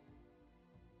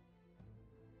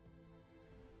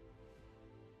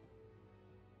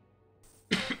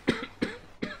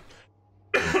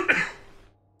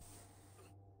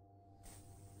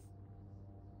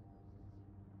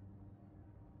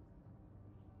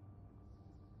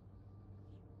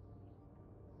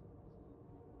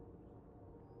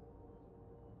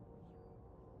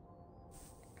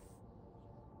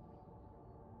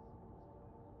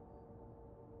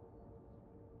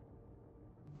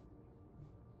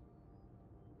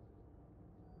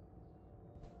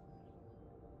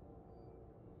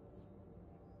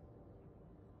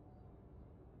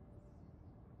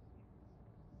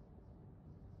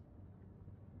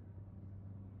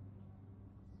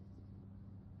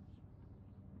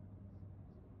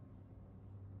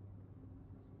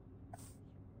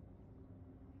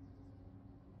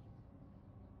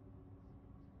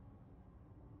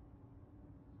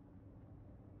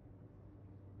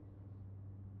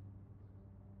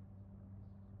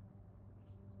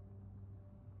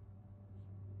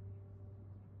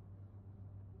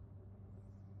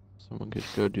 Someone could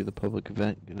go do the public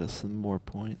event, get us some more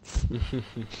points.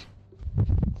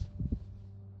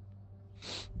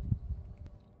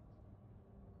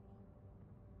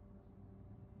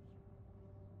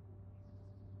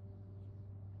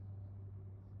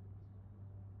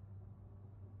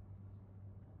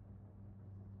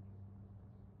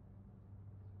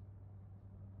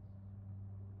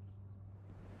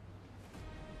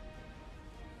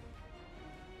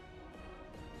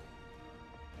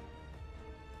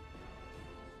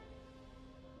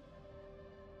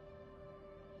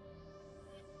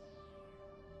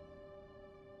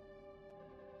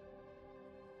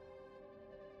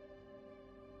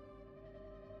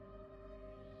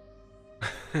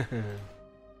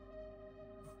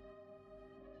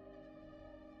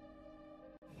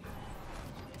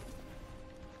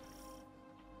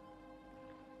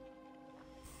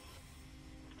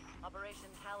 Operation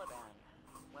Taliban.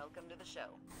 Welcome to the show.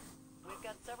 We've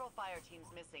got several fire teams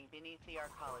missing beneath the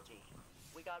arcology.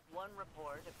 We got one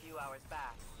report a few hours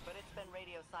back, but it's been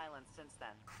radio silence since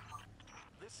then.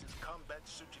 This is combat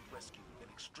search and rescue in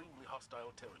extremely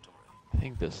hostile territory. I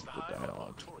think this is the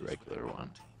dialogue for the regular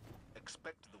one.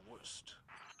 Expect the worst.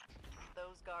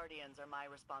 Those guardians are my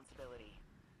responsibility.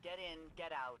 Get in,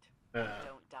 get out,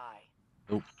 don't die.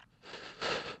 Nope.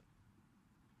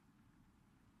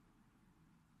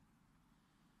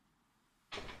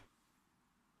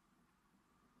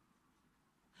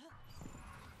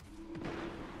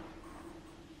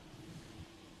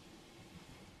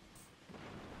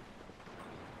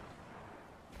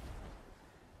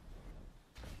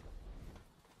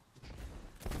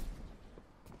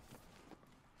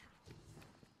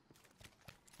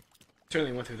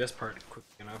 Certainly went through this part quick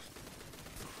enough.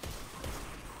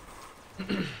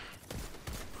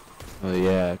 Oh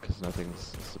yeah, because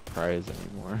nothing's a surprise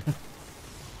anymore.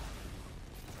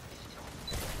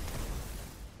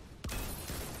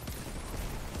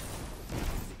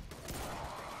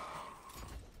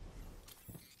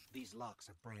 These locks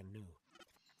are brand new.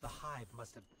 The Hive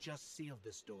must have just sealed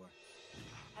this door.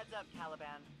 Heads up,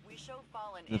 Caliban. We show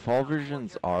Fallen The fall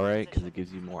version's alright because it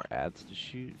gives you more ads to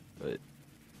shoot, but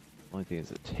the only thing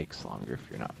is it takes longer if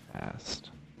you're not fast.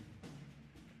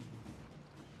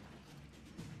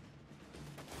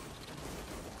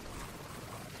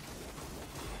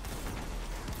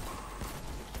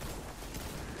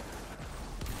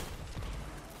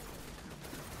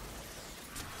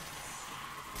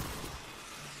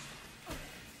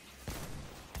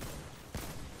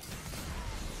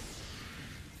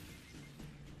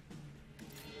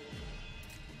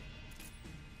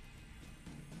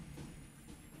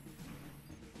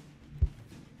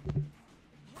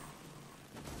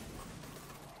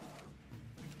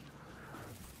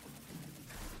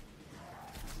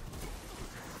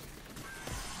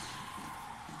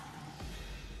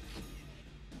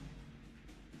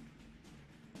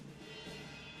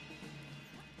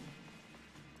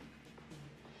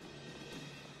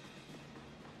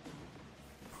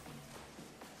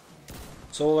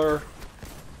 Solar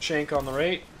shank on the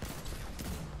right.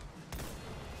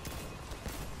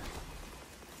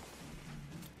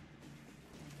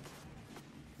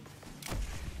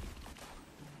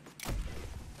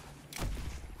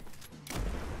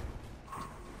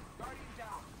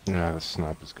 Yeah, the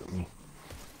sniper's got me.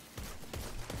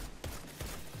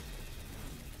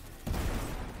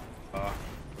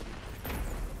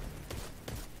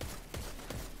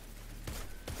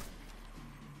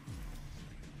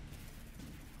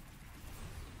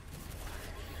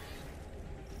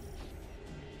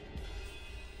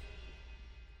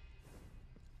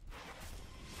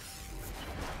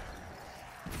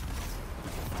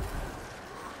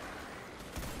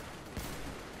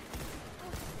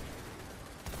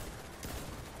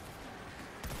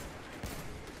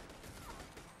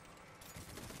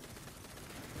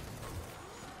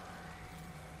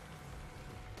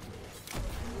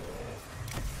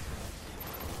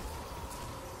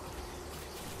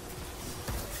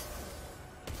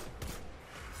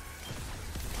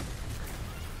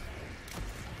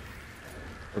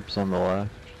 Oops, on the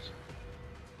left.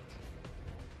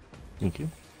 Thank you.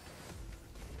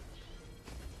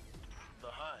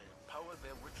 The Hive power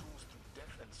their rituals through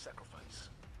death and sacrifice.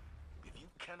 If you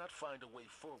cannot find a way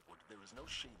forward, there is no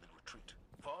shame in retreat.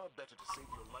 Far better to save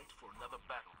your light for another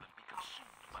battle than be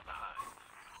consumed by the Hive.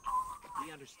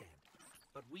 We understand,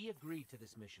 but we agreed to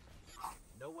this mission.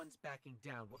 No one's backing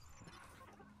down.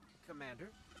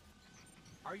 Commander,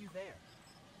 are you there?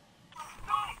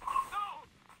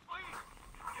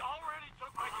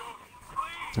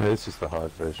 This is the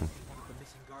Hive version. The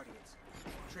missing guardians.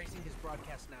 Tracing his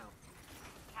broadcast now.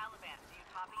 Caliban, do you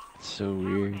copy? It's so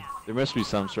weird. There must be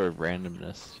some sort of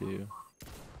randomness too.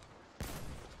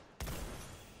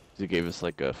 It gave us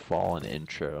like a fallen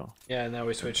intro. Yeah, and now we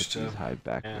And switched put to these hive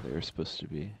back yeah. where they were supposed to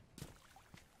be.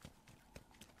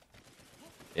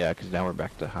 Yeah, because now we're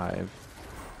back to hive.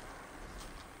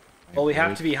 Well, we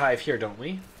have to be hive here, don't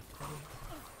we?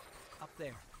 Up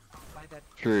there, by that.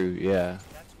 True, yeah.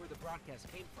 That's where the broadcast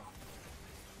came from.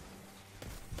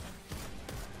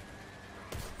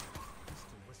 The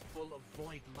crystal was full of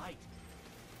void light.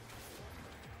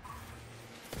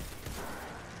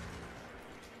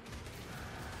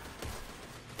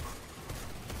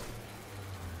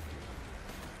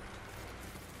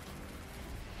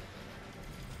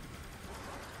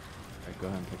 Alright, go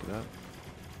ahead and pick it up.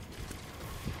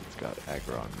 It's got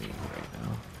aggro on me right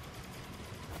now.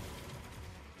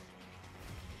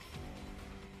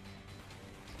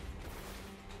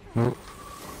 Nope.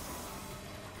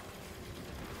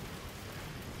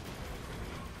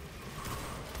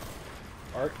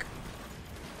 Arc.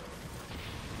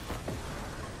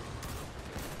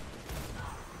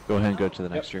 Go ahead and go to the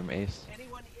next room, Ace.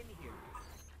 Anyone in here?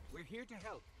 We're here to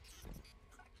help.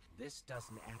 This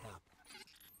doesn't add up.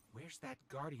 Where's that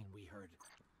guardian we heard?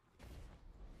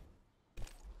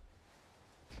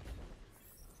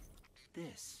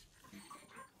 This.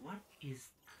 What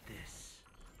is this?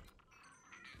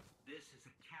 This is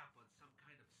a cap on some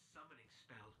kind of summoning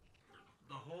spell.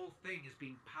 The whole thing is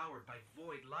being powered by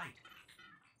void light.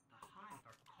 The Hive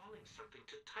are calling something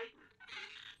to Titan.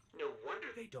 No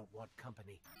wonder they don't want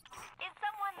company. Is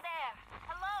someone there?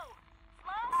 Hello?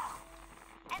 Slow?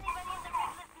 Anybody in the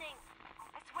rig listening?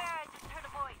 I swear I just heard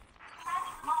a voice.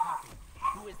 We copy.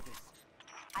 Who is this?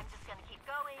 I'm just gonna keep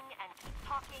going and keep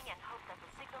talking and hope that the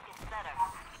signal gets better.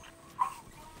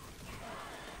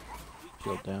 We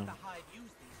Shield can't down. let the Hive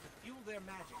use these to fuel their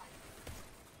magic.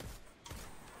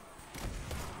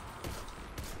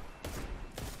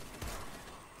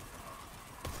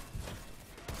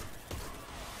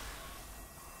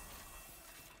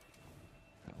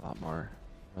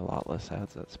 A lot less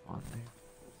ads that spawn there.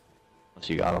 Unless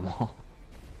you got them all.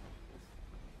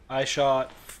 I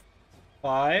shot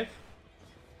 5.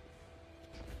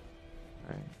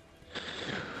 Alright.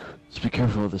 Just be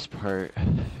careful of this part. If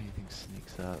anything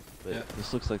sneaks up. But Yeah.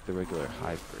 this looks like the regular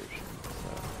hive version.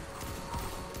 So.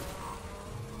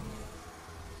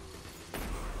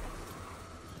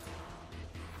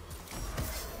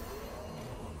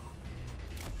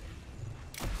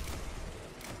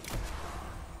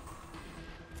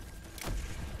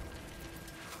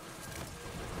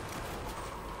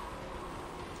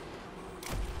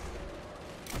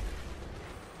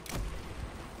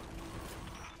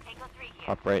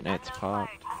 Top right, Knight's pop.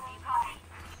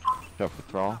 Go for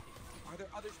Thrall. Are there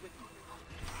others with you?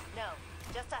 No,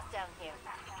 just us down here.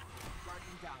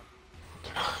 Guardian down.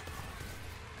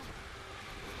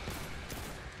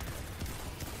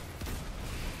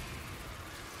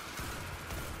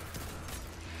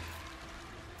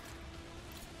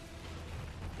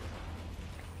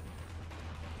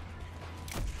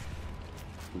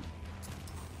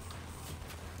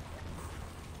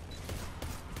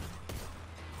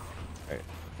 Alright,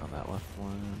 on that left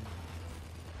one.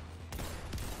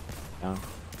 Down.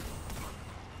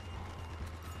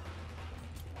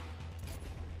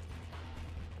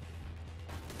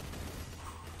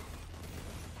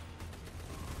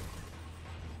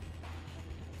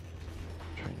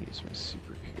 Trying to use my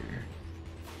super here.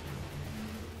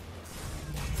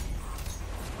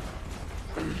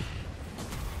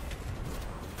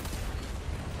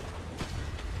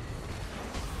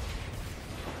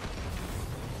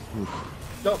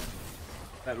 Nope.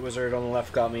 That wizard on the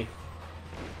left got me.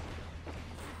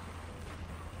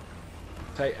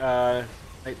 Tight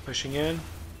pushing in.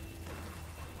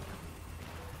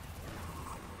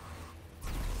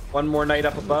 One more knight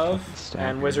up above,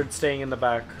 and wizard staying in the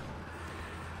back.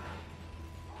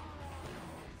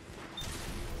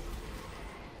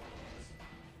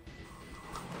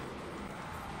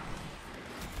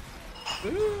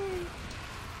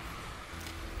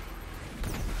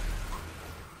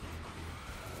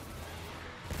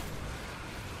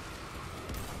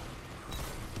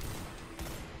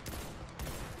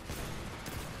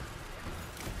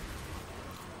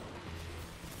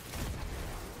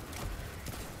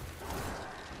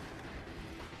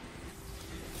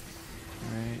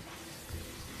 Alright.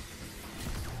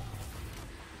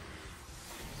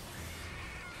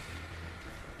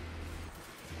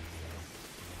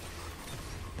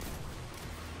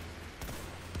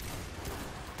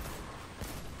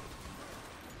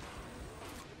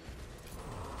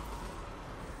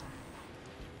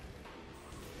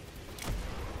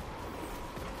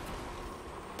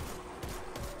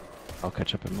 I'll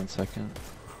catch up in 1 second.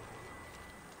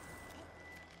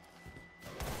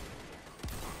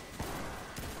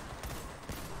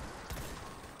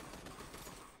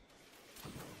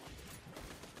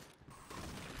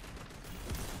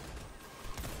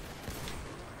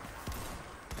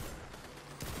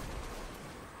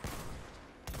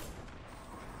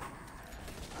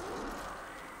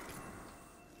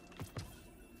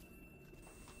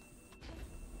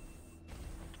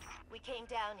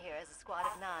 came down here as a squad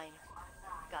of 9.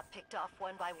 Got picked off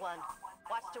one by one.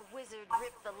 Watched a wizard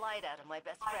rip the light out of my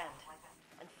best friend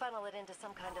and funnel it into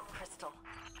some kind of crystal.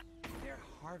 They're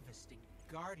harvesting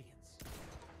guardians.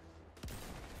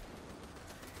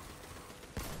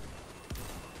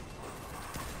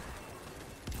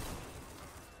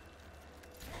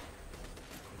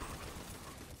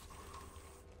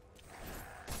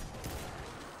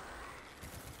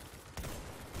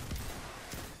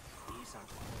 These are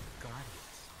called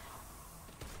guardians.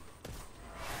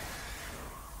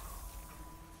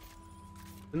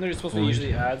 Isn't there supposed to be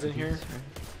usually ads in here?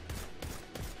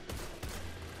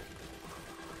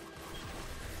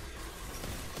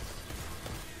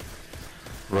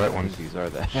 Right ones. These are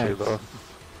the Shield heads. off.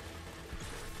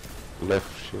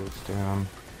 Left shields down.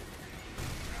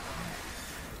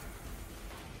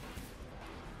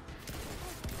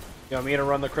 You want me to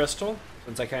run the crystal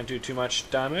since I can't do too much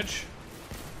damage?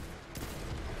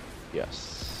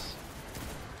 Yes.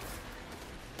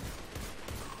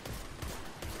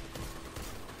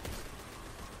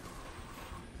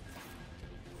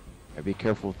 Be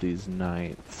careful with these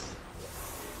knights.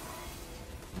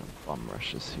 Bum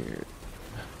rushes here.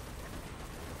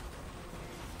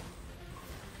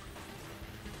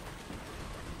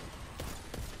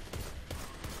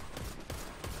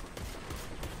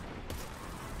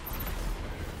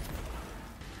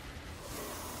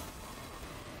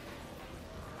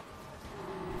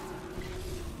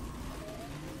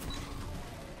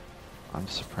 I'm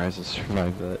surprised I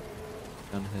survived that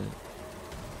gun hit.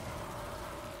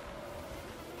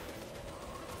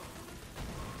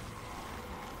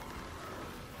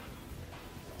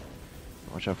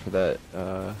 Watch out for that,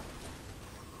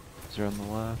 is there on the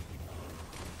left?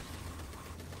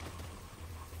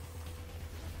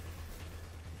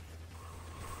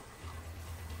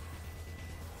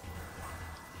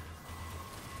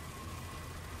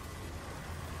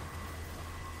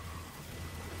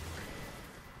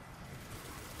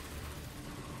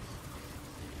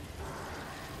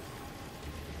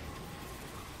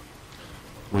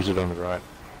 Wizard on the right.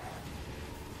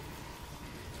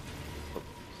 Oh,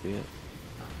 see it?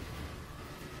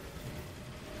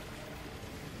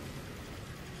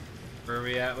 Where are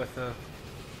we at with the...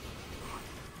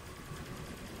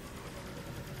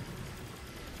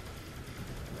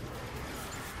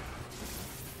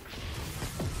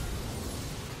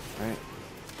 Alright.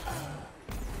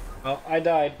 Well, I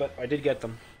died, but I did get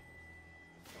them.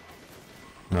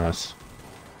 Nice.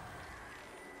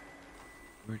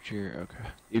 Where'd your... okay.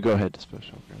 You go ahead to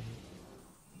special.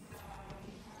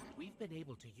 We've been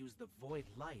able to use the void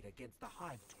light against the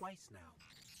hive twice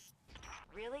now.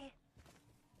 Really?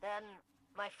 Then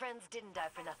my friends didn't die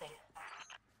for nothing.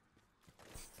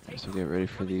 Okay, so get ready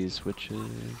for these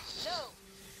witches. No!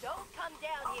 Don't come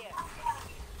down here!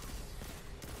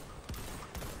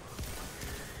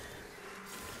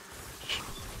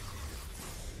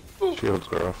 Shields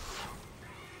are off.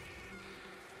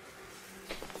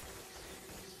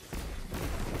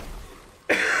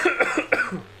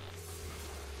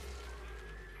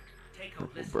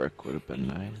 Purple brick would have been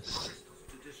nice.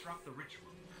 To disrupt the ritual.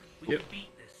 We Yep. can beat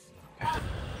this.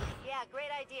 Yeah, great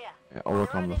idea. Yeah, I'll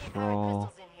work There on the aren't any power thrall.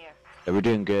 crystals in here. Yeah, we're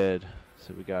doing good.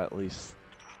 So we got at least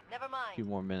Never a mind. few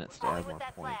more minutes to We're add going more with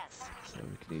that plan. points. So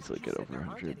we can easily She get said over there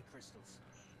aren't 100. any crystals.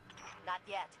 Not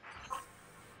yet.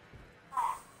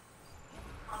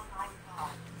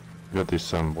 We got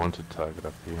this wanted target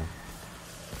up here. You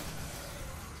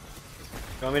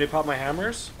want me to pop my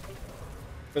hammers?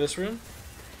 For this room?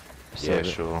 Yeah, Save it.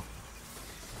 sure.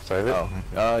 Save it?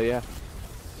 Oh, yeah.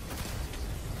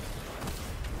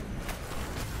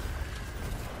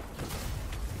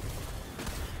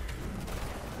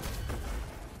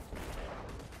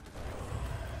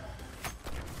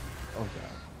 Oh god.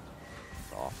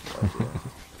 It's awful idea.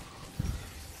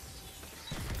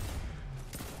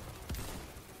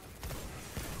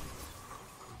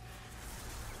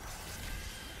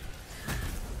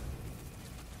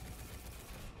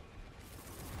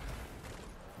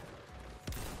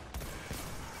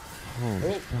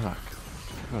 Holy fuck.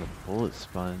 I got a bullet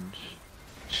sponge.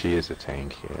 She is a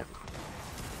tank, yeah.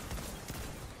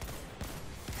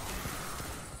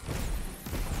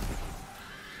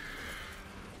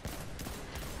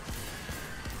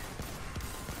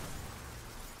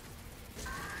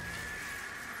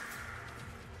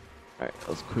 Alright,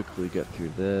 let's quickly get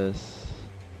through this.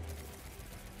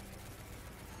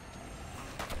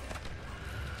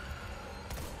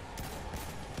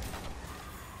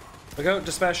 Look out,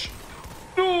 dispatch.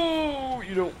 No,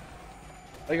 you don't.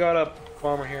 I got a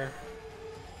bomber here.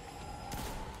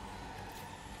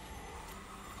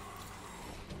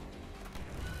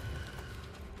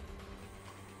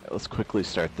 Yeah, let's quickly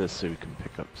start this so we can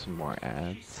pick up some more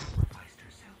ads.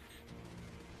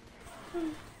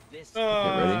 Get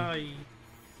ready.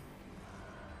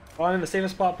 Well, I'm in the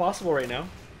safest spot possible right now.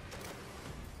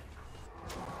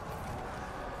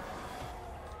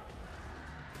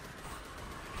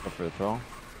 Go for the throw.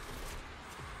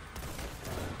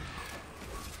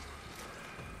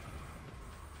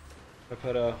 I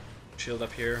put a shield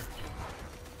up here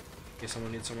in case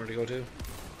someone needs somewhere to go to.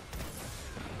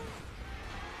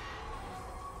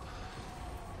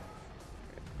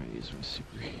 I'm gonna use my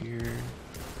super here.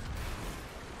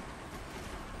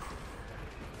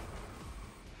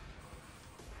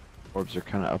 Orbs are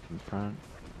kind of up in front.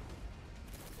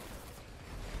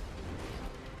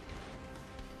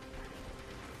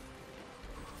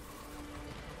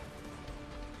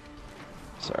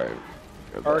 Sorry.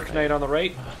 Arc Knight on the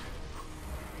right.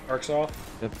 Arc's off.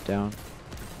 Yep, down.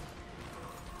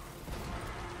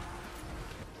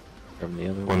 From the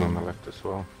other One on the left as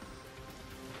well.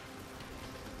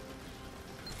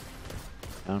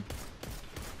 Down.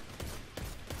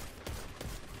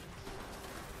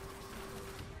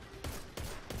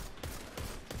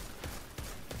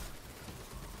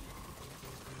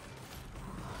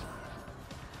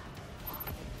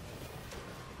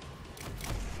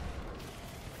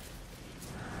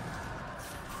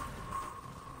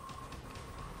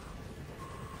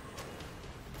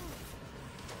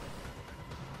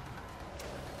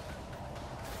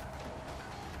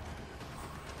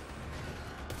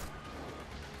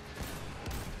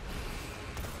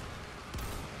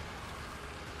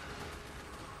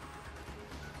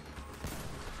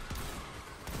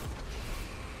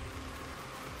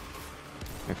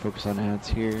 I focus on ads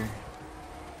here.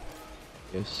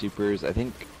 Yes, supers. I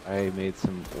think I made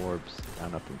some orbs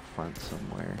down up in front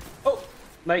somewhere. Oh!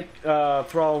 Knight,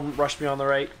 Thrall rushed me on the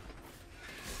right.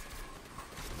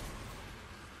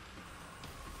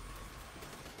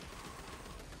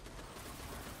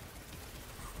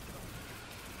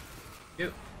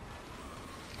 Yep.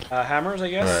 Hammers, I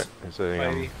guess? Alright, is there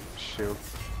a Maybe. shield?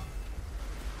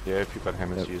 Yeah, if you've got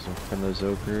hammers, Yep. use them. And those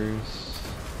ogres.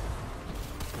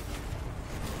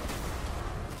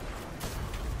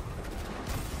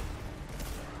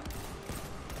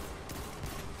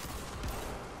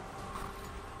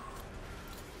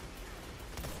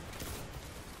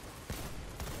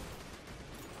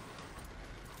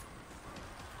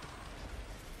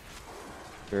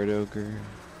 Third ogre.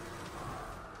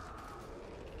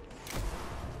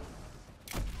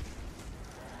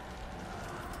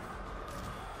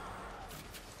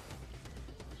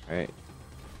 Alright.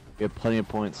 You have plenty of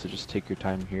points, so just take your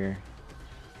time here.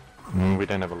 We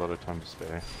don't have a lot of time to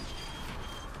spare.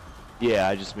 Yeah,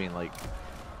 I just mean like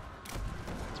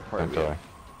it's part Don't of it. die.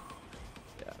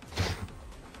 Yeah.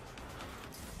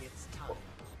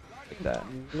 Like that.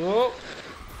 Nope.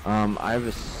 I have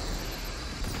a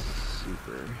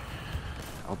super.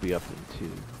 I'll be up in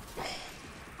 2.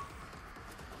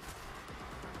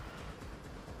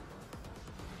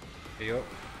 There you go.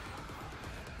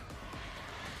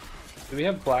 Do we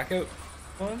have blackout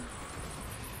on?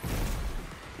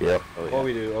 Yep. Oh, yeah. Oh,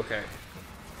 we do. Okay.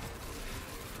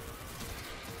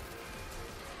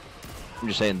 I'm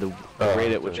just saying the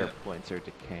rate at which our points are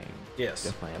decaying. Yes.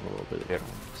 Definitely have a little bit of Yep. time.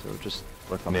 So just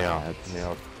work on Now, the ads.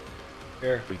 now,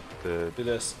 Here. the Do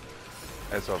this.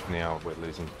 as of now, we're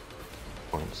losing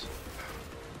points.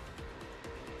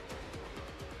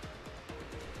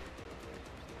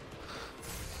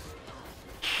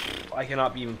 I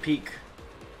cannot even peek.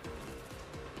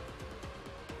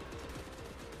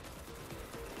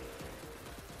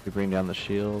 We bring down the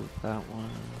shield. That one.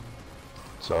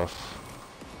 It's off.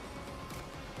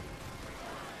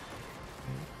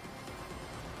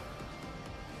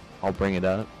 I'll bring it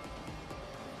up.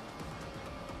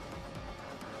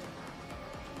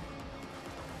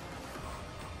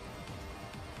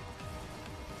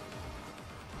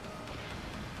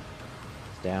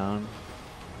 It's down.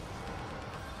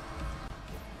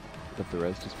 Pick up the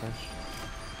res dispatch.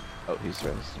 Oh, he's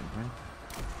resting, right?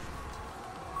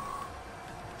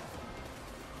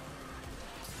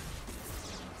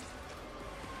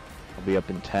 I'll be up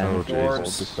in 10 Oh, if you hold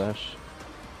jeez. dispatch.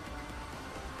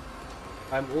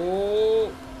 I'm.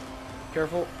 Oh!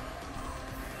 Careful.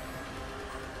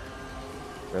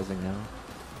 Resing now.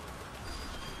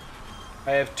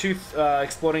 I have 2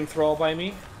 exploding thrall by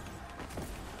me.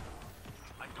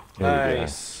 There we go.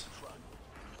 Nice.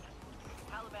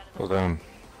 Well done.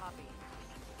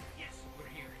 Yes, we're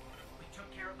here. We took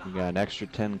care of the We got an extra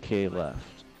 10k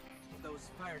left. Those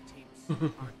fire teams aren't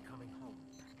coming home.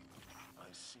 I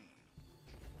see.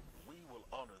 We will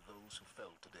honor those who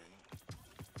fell today.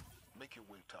 Make your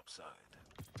way topside.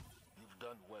 You've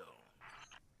done well.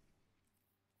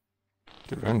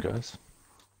 Good run, guys.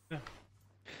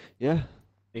 Yeah.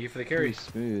 Thank you for the Pretty carry.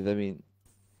 smooth. I mean,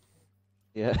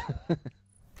 yeah.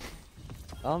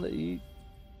 You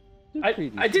did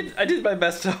pretty I decent. did my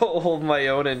best to hold my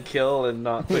own and kill and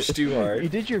not push too hard. You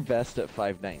did your best at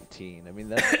 519. I mean,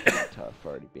 that's pretty tough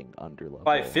already being under level.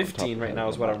 515 right now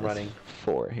is what I'm running.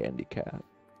 4 handicap.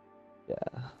 Yeah.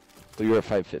 So you were at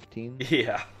 515?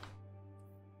 Yeah.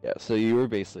 Yeah, so you were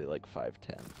basically like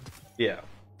 510. Yeah.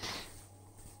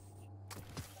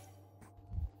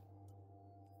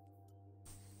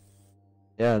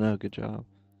 Yeah, no, good job.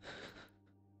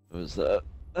 It was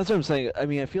that's what I'm saying. I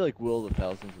mean, I feel like Will of the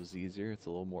Thousands was easier. It's a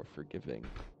little more forgiving,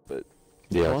 but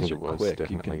Yeah, I once think you're it was quick,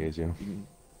 definitely easier. You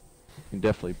can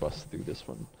definitely bust through this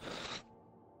one.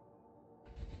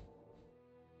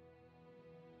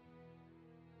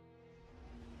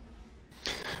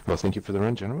 Well, thank you for the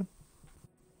run, gentlemen.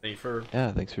 Thank you for...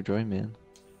 Yeah, thanks for joining, man.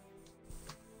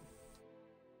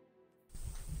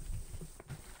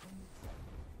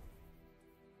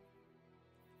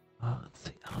 Let's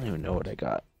see. I don't even know what I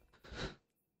got.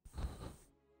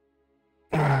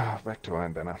 Back to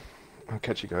Iron Banner. I'll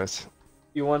catch you guys.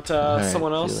 You want Alright,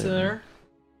 someone see you else later.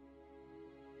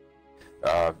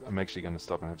 there? I'm actually going to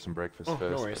stop and have some breakfast Oh, no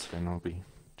first, worries. but then I'll be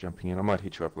jumping in. I might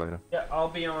hit you up later. Yeah, I'll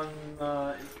be on in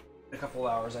a couple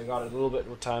hours. I got a little bit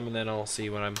of time, and then I'll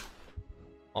see when I'm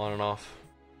on and off.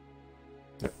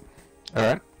 Yep.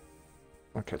 Alright.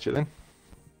 I'll catch you then.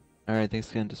 Alright, thanks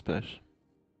again, Dispatch.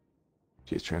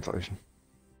 Cheers, translation.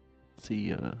 See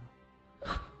ya.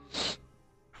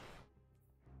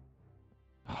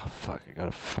 Oh, fuck, I got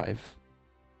a 5.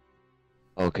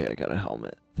 Okay, I got a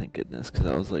helmet. Thank goodness, because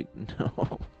I was like,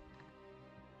 no.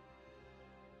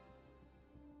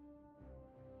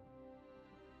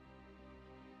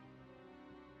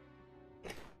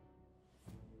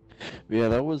 Yeah,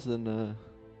 that wasn't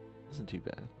too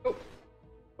bad.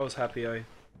 I was happy I...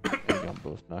 I got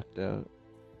both knocked out.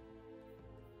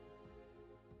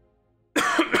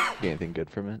 Get anything good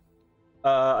from it?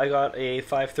 I got a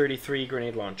 533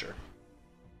 grenade launcher.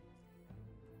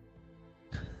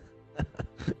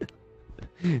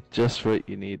 Just what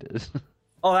you needed.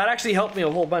 Oh, that actually helped me a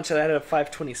whole bunch. I had a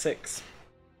 526.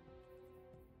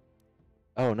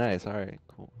 Oh, nice. Alright,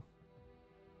 cool.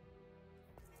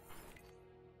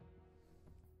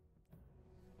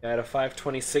 I had a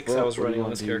 526 Well, I was what do running you on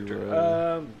wanna this do,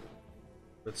 character.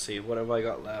 Let's see, what have I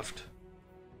got left?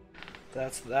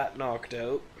 That's that knocked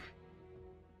out.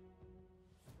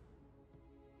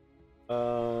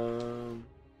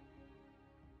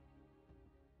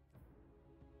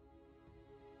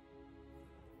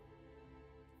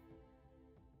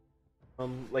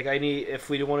 Like I need, if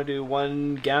we want to do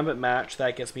one Gambit match,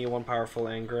 that gets me one powerful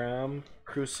engram.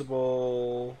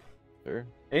 Crucible. Sure.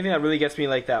 Anything that really gets me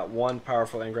like that one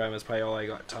powerful engram is probably all I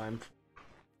got time for.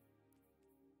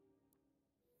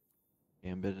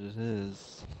 Gambit it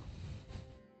is.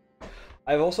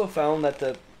 I've also found that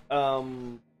the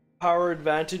power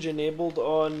advantage enabled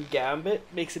on Gambit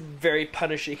makes it very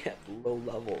punishing at low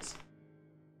levels.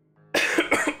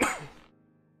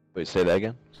 Wait, say that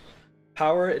again?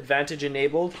 Power advantage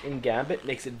enabled in Gambit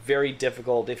makes it very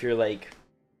difficult if you're like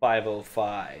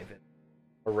 505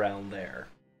 around there.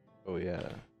 Oh yeah.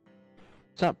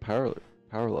 It's not power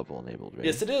level enabled, right?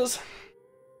 Yes, it is.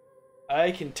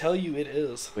 I can tell you it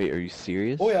is. Wait, are you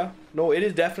serious? Oh yeah. No, it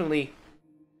is definitely.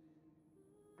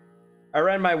 I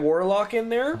ran my Warlock in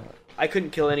there. I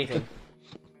couldn't kill anything.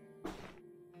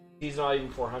 He's not even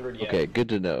 400 yet. Okay, good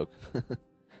to know. So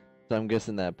I'm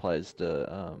guessing that applies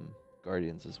to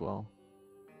Guardians as well.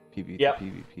 Yep.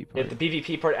 PvP part. The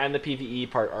PvP part and the PvE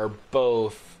part are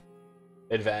both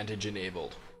advantage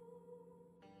enabled.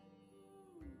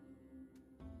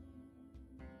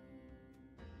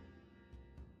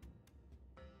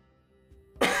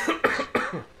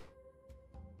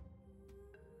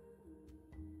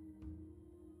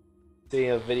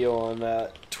 Seeing a video on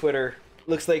Twitter.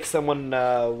 Looks like someone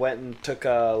went and took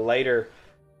a lighter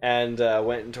and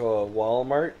went into a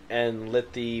Walmart and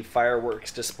lit the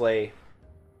fireworks display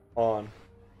on.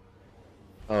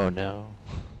 Oh no.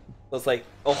 So it's like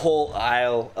a whole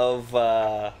aisle of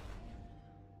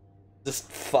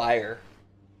just fire.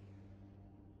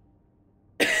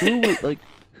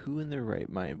 Who in their right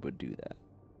mind would do that?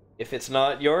 If it's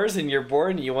not yours and you're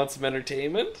bored and you want some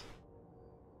entertainment,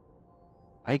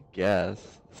 I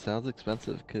guess. Sounds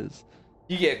expensive because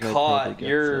you get caught.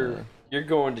 You're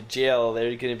going to jail.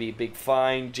 There's gonna be a big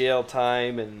fine, jail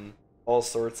time, and all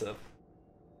sorts of.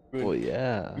 Well,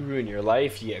 yeah. You ruin your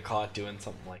life. You get caught doing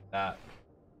something like that.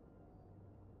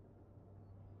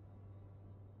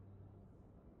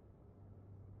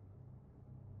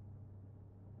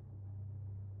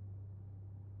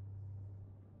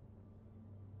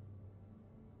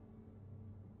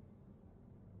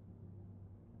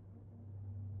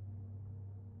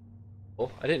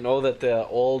 I didn't know that the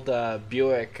old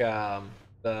Buick,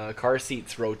 the car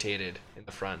seats rotated in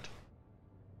the front.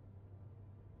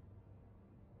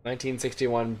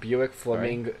 1961 Buick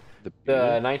Flamingo.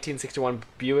 The 1961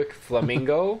 Buick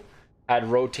Flamingo had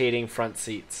rotating front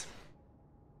seats.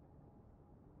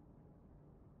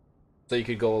 So you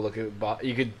could go look at,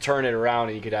 you could turn it around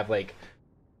and you could have like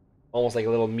almost like a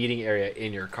little meeting area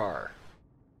in your car.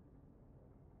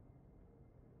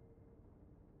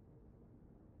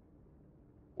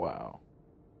 Wow.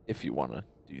 If you want to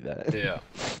do that. Yeah.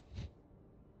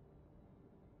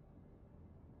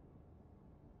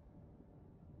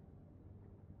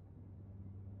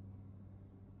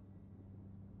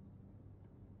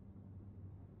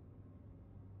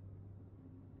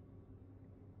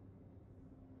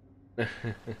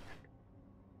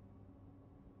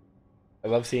 I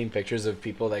love seeing pictures of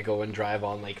people that go and drive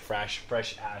on like fresh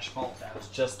asphalt that was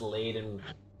just laid and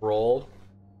rolled,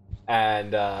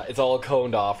 and it's all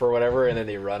coned off or whatever, and then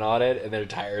they run on it and their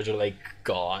tires are like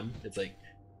gone. It's like,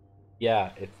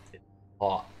 yeah, it's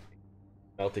hot,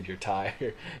 melted your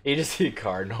tire. You just see a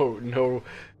car, no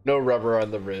rubber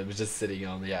on the rims, just sitting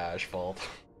on the asphalt.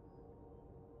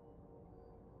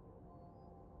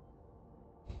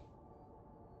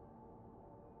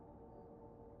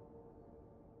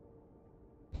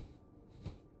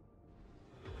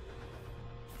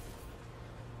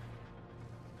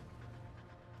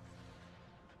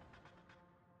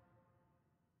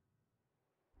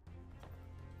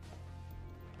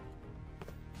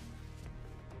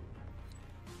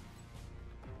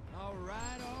 All right.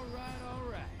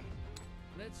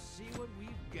 Let's see what we've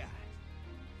got.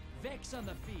 Vex on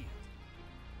the field.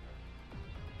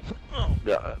 Oh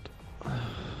God.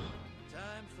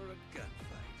 Time for a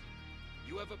gunfight.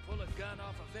 You ever pull a gun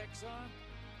off a Vex arm?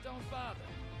 Don't bother.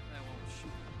 I won't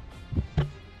shoot.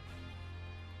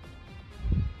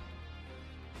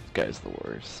 This guy's the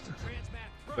worst.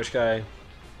 Which guy?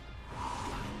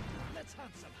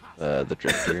 The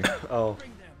drifter. Oh.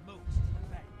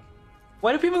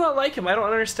 Why do people not like him? I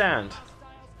don't understand.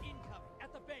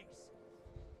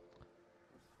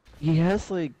 He has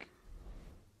like,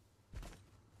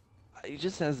 he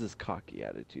just has this cocky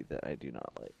attitude that I do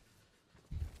not like.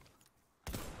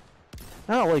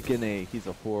 Not like in a he's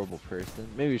a horrible person.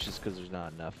 Maybe it's just because there's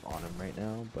not enough on him right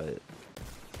now. But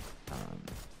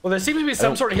well, there seems to be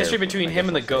some sort of history between him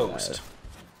and the Ghost.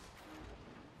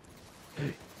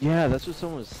 Yeah, that's what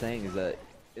someone was saying. Is that,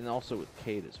 and also with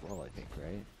Kate as well. I think,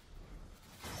 right?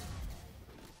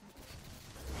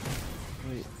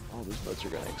 Wait, all these boats are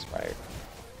gonna expire.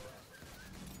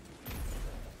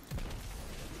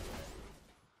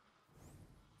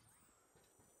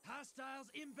 Hostiles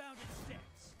inbound at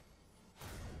steps.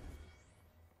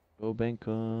 Go bank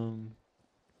 'em.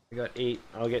 I got 8.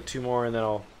 I'll get 2 more and then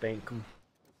I'll bank them.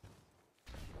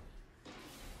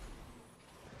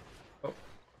 Oh.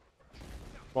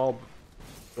 Small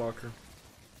blocker.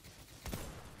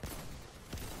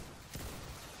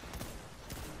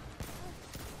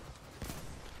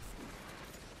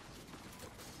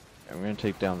 And we're gonna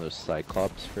take down those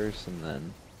Cyclops first, and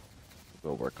then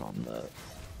we'll work on the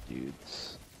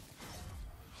dudes.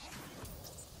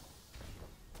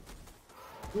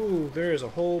 Ooh, there is a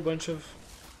whole bunch of.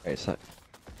 Alright,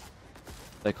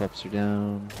 Cyclops are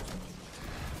down.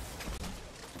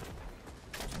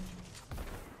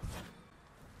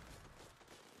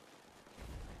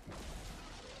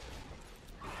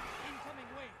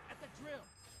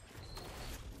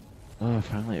 Oh,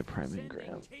 finally a prime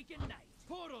engram.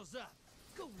 Portals up.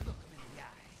 Go look them in the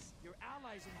eyes. Your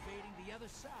allies invading the other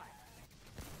side.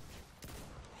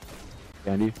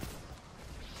 Behind you.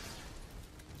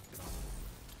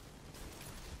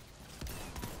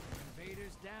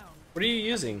 Invaders down. What are you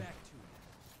using?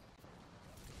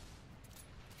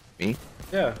 Me?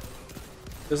 Yeah.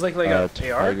 There's like a AR?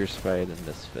 Tiger Spite and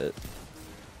Misfit.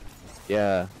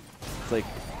 Yeah. It's like,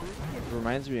 it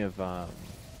reminds me of what's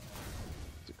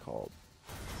it called?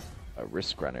 A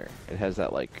Risk Runner. It has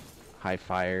that like high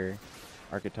fire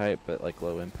archetype, but like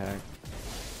low impact.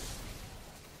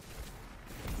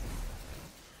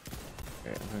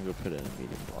 Alright, I'm gonna go put in a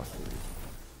medium blocker.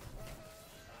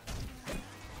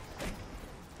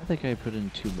 I think I put in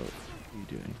 2 modes. What are you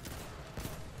doing?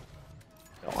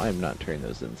 No, I'm not turning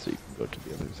those in so you can go to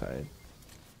the other side.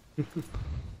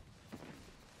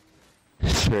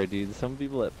 Sure, dude. Some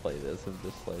people that play this, I'm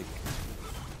just like,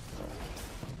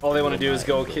 all they want to do is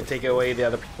go take away the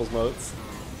other people's moats.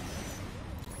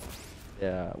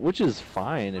 yeah, which is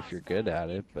fine if you're good at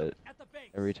it, but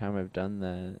every time I've done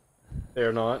that,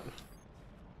 they're not.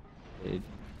 They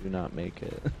do not make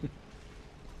it.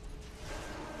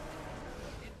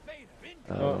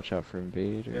 Oh. Watch out for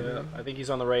Invader. Yeah, I think he's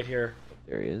on the right here.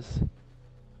 There he is.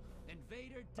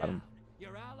 Invader Got him. down.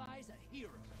 Your ally's a hero.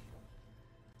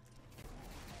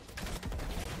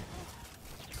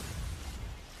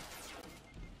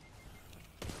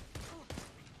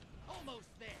 Almost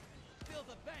there. Fill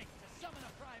the bank to summon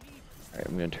a primeval. Alright,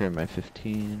 I'm gonna turn my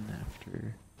 15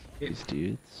 after these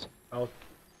dudes. I'll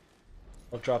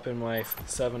drop in my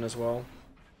 7 as well.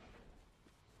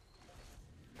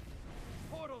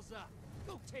 Portals up.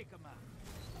 Go take them out.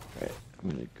 Alright, I'm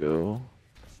gonna go.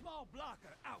 Small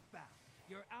blocker outbound.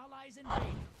 Your allies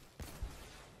invading.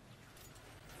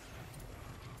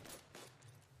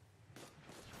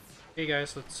 Hey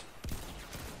guys, let's.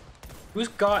 Who's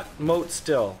got moat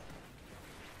still?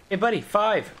 Hey buddy,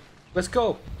 5. Let's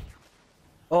go.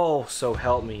 Oh, so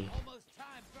help me.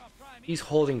 He's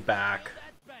holding back.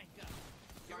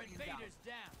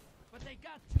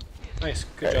 Nice,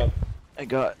 good job. I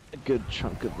got a good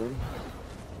chunk of them.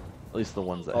 At least the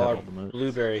ones that Oh, have our all the moats.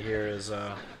 blueberry here is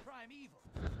not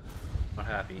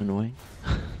happy. Annoying.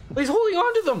 But he's holding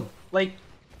on to them. Like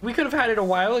we could have had it a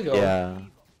while ago. Yeah.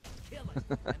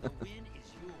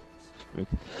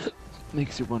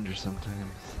 Makes you wonder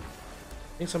sometimes.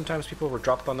 I think sometimes people were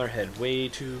dropped on their head way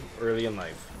too early in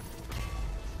life.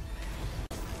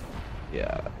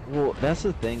 Yeah. Well, that's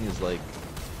the thing is like,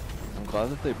 I'm glad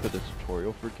that they put a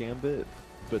tutorial for Gambit,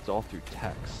 but it's all through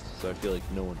text, so I feel like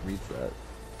no one reads that.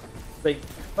 Like,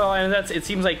 well, and it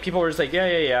seems like people were just like,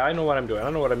 yeah, I know what I'm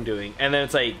doing, and then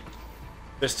it's like,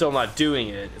 they're still not doing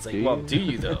it. It's like, well, do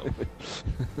you though?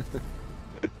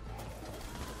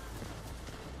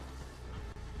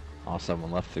 Oh,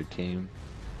 someone left their team.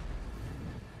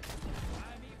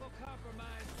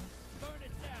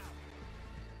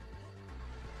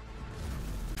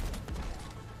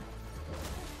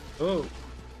 Oh.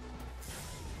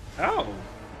 Ow.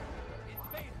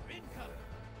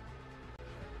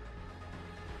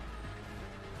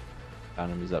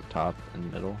 Found him, he's up top in the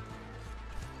middle.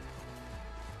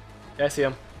 Yeah, I see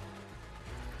him.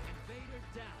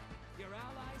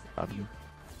 Got him.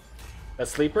 That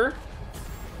sleeper?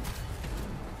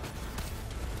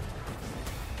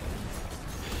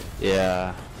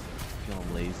 Yeah.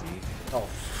 Feeling lazy. Oh.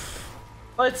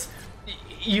 Well, it's.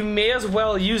 You may as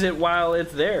well use it while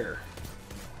it's there.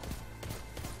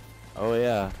 Oh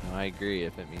yeah, no, I agree.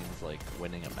 If it means like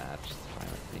winning a match, it's fine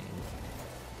with me.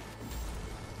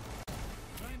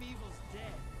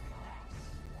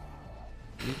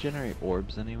 Do you generate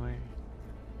orbs anywhere?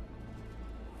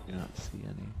 Do not see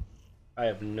any. I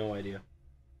have no idea.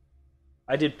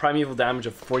 I did primeval damage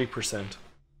of 40%.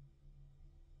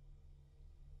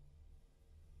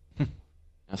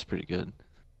 That's pretty good.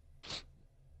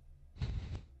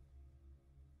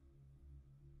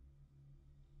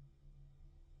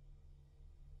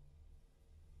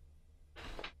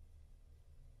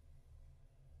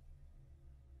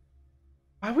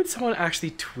 Why would someone actually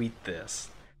tweet this?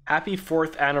 Happy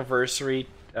 4th anniversary,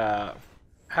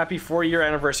 happy 4-year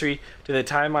anniversary to the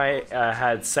time I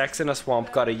had sex in a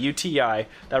swamp, got a UTI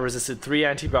that resisted 3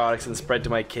 antibiotics and spread to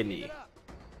my kidney.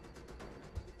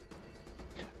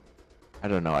 I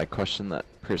don't know, I question that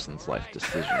person's life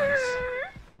decisions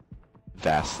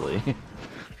vastly.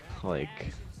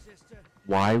 Like,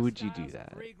 why would you do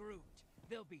that?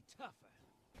 They'll be tougher.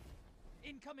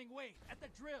 Incoming wave at the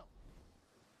drill.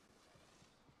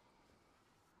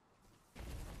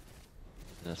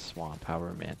 In a swamp, how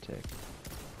romantic.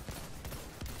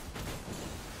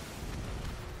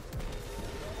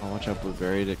 Oh, watch out,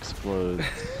 Blueberry, it explodes.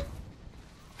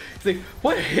 It's like,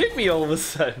 what hit me all of a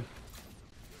sudden?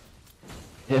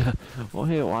 Yeah, well,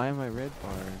 hey, why am I red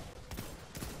bar?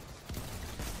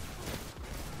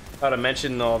 Not to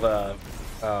mention all the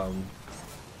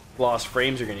lost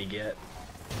frames you're gonna get.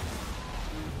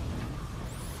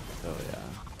 Oh yeah.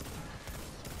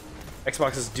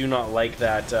 Xboxes do not like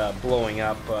that blowing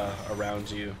up around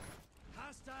you.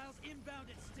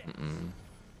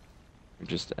 Or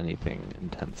just anything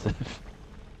intensive.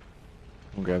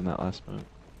 I'm grabbing that last moat.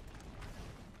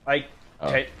 I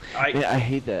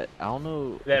hate that. I don't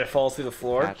know that it falls through the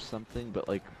floor. Catch something, but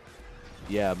like,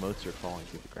 yeah, moats are falling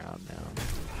through the ground now.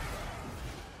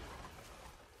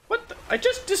 What? I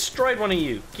just destroyed one of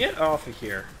you. Get off of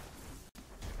here.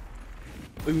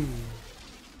 Boom.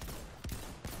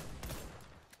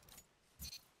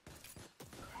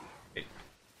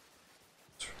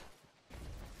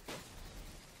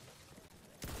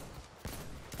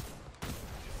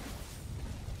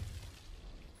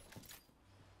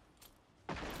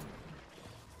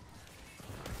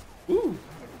 Ooh,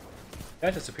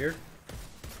 that disappeared.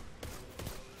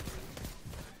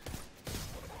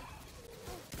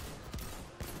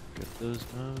 Get those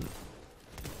moats.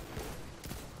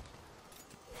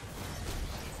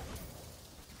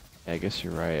 Yeah, I guess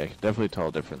you're right. I can definitely tell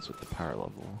a difference with the power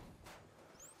level.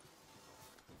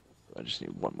 I just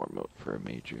need one more mote for a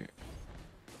major.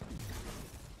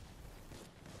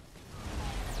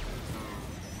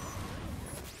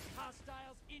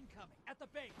 Hostiles incoming at the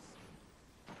base.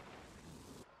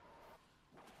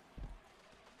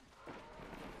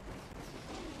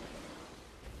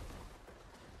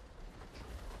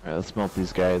 Alright, let's melt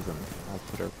these guys and I'll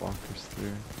put our blockers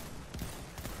through.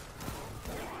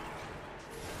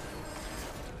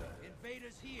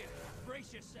 Invaders here.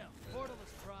 Brace yourself. Portal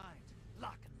is primed.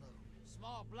 Lock and load.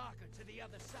 Small blocker to the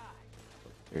other side.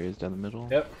 There he is down the middle.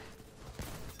 Yep.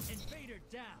 Invader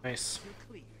down. Nice. You're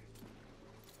clear.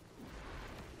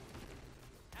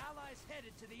 Allies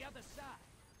headed to the other side.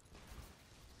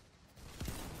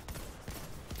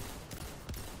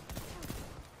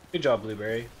 Good job,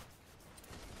 Blueberry.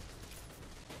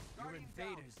 Your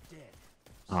invader's dead.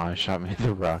 Oh, I shot me with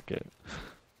the rocket.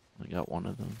 I got one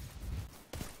of them.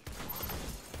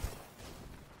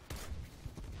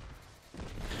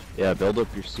 Yeah, build up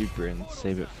your super and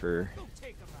save it for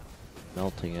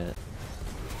melting it.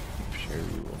 I'm sure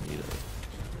we will need it.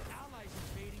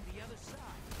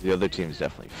 The other team's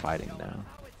definitely fighting now.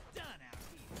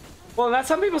 Well, that's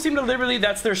some people seem to literally,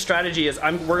 that's their strategy is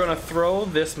we're gonna throw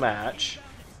this match,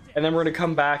 and then we're gonna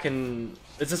come back and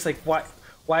it's just like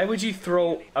why would you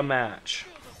throw a match?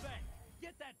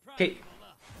 Okay,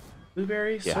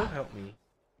 Blueberry, Yeah. so help me.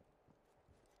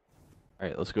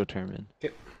 Alright, let's go tournament.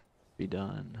 Okay. Be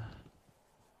done.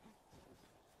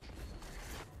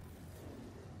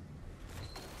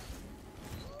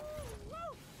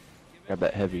 Grab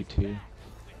that heavy too.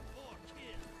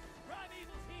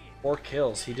 4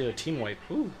 kills. He did a team wipe.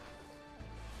 Ooh.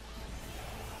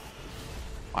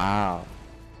 Wow.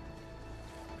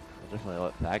 I'll definitely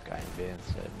let that guy advance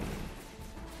at me.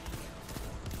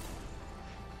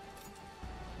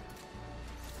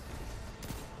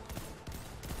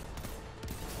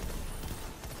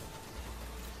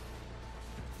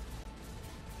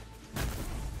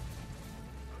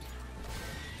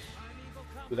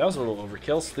 Ooh, that was a little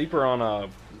overkill. Sleeper on a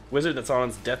wizard that's on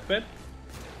his deathbed.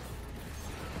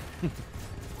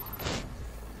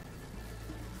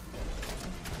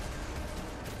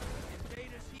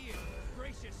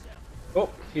 Oh,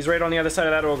 he's right on the other side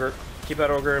of that ogre. Keep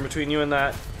that ogre in between you and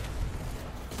that.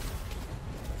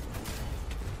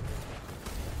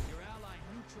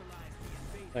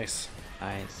 Nice.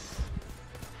 Nice.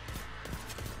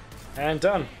 And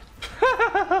done.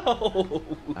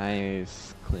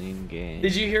 Nice, clean game.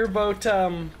 Did you hear about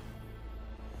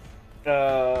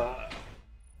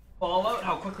Fallout?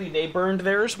 How quickly they burned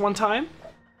theirs one time?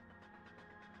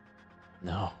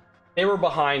 No. They were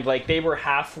behind, like they were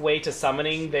halfway to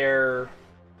summoning their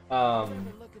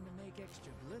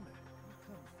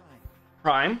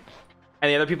prime,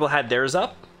 and the other people had theirs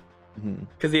up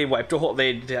because they wiped a whole.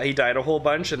 He died a whole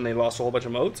bunch, and they lost a whole bunch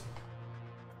of modes.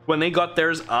 When they got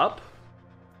theirs up,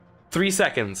 3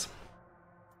 seconds.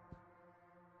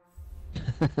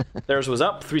 Theirs was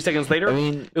up 3 seconds later. I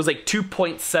mean, it was like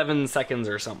 2.7 seconds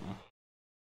or something.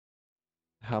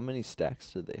 How many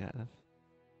stacks did they have?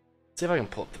 See if I can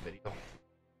pull up the video.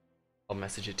 I'll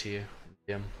message it to you.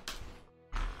 Yeah.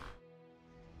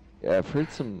 Yeah, I've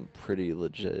heard some pretty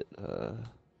legit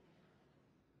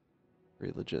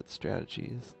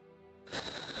strategies.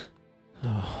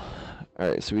 Oh.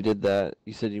 Alright, so we did that.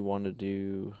 You said you wanted to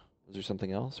do... Was there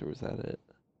something else, or was that it?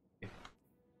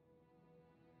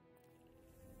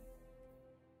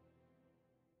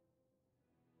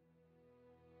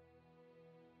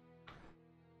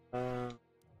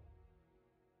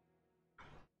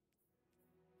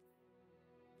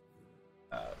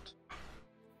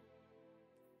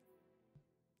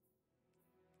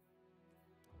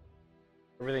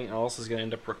 Everything else is gonna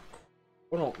end up. Oh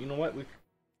no! You know what? We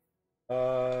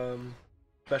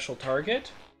special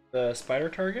target, the spider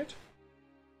target.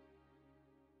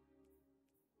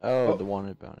 Oh, the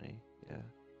wanted bounty. Yeah.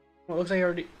 Well, it looks like I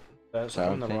already. That's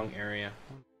I'm in the Fang? wrong area.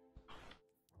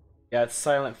 Yeah, it's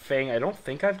Silent Fang. I don't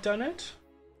think I've done it.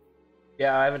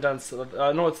 Yeah, I haven't done.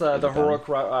 No, it's the heroic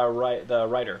the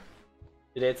rider.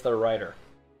 Today it's the rider.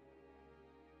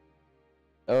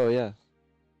 Oh yeah.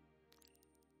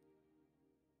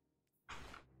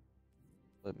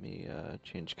 Let me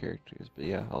change characters, but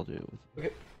yeah, I'll do it with.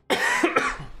 Okay.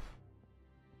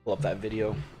 Pull up that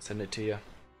video, send it to you.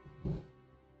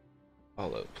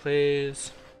 Follow,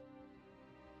 please.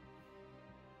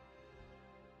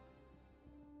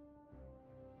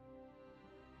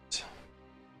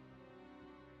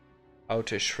 How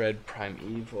to shred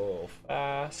primeval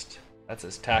fast. That's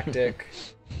his tactic.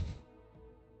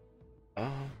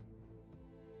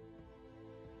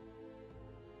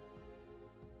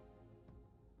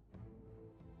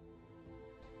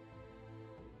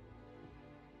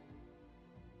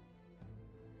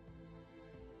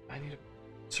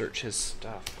 search his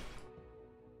stuff.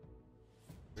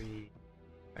 Okay.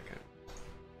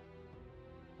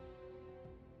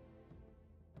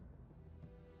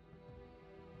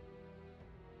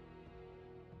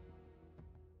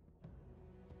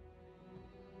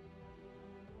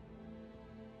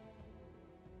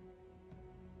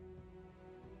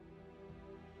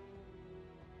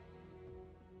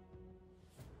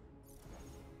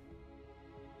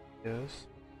 Yes.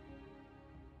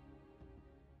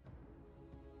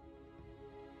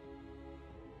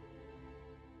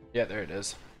 Yeah, there it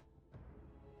is.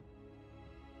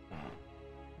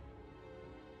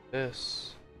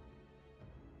 This.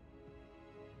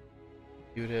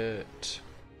 Mute it.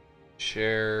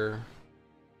 Share.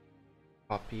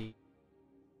 Copy.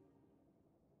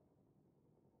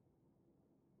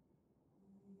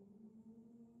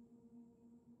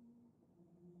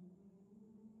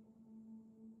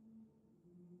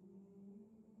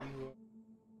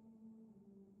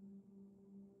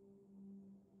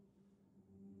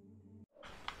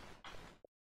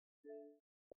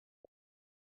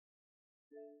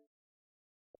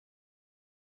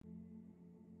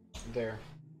 There.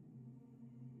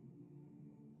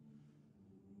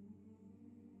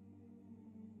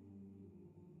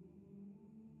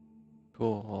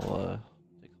 Cool. I'll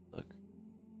take a look.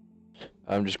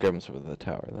 I'm just grabbing some of the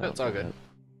tower. That's all good.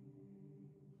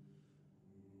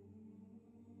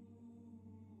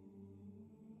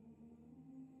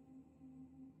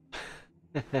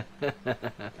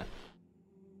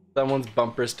 Someone's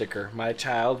bumper sticker. My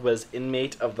child was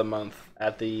inmate of the month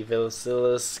at the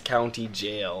Villaselis County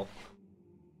Jail.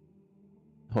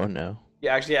 Oh no.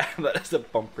 Yeah, actually, yeah, that is a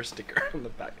bumper sticker on the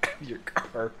back of your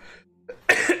car.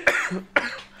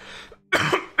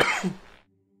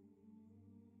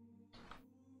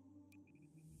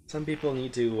 Some people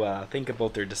need to think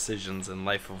about their decisions in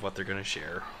life of what they're going to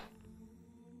share.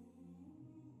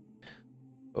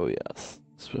 Oh yes,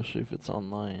 especially if it's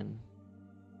online.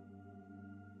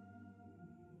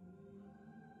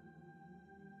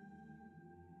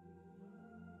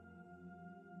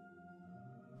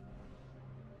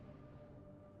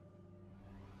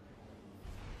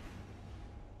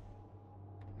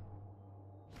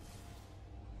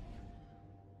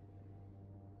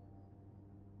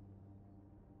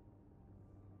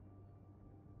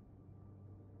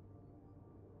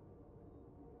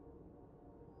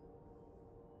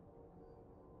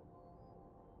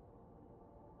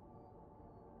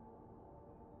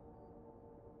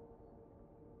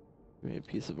 Give me a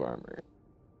piece of armor.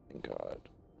 Thank God.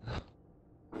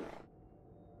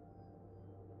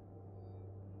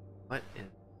 What in?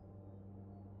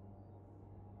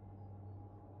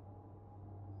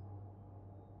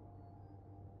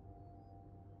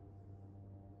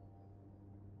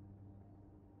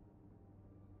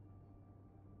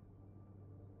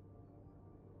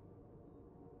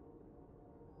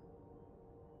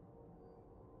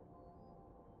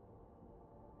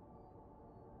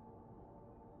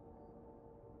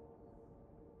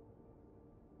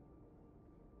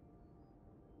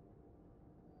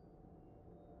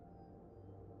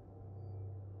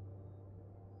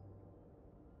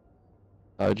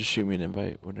 Just shoot me an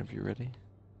invite whenever you're ready.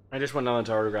 I just went on the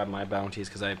tower to grab my bounties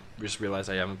because I just realized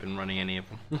I haven't been running any of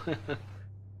them.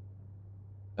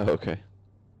 Oh, okay.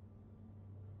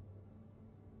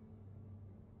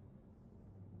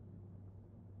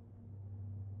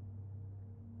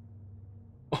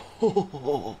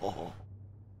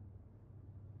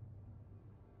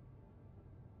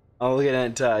 I'm looking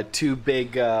at two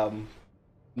big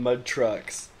mud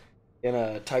trucks in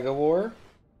a tug of war.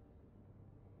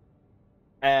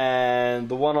 And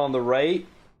the one on the right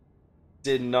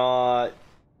did not,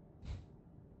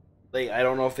 like, I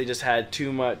don't know if they just had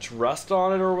too much rust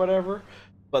on it or whatever,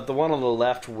 but the one on the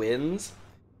left wins,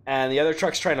 and the other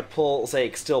truck's trying to pull,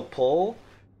 like, still pull,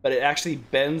 but it actually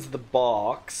bends the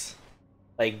box,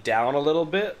 like, down a little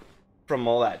bit from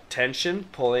all that tension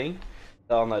pulling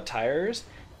on the tires,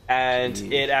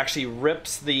 and it actually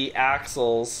rips the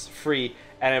axles free,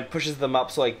 and it pushes them up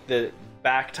so, like, the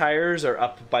back tires are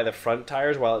up by the front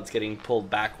tires while it's getting pulled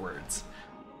backwards.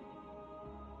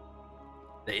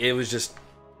 It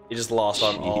just lost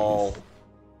on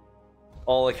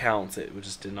all accounts. It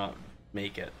just did not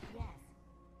make it.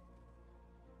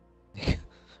 I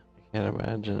can't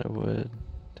imagine it would.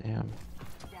 Damn.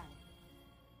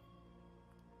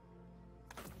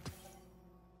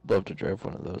 Love to drive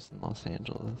one of those in Los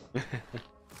Angeles.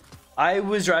 I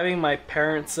was driving my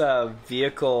parents'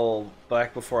 vehicle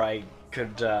back before I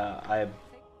could I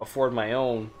afford my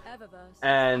own,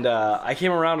 and I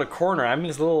came around a corner. I'm in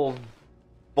this little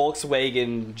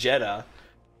Volkswagen Jetta,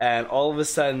 and all of a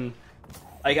sudden,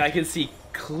 like, I can see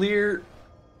clear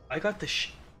I got the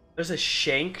there's a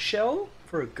shank shell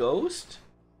for a ghost?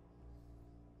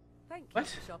 Thank you What?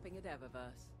 for shopping at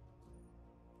Eververse.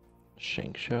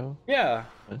 Shank show? Yeah.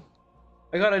 What?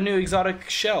 I got a new exotic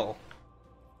shell.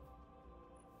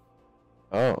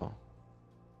 Oh.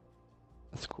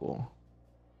 That's cool.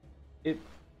 It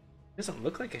doesn't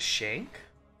look like a shank.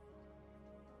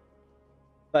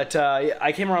 But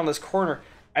I came around this corner,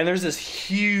 and there's this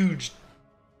huge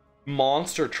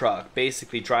monster truck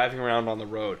basically driving around on the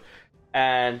road.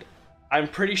 And I'm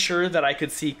pretty sure that I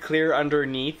could see clear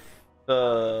underneath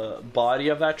the body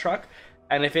of that truck.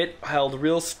 And if it held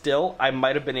real still, I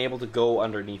might have been able to go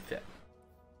underneath it.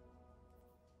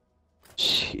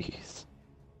 Jeez.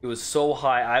 It was so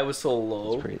high, I was so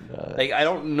low. That's pretty nuts. Like, I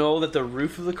don't know that the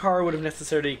roof of the car would have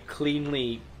necessarily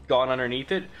cleanly gone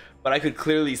underneath it, but I could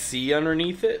clearly see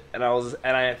underneath it, and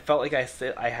I felt like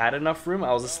I had enough room.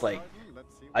 I was just like,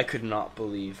 I could not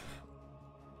believe.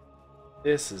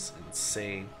 This is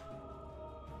insane.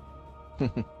 We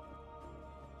will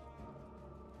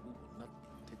not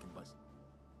be taken by.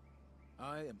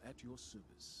 I am at your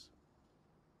service.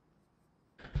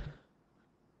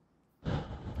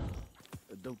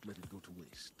 Don't let it go to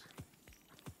waste.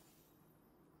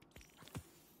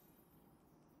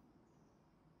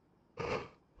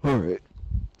 Alright.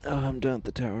 I'm down at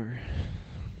the tower.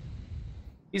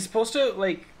 He's supposed to,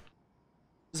 like...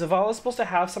 Zavala's supposed to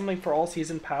have something for all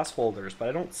season pass holders, but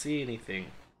I don't see anything.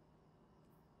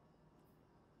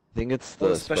 I think it's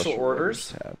the special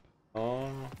orders tab.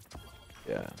 Oh.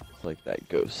 Yeah, it's like that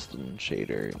ghost and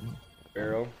shader and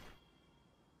Barrel.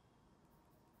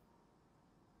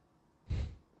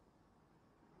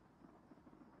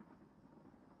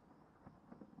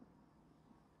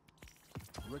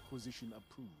 Requisition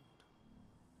approved.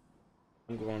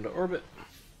 I'm going to orbit.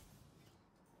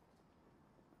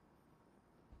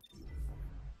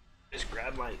 Just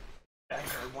grab my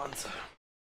backyard once.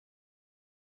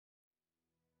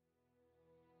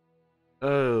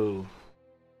 Oh.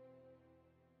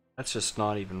 That's just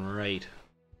not even right.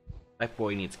 That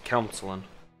boy needs counseling.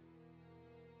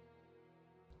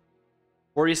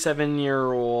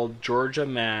 47-year-old Georgia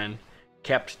man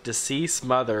kept deceased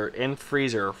mother in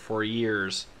freezer for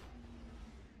years.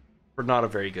 For not a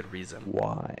very good reason.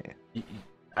 Why?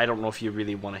 I don't know if you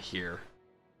really want to hear.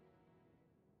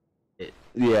 It.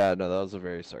 Yeah, no, that was a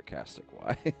very sarcastic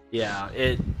why. Yeah,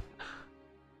 it...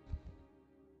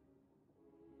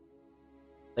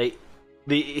 Like,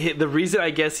 the reason I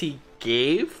guess he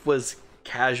gave was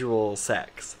casual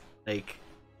sex. Like...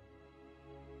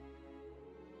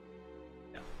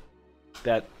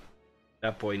 Yeah.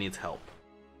 That boy needs help.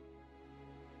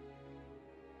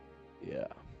 Yeah.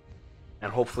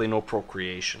 And hopefully no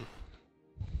procreation.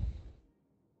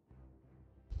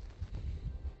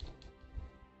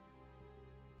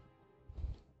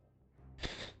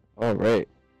 All right.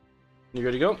 You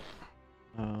good to go?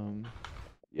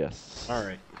 Yes. All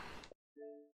right.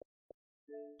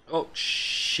 Oh,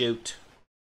 shoot.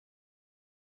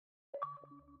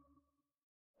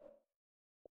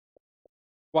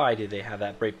 Why did they have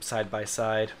that right side by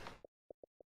side?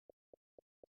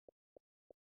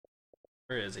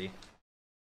 Where is he?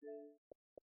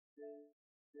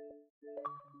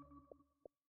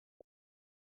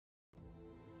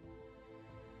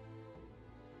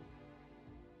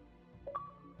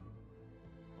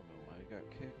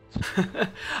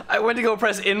 I went to go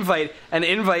press invite, and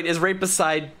invite is right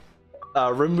beside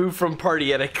remove from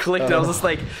party, and I clicked, and I was just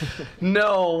like,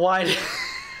 no, why did...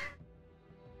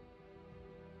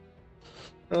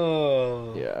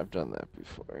 Oh. Yeah, I've done that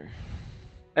before.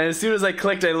 And as soon as I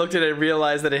clicked, I looked at it and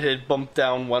realized that it had bumped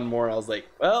down one more. I was like,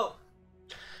 well,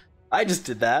 I just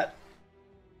did that.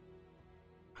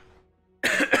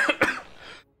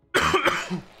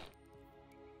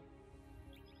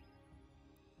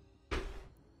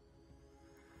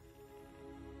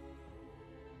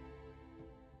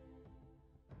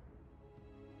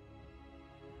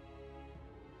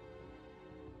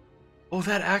 Oh,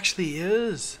 that actually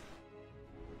is.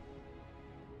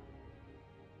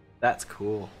 That's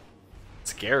cool.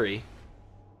 Scary.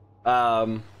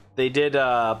 They did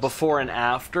before and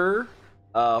after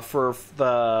for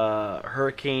the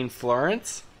Hurricane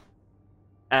Florence.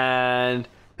 And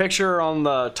picture on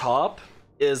the top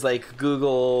is like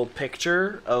Google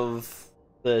picture of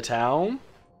the town.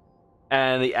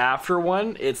 And the after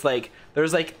one, it's like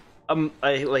there's like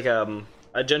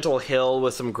a gentle hill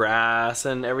with some grass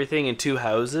and everything and two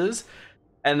houses.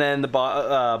 And then the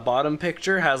bottom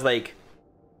picture has like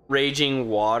raging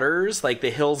waters, like the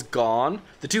hill's gone.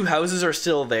 The two houses are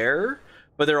still there,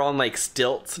 but they're on like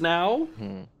stilts now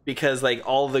because like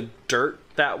all the dirt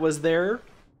that was there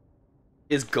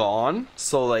is gone.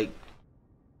 So like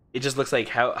it just looks like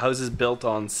houses built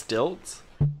on stilts,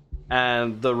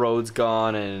 and the road's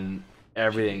gone and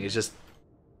everything. It's just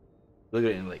look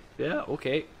at it and like, yeah,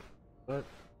 okay, but.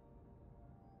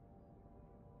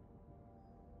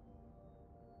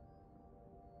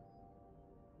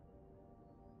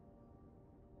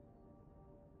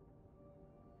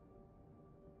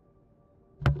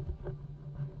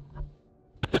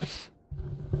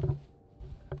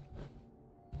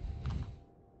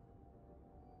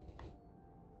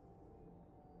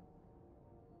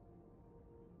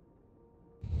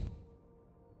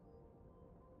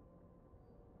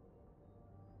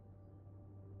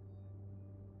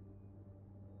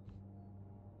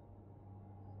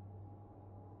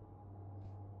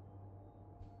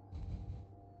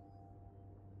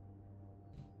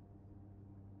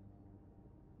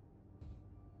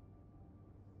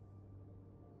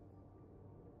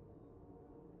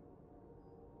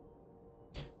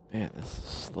 Man, this is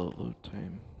slow load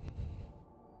time.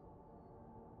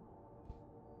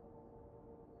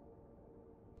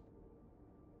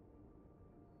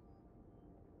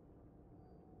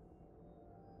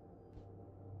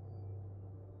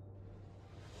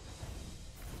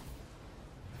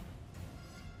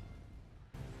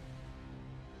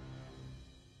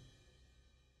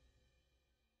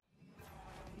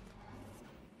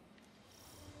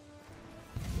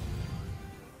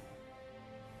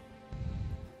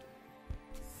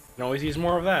 Can always use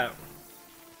more of that.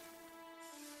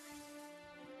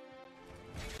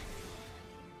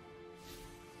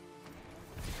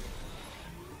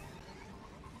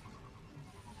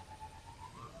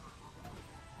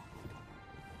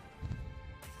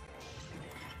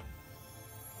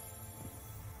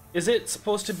 Is it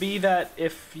supposed to be that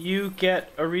if you get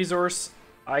a resource,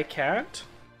 I can't?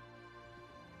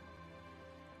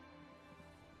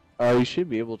 Oh, you should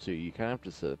be able to. You kind of have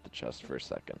to sit at the chest for a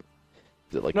second.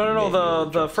 Is it like No, manually the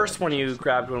jumps first out one the you chest?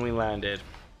 grabbed when we landed.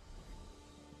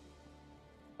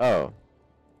 Oh.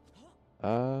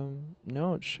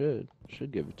 No, it should.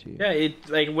 Should give it to you. Yeah, it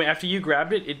like after you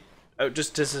grabbed it, it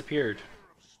just disappeared.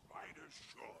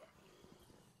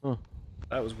 Huh.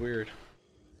 That was weird.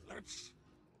 Let's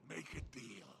make a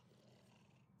deal.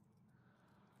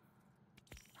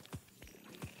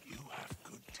 You have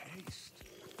good taste.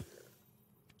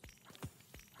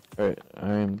 Alright,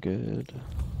 I'm good.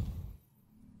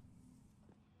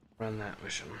 Run that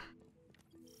mission.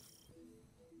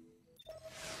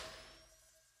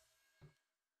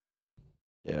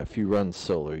 Yeah, if you run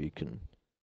solar, you can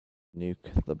nuke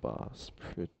the boss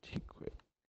pretty quick.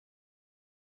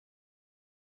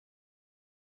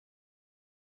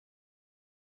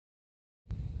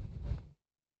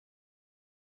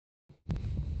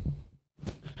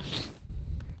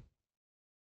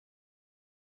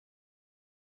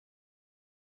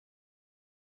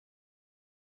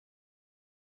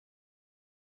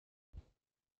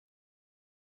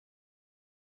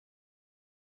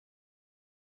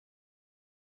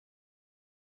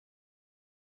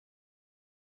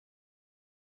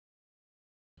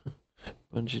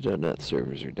 Bungie.net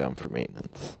servers are down for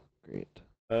maintenance. Great.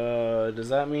 Does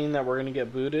that mean that we're gonna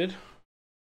get booted?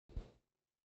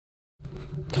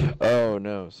 Oh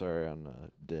no, sorry, on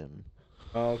dim.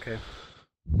 Oh, okay.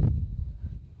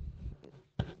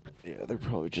 Yeah, they're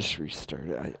probably just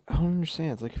restarted. I don't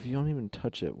understand. It's like if you don't even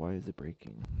touch it, why is it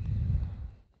breaking?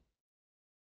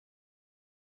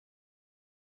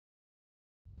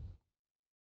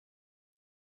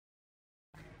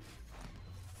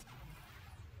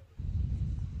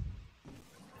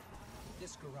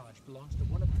 This garage belongs to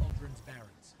one of Uldren's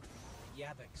barons,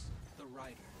 Yavix, the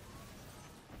Rider.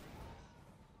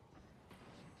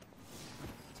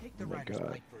 Take the Oh my Rider's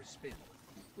God. bike for a spin.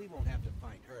 We won't have to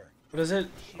find her. What is it?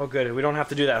 Oh, good. We don't have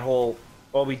to do that whole.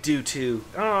 Well, we do too.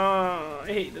 Oh, I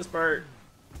hate this part.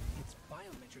 It's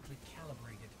biometrically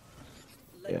calibrated.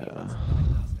 Yeah. Let me run some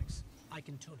diagnostics. I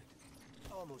can tune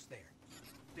it. Almost there.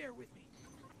 Bear with me.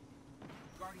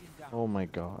 Guardian down. Oh my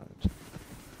God.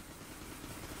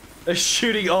 They're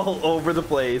shooting all over the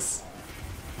place.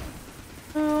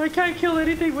 Oh, I can't kill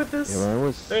anything with this. Yeah, mine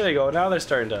was... There they go. Now they're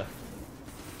starting to.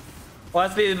 Well,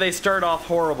 that's they start off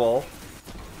horrible.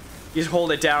 You just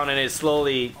hold it down and it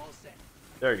slowly.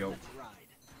 There you go.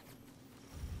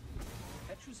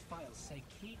 Petra's files say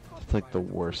Kate caught It's like the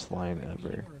Rider worst before line and ever.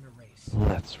 her in a race.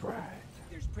 That's right.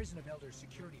 There's Prison of Elders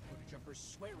security footage of her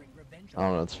swearing revenge. I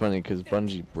don't know, it's funny because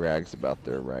Bungie brags about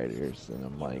their writers, and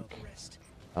I'm like,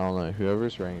 I don't know,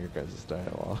 whoever's writing your guys'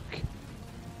 dialogue.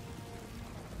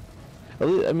 At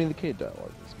least, I mean, the K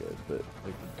dialogue is good, but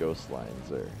like the ghost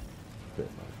lines are a bit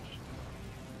much.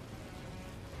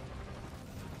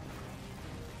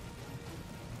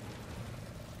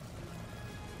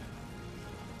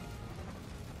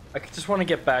 I just want to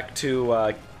get back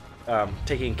to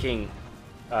Taking King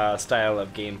style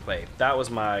of gameplay.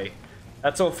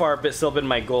 That's so far still been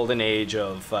my golden age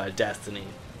of Destiny.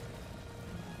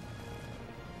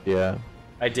 Yeah.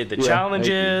 I did the Yeah,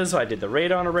 challenges, I did the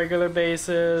raid on a regular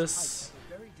basis.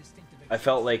 I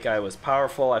felt like I was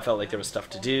powerful, I felt like there was stuff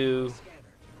to do.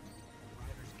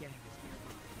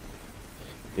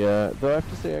 Yeah, though I have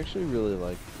to say I actually really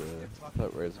liked I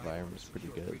thought Rise of Iron was pretty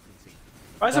good.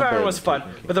 Rise of Not Iron bad was at fun,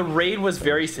 Taken King, but the raid was but it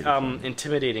very pretty fun.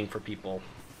 intimidating for people.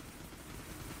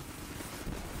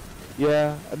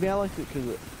 Yeah, I mean I liked it because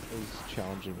it was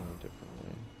challenging in a different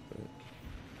way. But...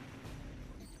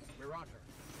 We're on her.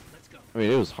 Let's go. I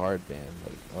mean it was hard, man.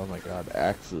 Like, oh my god,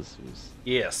 Axis was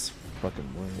Yes.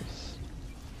 fucking worse.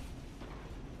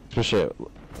 Especially at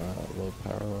low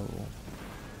power level.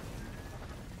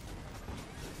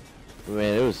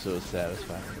 Man, it was so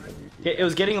satisfying. Yeah, it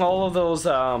was getting all of those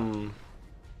the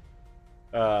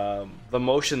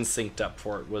motion synced up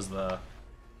for it was the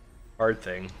hard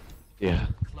thing. Yeah.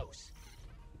 Close.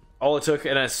 All it took,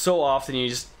 and it's so often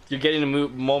you're getting a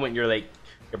moment you're like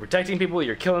you're protecting people,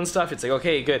 you're killing stuff. It's like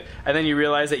okay, good, and then you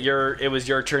realize that it was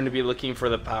your turn to be looking for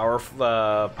the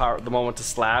the moment to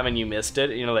slam, and you missed it.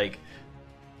 And you're like,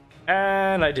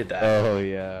 and I did that. Oh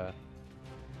yeah.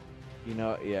 You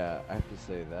know, yeah, I have to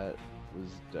say that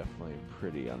was definitely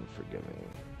pretty unforgiving.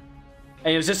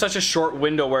 And it was just such a short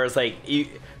window where it's like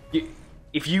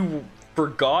if you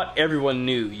forgot, everyone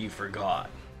knew you forgot.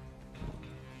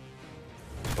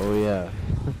 Oh yeah.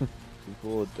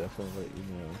 People would definitely let you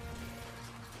know.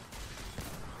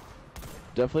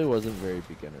 Definitely wasn't very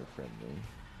beginner friendly.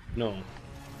 No.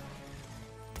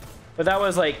 But that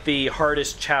was like the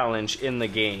hardest challenge in the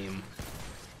game.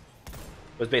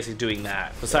 Was basically doing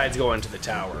that, besides going to the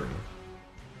tower.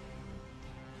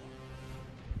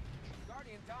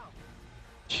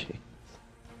 Jeez.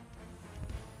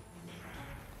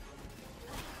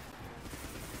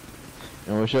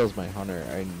 I wish I was my hunter.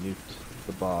 I nuked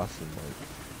the boss in like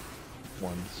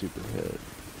one super hit.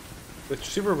 Which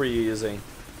super were you using?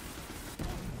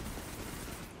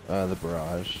 The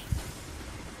barrage.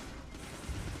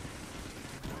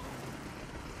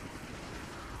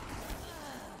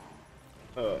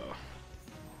 Oh.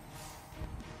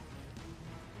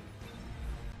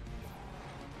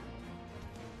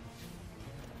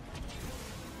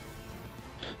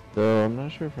 Though I'm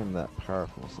not sure if I'm that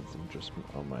powerful since I'm just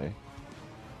on my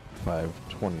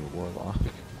 520 warlock.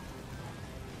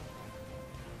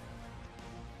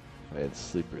 If I had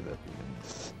sleeper, that'd be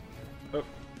nice. Oh.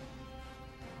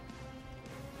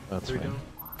 That's There we fine. go.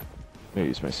 I'm gonna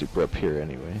use my super up here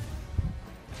anyway.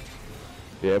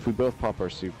 Yeah, if we both pop our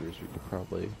supers, we could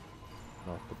probably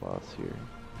knock the boss here.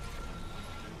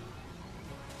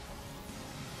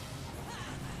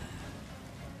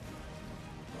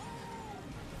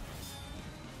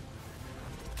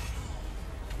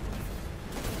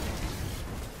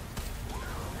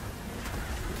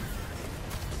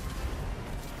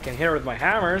 Can hit her with my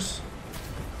hammers.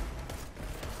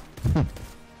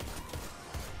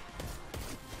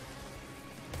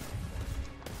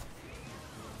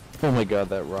 Oh my god,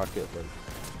 that rocket, like...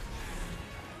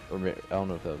 Or I don't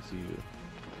know if that was you.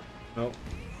 Nope.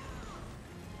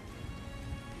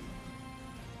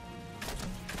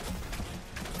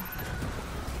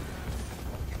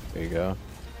 There you go.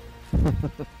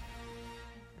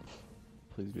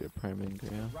 Please be a prime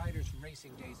engram. Riders'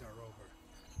 racing days are over.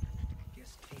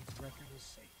 Guess Kate's record is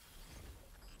safe.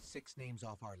 6 names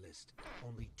off our list.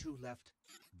 Only 2 left,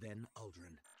 then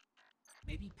Uldren.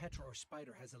 Maybe Petra or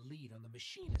Spider has a lead on the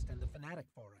Machinist and the Fanatic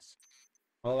for us.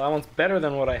 Well, that one's better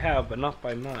than what I have, but not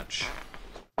by much.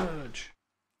 Fudge.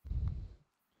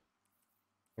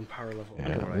 One power level. Yeah,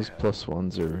 under what I those have.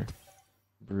 +1s are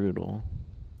brutal.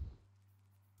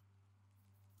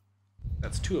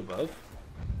 That's 2 above.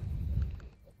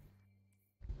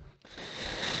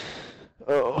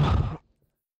 Oh.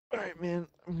 Alright, man.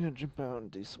 I'm gonna jump out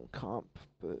and do some comp,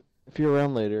 but if you're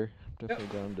around later, I'm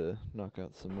definitely down to knock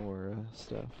out some more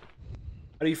stuff.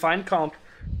 How do you find comp?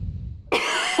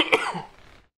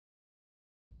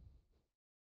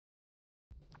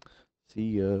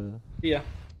 See ya. See ya.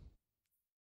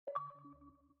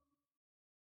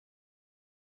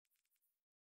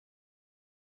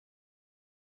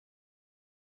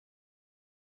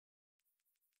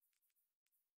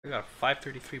 I got a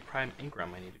 533 prime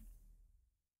engram I needed.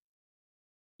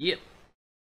 Yep.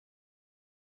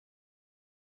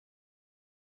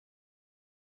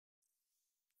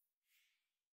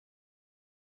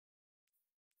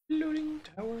 Loading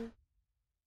tower.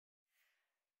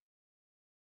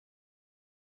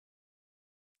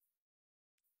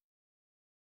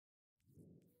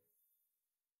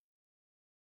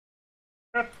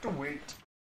 Have to wait.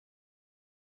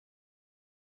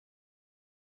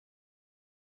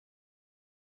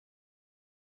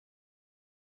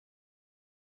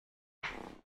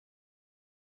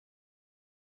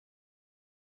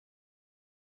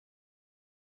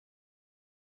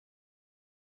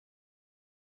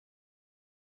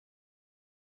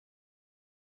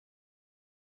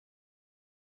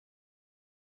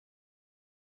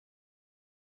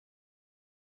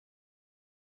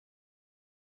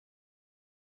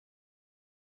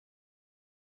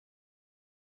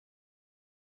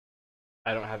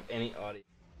 I don't have any audio.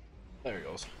 There it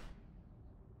goes.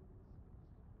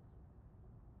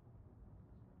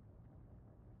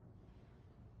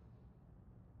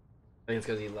 I think it's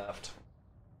because he left.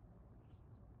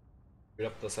 Read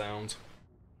up the sounds.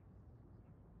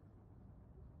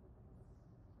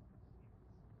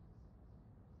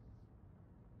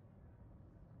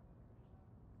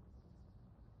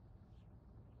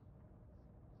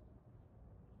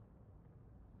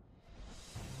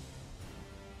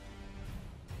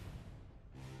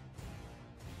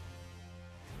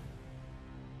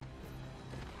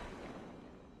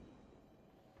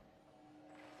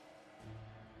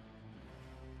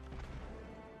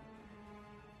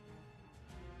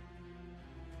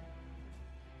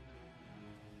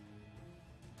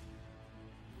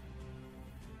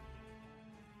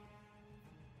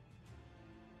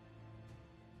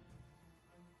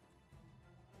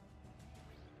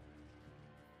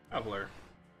 Traveler.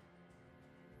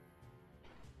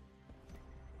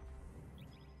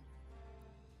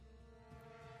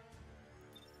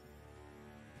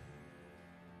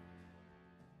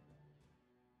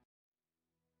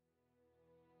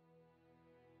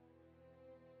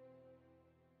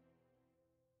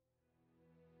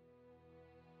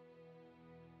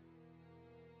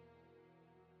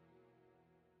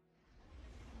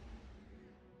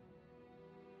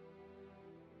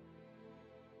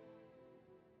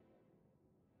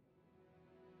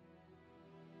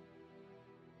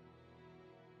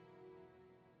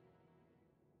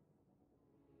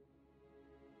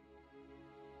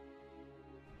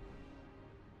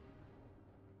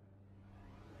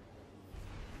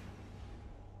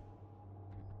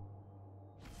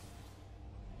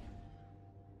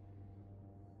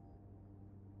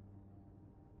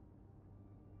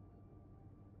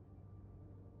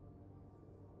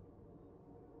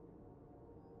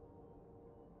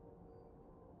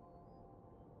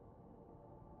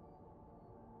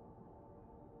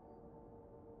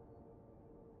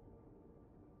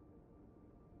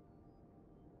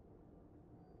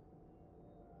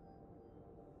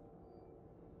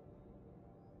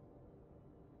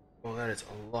 Well, that is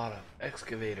a lot of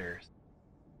excavators.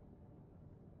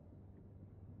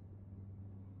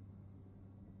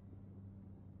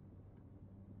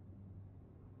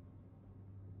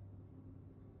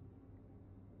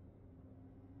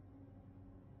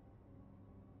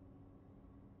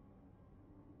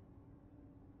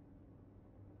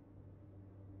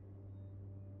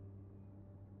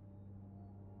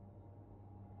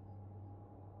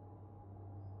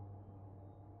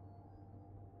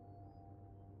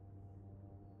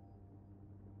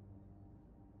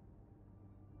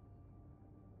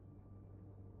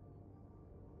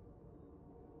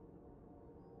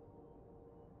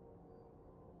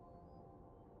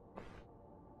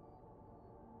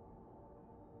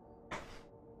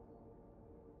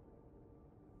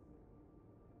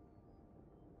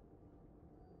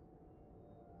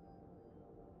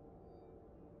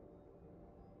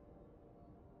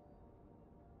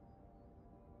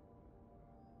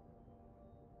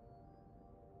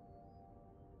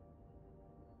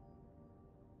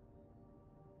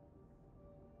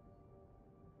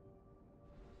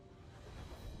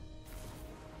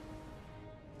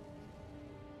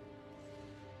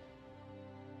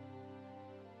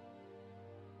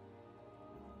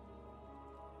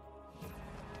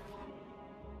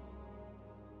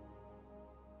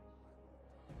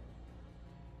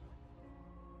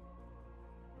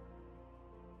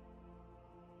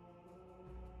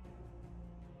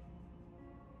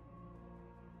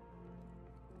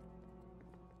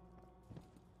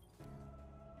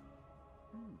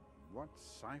 What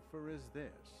cipher is this?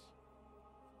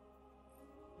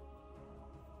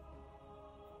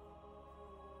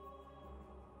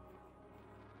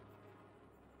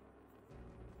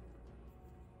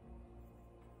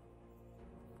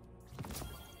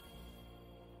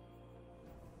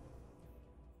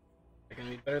 I can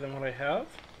be better than what I have.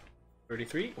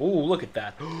 33. Oh, look at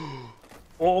that.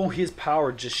 Oh, his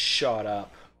power just shot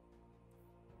up.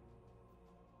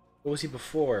 What was he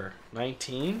before?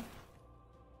 19?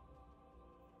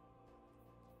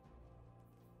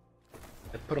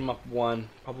 I put him up 1,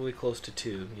 probably close to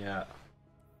 2, yeah.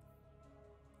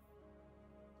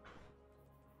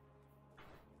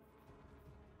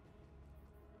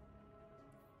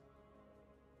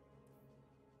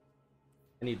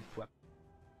 I need weapons.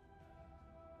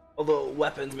 Although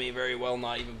weapons may very well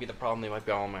not even be the problem, they might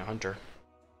be all on my hunter.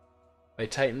 My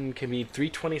Titan can be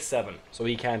 327, so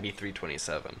he can be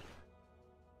 327.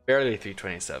 Barely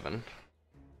 327.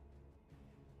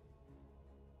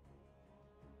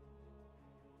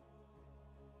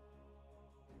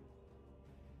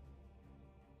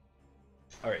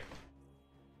 Alright.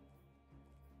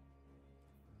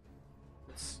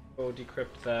 Let's go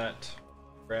decrypt that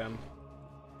program.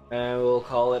 And we'll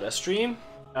call it a stream.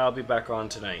 I'll be back on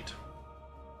tonight.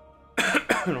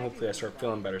 And hopefully I start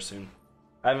feeling better soon.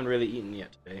 I haven't really eaten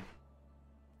yet today.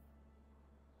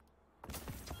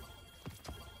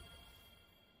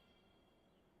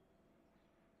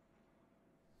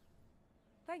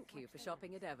 Thank you for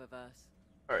shopping at Eververse.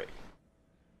 Alright.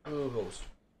 I'll host.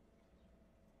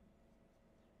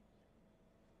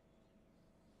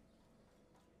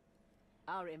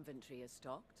 Our inventory is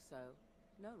stocked, so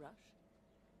no rush.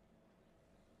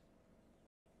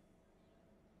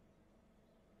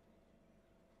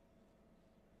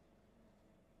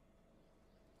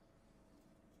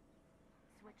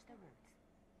 Switch the routes.